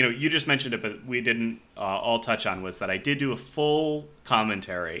you just mentioned it, but we didn't all touch on, was that I did do a full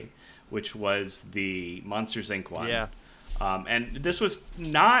commentary, which was the Monsters, Inc. one. Yeah. And this was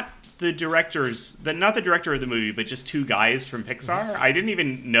not the director of the movie, but just two guys from Pixar. I didn't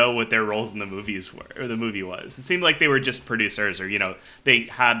even know what their roles in the movies were, or the movie was. It seemed like they were just producers, or they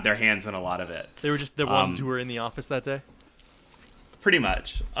had their hands in a lot of it. They were just the ones who were in the office that day. Pretty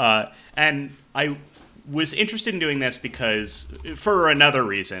much. And I was interested in doing this because, for another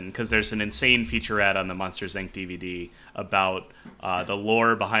reason, because there's an insane featurette on the Monsters, Inc. DVD about the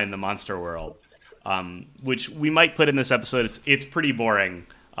lore behind the monster world, which we might put in this episode. It's pretty boring,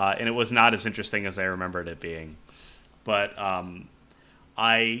 and it was not as interesting as I remembered it being. But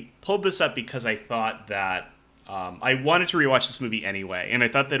I pulled this up because I thought that I wanted to rewatch this movie anyway, and I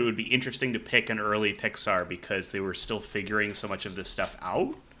thought that it would be interesting to pick an early Pixar because they were still figuring so much of this stuff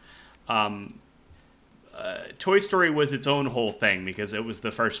out. Toy Story was its own whole thing because it was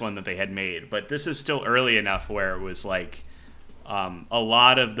the first one that they had made, but this is still early enough where it was like a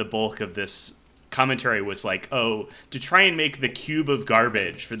lot of the bulk of this commentary was like, to try and make the cube of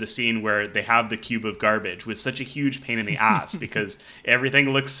garbage for the scene where they have the cube of garbage was such a huge pain in the ass because everything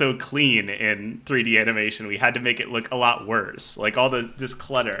looks so clean in 3D animation. We had to make it look a lot worse. Like all this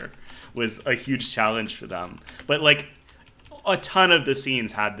clutter was a huge challenge for them. But like a ton of the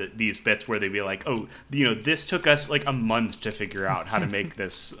scenes had these bits where they'd be like, this took us like a month to figure out how to make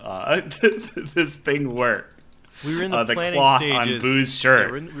this this thing work. We were in the planning cloth stages. On Boo's shirt.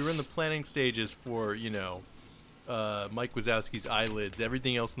 Yeah, we were in the planning stages for Mike Wazowski's eyelids.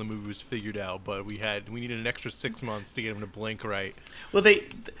 Everything else in the movie was figured out, but we needed an extra 6 months to get him to blink right. Well,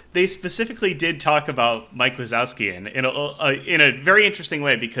 they specifically did talk about Mike Wazowski in a very interesting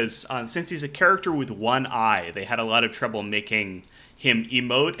way because since he's a character with one eye, they had a lot of trouble making him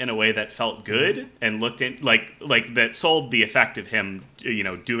emote in a way that felt good and looked like that sold the effect of him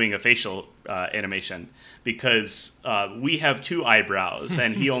doing a facial animation. Because we have two eyebrows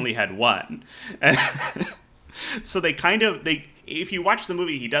and he only had one. And so if you watch the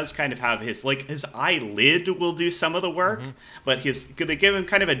movie, he does kind of have his eyelid will do some of the work, but they give him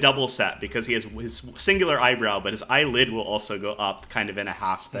kind of a double set because he has his singular eyebrow, but his eyelid will also go up kind of in a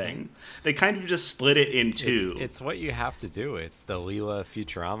half thing. They kind of just split it in two. It's what you have to do. It's the Leela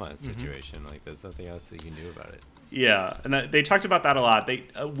Futurama situation. Like there's nothing else that you can do about it. Yeah, and they talked about that a lot. They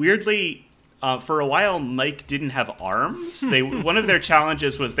weirdly. For a while, Mike didn't have arms. One of their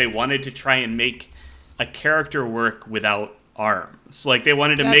challenges was they wanted to try and make a character work without arms. Like they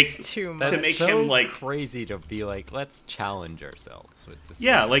wanted to make him like crazy to be like, let's challenge ourselves with this.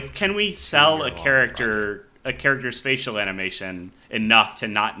 Yeah, like can we sell a character's facial animation enough to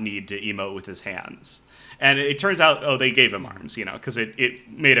not need to emote with his hands? And it turns out, they gave him arms, because it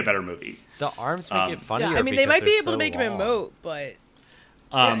made a better movie. The arms make it funnier. Yeah, I mean, they might be able to make him emote, but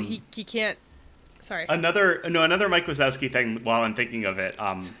he can't. Sorry. Another Mike Wazowski thing while I'm thinking of it.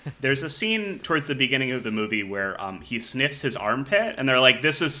 There's a scene towards the beginning of the movie where he sniffs his armpit, and they're like,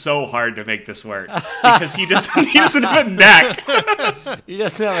 "This is so hard to make this work because he doesn't have a neck. He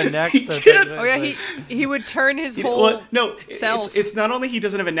doesn't have a neck. He would turn his whole self. It's not only he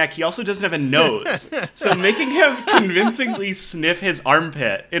doesn't have a neck, he also doesn't have a nose. So making him convincingly sniff his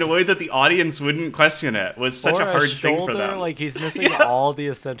armpit in a way that the audience wouldn't question it was such a hard thing for them. Like he's missing all the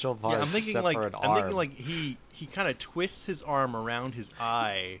essential parts. Yeah, I'm thinking except for an arm. I'm thinking like he kind of twists his arm around his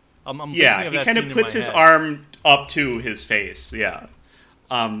eye. He kind of puts his arm up to his face. Yeah.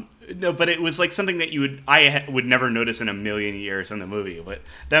 No, but it was like something that I would never notice in a million years in the movie. But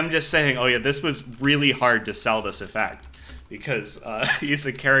them just saying, "Oh yeah, this was really hard to sell this effect," because he's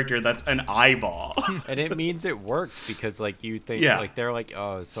a character that's an eyeball. And it means it worked because, like, you think, Yeah. like, they're like,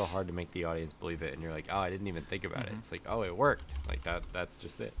 oh, it's so hard to make the audience believe it. And you're like, oh, I didn't even think about it. It's like, oh, it worked. Like, that's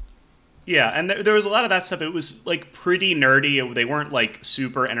just it. Yeah, and there was a lot of that stuff. It was like pretty nerdy. They weren't like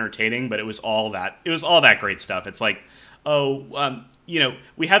super entertaining, but it was all that. It was all that great stuff. It's like,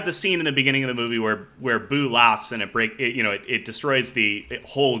 we have the scene in the beginning of the movie where Boo laughs and it destroys the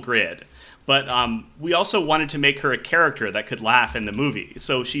whole grid. But we also wanted to make her a character that could laugh in the movie.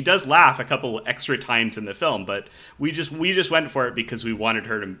 So she does laugh a couple extra times in the film, but we just went for it because we wanted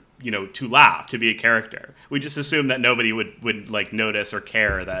her to laugh, to be a character. We just assumed that nobody would like notice or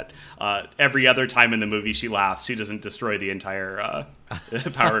care that every other time in the movie she laughs, she doesn't destroy the entire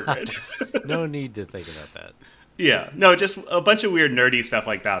power grid. No need to think about that. Yeah, no, just a bunch of weird nerdy stuff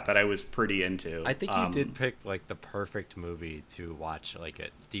like that I was pretty into. I think you did pick like the perfect movie to watch like a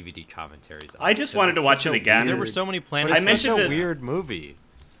DVD commentaries on. I just wanted to watch it again. There were so many planned. I mentioned such a weird movie.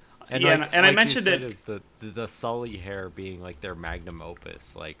 And yeah, like, and like I mentioned you said, it is the Sully hair being like their magnum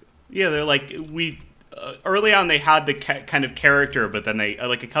opus. Like, yeah, they're like early on they had the kind of character, but then they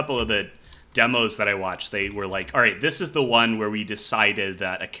like a couple of the demos that I watched, they were like, all right, this is the one where we decided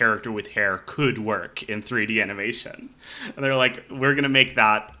that a character with hair could work in 3D animation. And they're like, we're going to make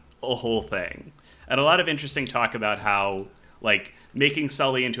that a whole thing. And a lot of interesting talk about how, like, making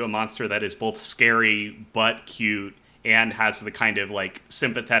Sully into a monster that is both scary but cute and has the kind of, like,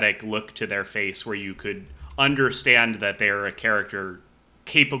 sympathetic look to their face where you could understand that they're a character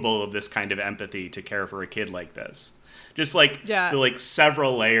capable of this kind of empathy to care for a kid like this. Just like the like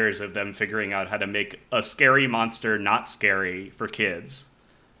several layers of them figuring out how to make a scary monster not scary for kids.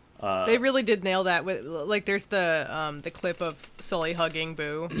 They really did nail that. With like, there's the clip of Sully hugging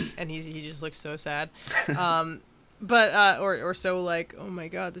Boo, and he just looks so sad, or so like, oh my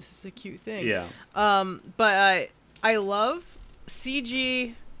god, this is a cute thing. Yeah. But I love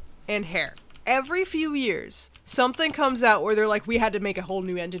CG and hair. Every few years, something comes out where they're like, we had to make a whole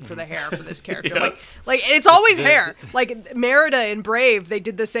new engine for the hair for this character. Yeah. Like it's always hair. Like Merida in Brave, they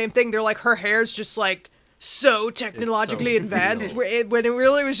did the same thing. They're like, her hair's just like so technologically advanced, when it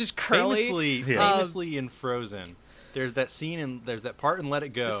really was just curly. Famously in Frozen, there's that scene there's that part in Let It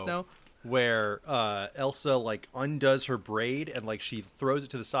Go where Elsa like undoes her braid and like she throws it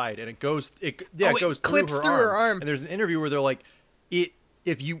to the side and it goes clips through her arm. And there's an interview where they're like,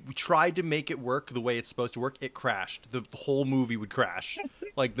 if you tried to make it work the way it's supposed to work, it crashed. The whole movie would crash.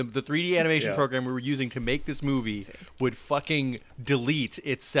 Like the 3D animation program we were using to make this movie would fucking delete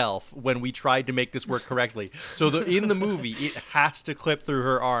itself when we tried to make this work correctly. So in the movie, it has to clip through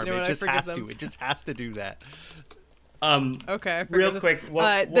her arm. It just has to. It just has to do that. Okay. Real quick.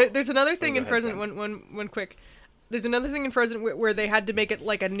 There's another thing in Frozen. One quick. There's another thing in Frozen where they had to make it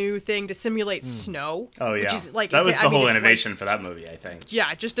like a new thing to simulate snow. Oh yeah, which is, like, that was the whole innovation for that movie, I think.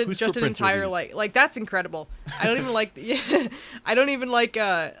 Yeah, just an entire like that's incredible. I don't even like I don't even like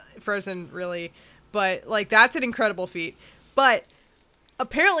Frozen really, but like that's an incredible feat. But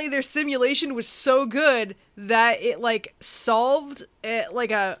apparently their simulation was so good that it like solved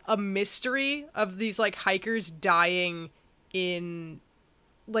like a mystery of these like hikers dying in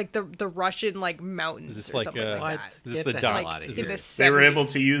like the Russian like mountains is this or like something like that. Is this the dot? Like, they were able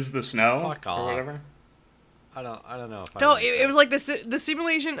to use the snow Fuck off. or whatever. I don't know. If No, it was like the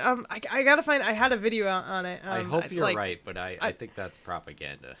simulation. I gotta find. I had a video on it. I hope you're right, but I think that's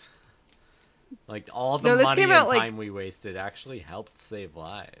propaganda. Like all the this money came and out, time we wasted actually helped save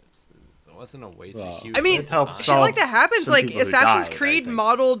lives. It wasn't a waste of huge. I mean, shit like that happens. some Like people who Assassin's died, Creed I think.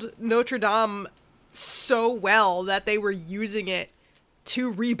 modeled Notre Dame so well that they were using it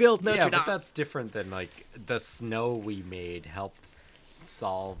to rebuild Notre Dame. But that's different than like the snow we made helped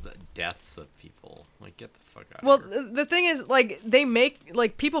solve the deaths of people. Like, get the fuck out. Well, of here. the thing is,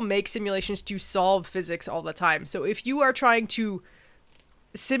 like, people make simulations to solve physics all the time. So if you are trying to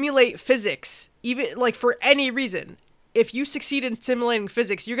simulate physics, even like for any reason, if you succeed in simulating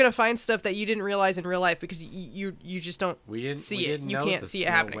physics, you're gonna find stuff that you didn't realize in real life because you just don't see it. You can't see it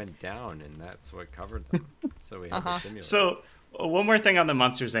happening. Went down, and that's what covered them. So we had to simulate. So one more thing on the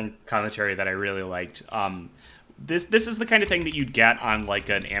Monsters Inc. commentary that I really liked. This is the kind of thing that you'd get on like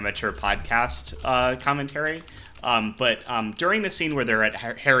an amateur podcast commentary. But during the scene where they're at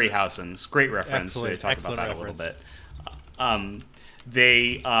Harryhausen's, great reference. They talk about that reference. A little bit.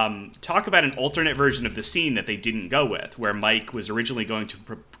 They talk about an alternate version of the scene that they didn't go with, where Mike was originally going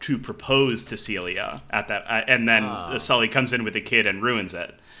to propose to Celia at that, and then Sully comes in with the kid and ruins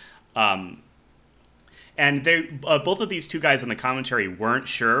it. And they both of these two guys in the commentary weren't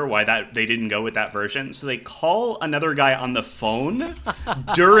sure why they didn't go with that version, so they call another guy on the phone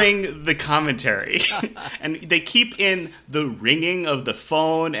during the commentary, and they keep in the ringing of the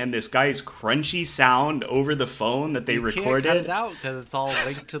phone and this guy's crunchy sound over the phone that they recorded. You can't cut it out because it's all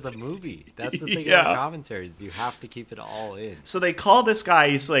linked to the movie. That's the thing about commentaries. You have to keep it all in. So they call this guy.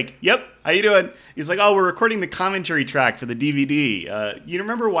 He's like, "Yep, how you doing?" He's like, "Oh, we're recording the commentary track for the DVD. You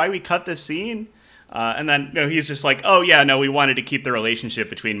remember why we cut this scene?" And then he's just like, "Oh yeah, no, we wanted to keep the relationship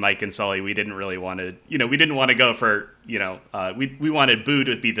between Mike and Sully. We didn't really want to, we didn't want to go for, we wanted Boo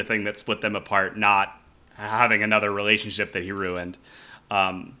to be the thing that split them apart, not having another relationship that he ruined."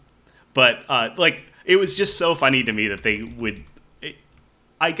 But it was just so funny to me that they would.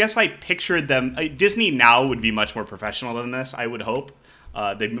 I guess I pictured them. Disney now would be much more professional than this, I would hope.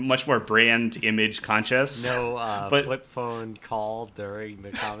 They're much more brand image conscious. No flip phone call during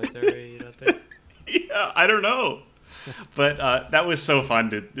the commentary, you don't think? Yeah, I don't know. But that was so fun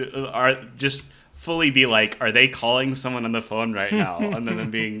to just fully be like, are they calling someone on the phone right now? And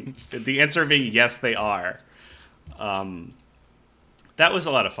then the answer being yes, they are. That was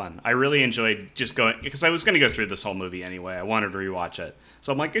a lot of fun. I really enjoyed just going, because I was going to go through this whole movie anyway. I wanted to rewatch it.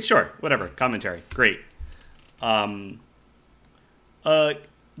 So I'm like, sure, whatever, commentary, great.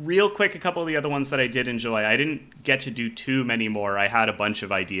 Real quick, a couple of the other ones that I did enjoy. I didn't get to do too many more. I had a bunch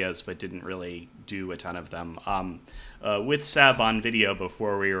of ideas, but didn't really do a ton of them. With Seb on video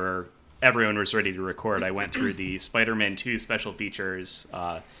before everyone was ready to record, I went through the Spider-Man 2 special features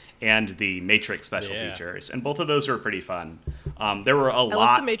and the Matrix special features, and both of those were pretty fun. There were I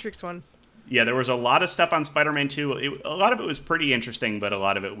loved the Matrix one. Yeah, there was a lot of stuff on Spider-Man 2. A lot of it was pretty interesting, but a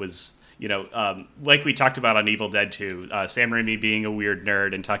lot of it was, like we talked about on Evil Dead 2, Sam Raimi being a weird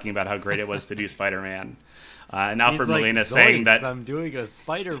nerd and talking about how great it was to do Spider-Man. And Alfred Molina saying that I'm doing a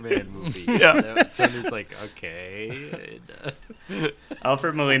Spider-Man movie. Yeah. So he's like, okay.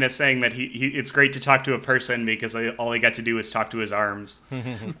 Alfred Molina saying that it's great to talk to a person because all he got to do was talk to his arms.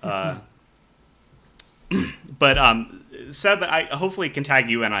 But Seb, I hopefully can tag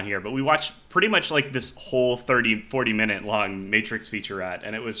you in on here, but we watched pretty much like this whole 40 minute long Matrix featurette,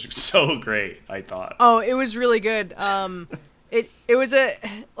 and it was so great, I thought. Oh, it was really good. It was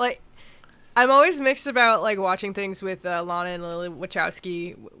I'm always mixed about like watching things with Lana and Lily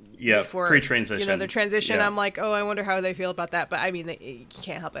Wachowski. Yeah, before, pre-transition. Their transition. Yeah. I'm like, oh, I wonder how they feel about that. But I mean, you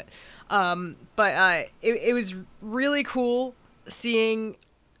can't help it. But it was really cool seeing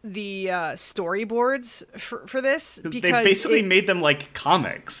the storyboards for this, because they basically made them like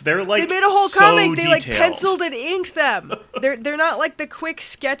comics. They're like, they made a whole so comic. They detailed. like penciled and inked them. They're not like the quick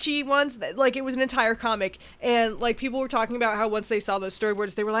sketchy ones that, like, it was an entire comic. And like people were talking about how once they saw those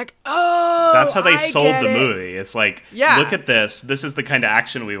storyboards, they were like, oh, that's how they sold the it. movie. It's like, look at this. This is the kind of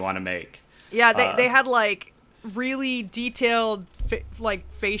action we want to make. Yeah, they had like really detailed like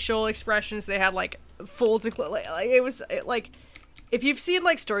facial expressions. They had like folds and it was like. If you've seen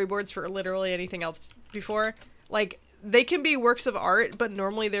like storyboards for literally anything else before, like they can be works of art, but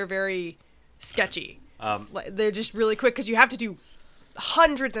normally they're very sketchy. They're just really quick because you have to do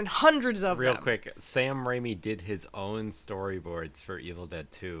hundreds and hundreds of them. Real quick, Sam Raimi did his own storyboards for Evil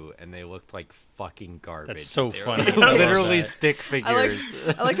Dead 2, and they looked like fucking garbage. That's so funny. Literally stick figures.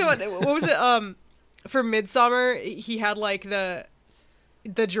 I like the one. What was it? For Midsommar, he had like the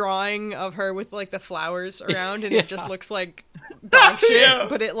drawing of her with like the flowers around, and it just looks like dog shit,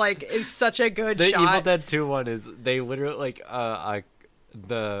 but it like is such a good shot. The Evil Dead 2 one is, they literally like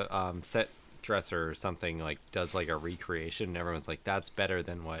the set dresser or something like does like a recreation, and everyone's like, that's better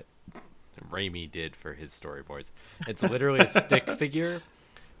than what Raimi did for his storyboards. It's literally a stick figure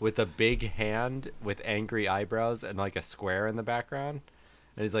with a big hand with angry eyebrows and like a square in the background.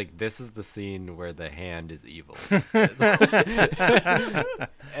 And he's like, this is the scene where the hand is evil.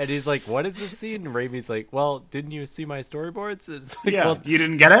 And he's like, what is this scene? And Raimi's like, well, didn't you see my storyboards? And it's like, well, you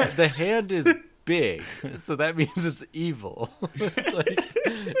didn't get it? The hand is big, so that means it's evil.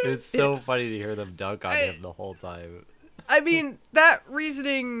 It's so funny to hear them dunk on him the whole time. I mean, that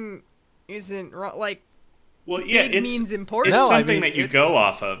reasoning isn't wrong. Like, well, yeah, it means important. It's something that you go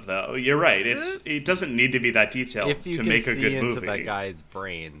off of, though. You're right. It doesn't need to be that detailed to make a good movie. If you can see into that guy's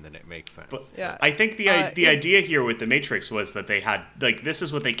brain, then it makes sense. But yeah. I think the idea here with The Matrix was that they had, like, this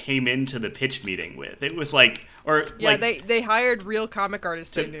is what they came into the pitch meeting with. It was like, they hired real comic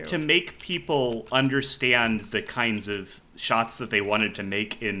artists to make people understand the kinds of shots that they wanted to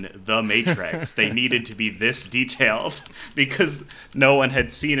make in The Matrix. They needed to be this detailed because no one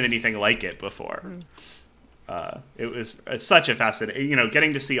had seen anything like it before. It was such a fascinating,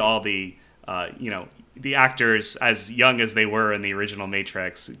 getting to see all the, the actors as young as they were in the original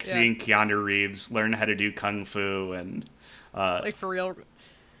Matrix, seeing Keanu Reeves learn how to do kung fu and like for real.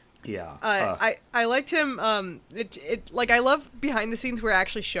 Yeah. I liked him. I love behind the scenes where it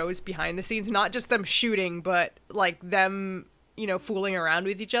actually shows behind the scenes, not just them shooting, but like them, fooling around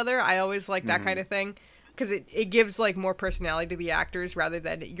with each other. I always like that kind of thing because it gives like more personality to the actors rather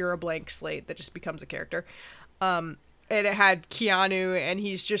than you're a blank slate that just becomes a character. And it had Keanu, and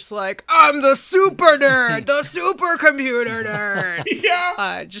he's just like, I'm the super nerd, the supercomputer nerd.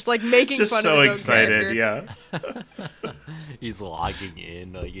 Yeah. Just like making just fun so of his own excited, character. yeah. He's logging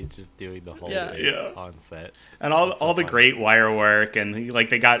in, like he's just doing the whole thing on set. And all the great wire work, and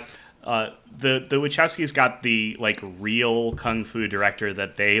they got the Wachowskis got the like real kung fu director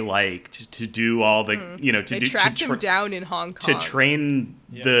that they liked to do all the they tracked him down in Hong Kong to train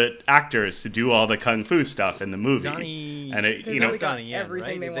the actors to do all the kung fu stuff in the movie. Donnie, and it, Donnie Yen,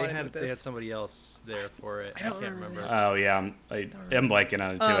 everything right? they wanted with They this. had somebody else there for it. I can't remember. Oh yeah, I am blanking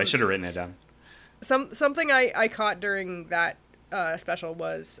on it too. I should have written it down. Something I caught during that special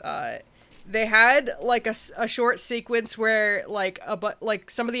was they had like a short sequence where like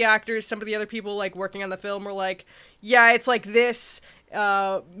some of the actors, some of the other people like working on the film were like, yeah, it's like this.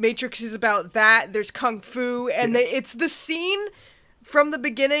 Matrix is about that. There's kung fu, and it's the scene from the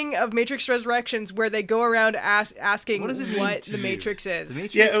beginning of Matrix Resurrections where they go around asking what the Matrix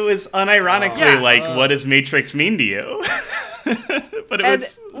is. Yeah, it was unironically what does Matrix mean to you? But it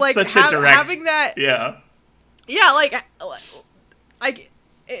was like such a direct having that. Yeah,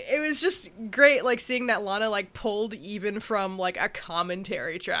 it was just great, like seeing that Lana like pulled even from like a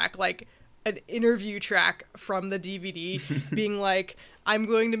commentary track, like an interview track from the DVD, being like, "I'm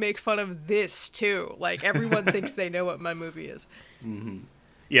going to make fun of this too." Like everyone thinks they know what my movie is. Mm-hmm.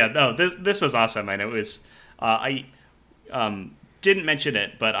 Yeah, no, this was awesome, and it was I didn't mention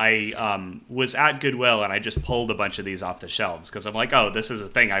it, but I was at Goodwill and I just pulled a bunch of these off the shelves because I'm like, oh, this is a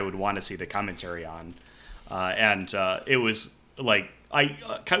thing I would want to see the commentary on, and it was like. I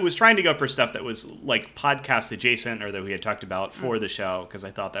was trying to go for stuff that was like podcast adjacent or that we had talked about for the show because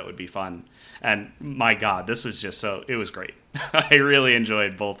I thought that would be fun. And my God, this was just it was great. I really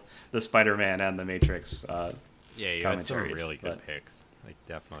enjoyed both the Spider-Man and the Matrix you had some really good picks. Like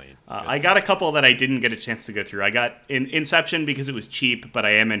definitely. I got a couple that I didn't get a chance to go through. I got Inception because it was cheap, but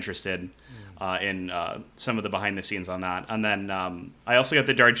I am interested in some of the behind the scenes on that. And then I also got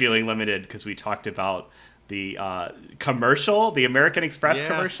the Darjeeling Limited because we talked about the commercial, the American Express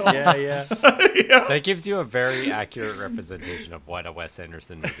commercial. Yeah. That gives you a very accurate representation of what a Wes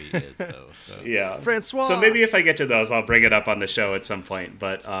Anderson movie is, though. So. Yeah. Francois. So maybe if I get to those, I'll bring it up on the show at some point.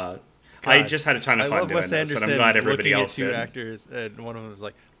 But I just had a ton of fun doing this, and I'm glad everybody else did. Looking at two actors, and one of them was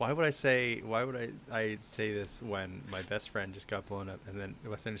like, why would I say this when my best friend just got blown up? And then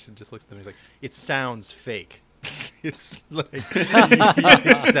Wes Anderson just looks at them and he's like, it sounds fake. It's like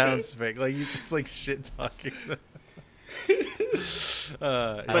it sounds fake. Like he's just like shit talking.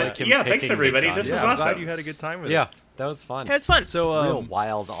 But yeah, thanks everybody. This was awesome. I'm glad you had a good time with it. Yeah, that was fun. It was fun. So real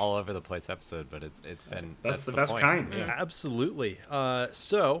wild, all over the place episode, but it's been that's the best kind. Yeah. Absolutely.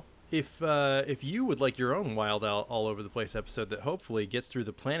 So if you would like your own wild all over the place episode that hopefully gets through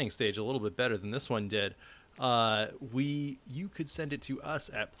the planning stage a little bit better than this one did. You could send it to us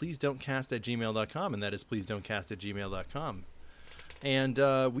at pleasedon'tcast@gmail.com, and that is pleasedon'tcast@gmail.com.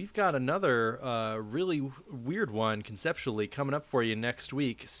 And we've got another really weird one conceptually coming up for you next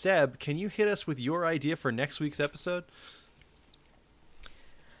week. Seb, can you hit us with your idea for next week's episode?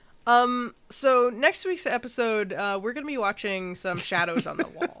 So next week's episode, we're gonna be watching some Shadows on the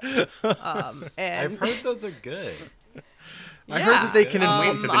Wall. And I've heard those are good. I heard that they can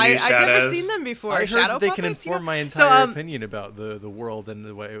I've never seen them before. I heard Shadow that they can puppets, inform my entire opinion about the world and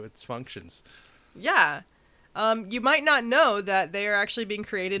the way it functions. Yeah. You might not know that they are actually being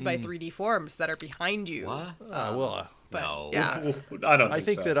created by 3D forms that are behind you. What? No. Yeah. I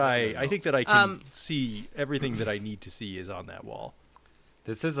think that I can see everything that I need to see is on that wall.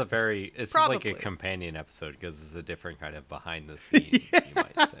 This is it's like a companion episode because it's a different kind of behind the scenes, you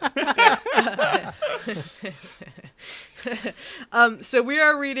might say. So we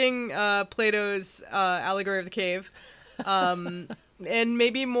are reading Plato's Allegory of the Cave. And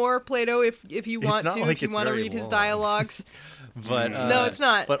maybe more Plato if you want to, if you want to read his dialogues. But no, it's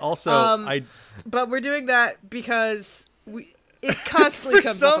not. But also, but we're doing that because it constantly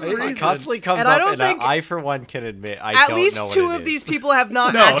comes up. It constantly comes up, and I, for one, can admit I don't know what it is. At least two of these people have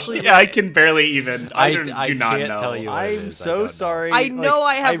not actually. Yeah, I can barely even. I do not can't know. Tell you I'm so sorry. I know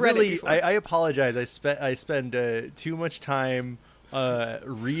I have read it before. I apologize. I spend too much time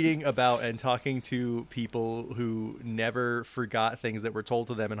reading about and talking to people who never forgot things that were told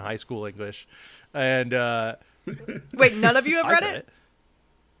to them in high school English. And wait, none of you have read it?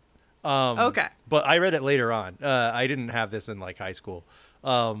 Okay. But I read it later on. I didn't have this in like high school.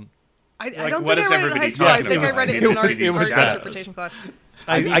 I don't think I read it in high school. I think I read it in an art interpretation class.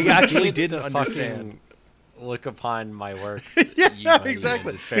 I actually didn't understand. Look upon my works. Yeah,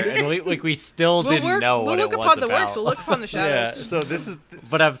 exactly. And we still didn't know what it was about. We'll look upon the works. We'll look upon the shadows. Yeah, so this is.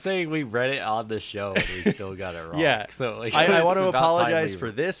 But I'm saying we read it on the show and we still got it wrong. Yeah. So like, I want to apologize for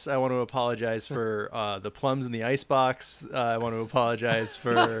this. I want to apologize for the plums in the icebox. I want to apologize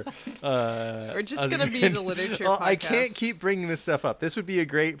for. We're just gonna be the literature. Well, podcast. I can't keep bringing this stuff up. This would be a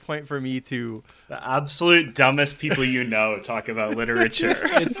great point for me to. The absolute dumbest people you know talk about literature.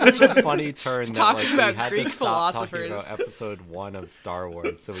 It's such a funny turn that Talking like, about we had Greek to stop philosophers. talking about episode 1 of Star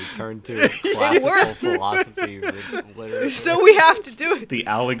Wars, so we turned to classical philosophy literature. So we have to do it. The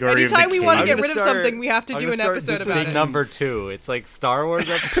allegory. Anytime of the we want to king. get rid of something, we have to do an episode about it. Number 2. It's like Star Wars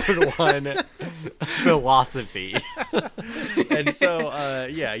episode 1, philosophy. And so,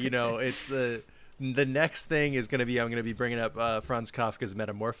 yeah, you know, it's the next thing is going to be, I'm going to be bringing up Franz Kafka's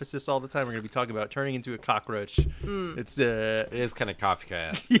Metamorphosis all the time. We're going to be talking about turning into a cockroach. It is kind of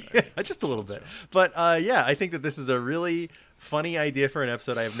Kafka-esque. Yeah, just a little bit. But yeah, I think that this is a really funny idea for an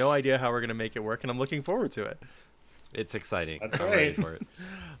episode. I have no idea how we're going to make it work, and I'm looking forward to it. It's exciting. That's I'm right. ready for it.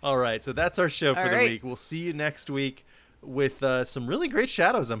 All right, so that's our show for the week. We'll see you next week with some really great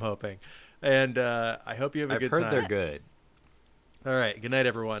shadows, I'm hoping. And I hope you have a good time. I've heard they're good. All right, good night,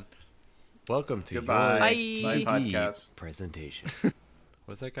 everyone. Welcome to Goodbye. your Bye podcast presentation.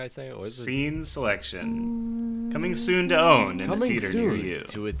 What's that guy saying? What is Scene selection. Coming soon to own in a theater near you.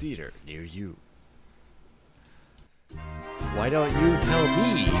 To a theater near you. Why don't you tell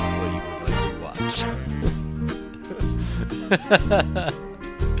me what you would like to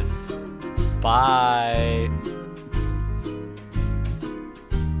watch? Bye.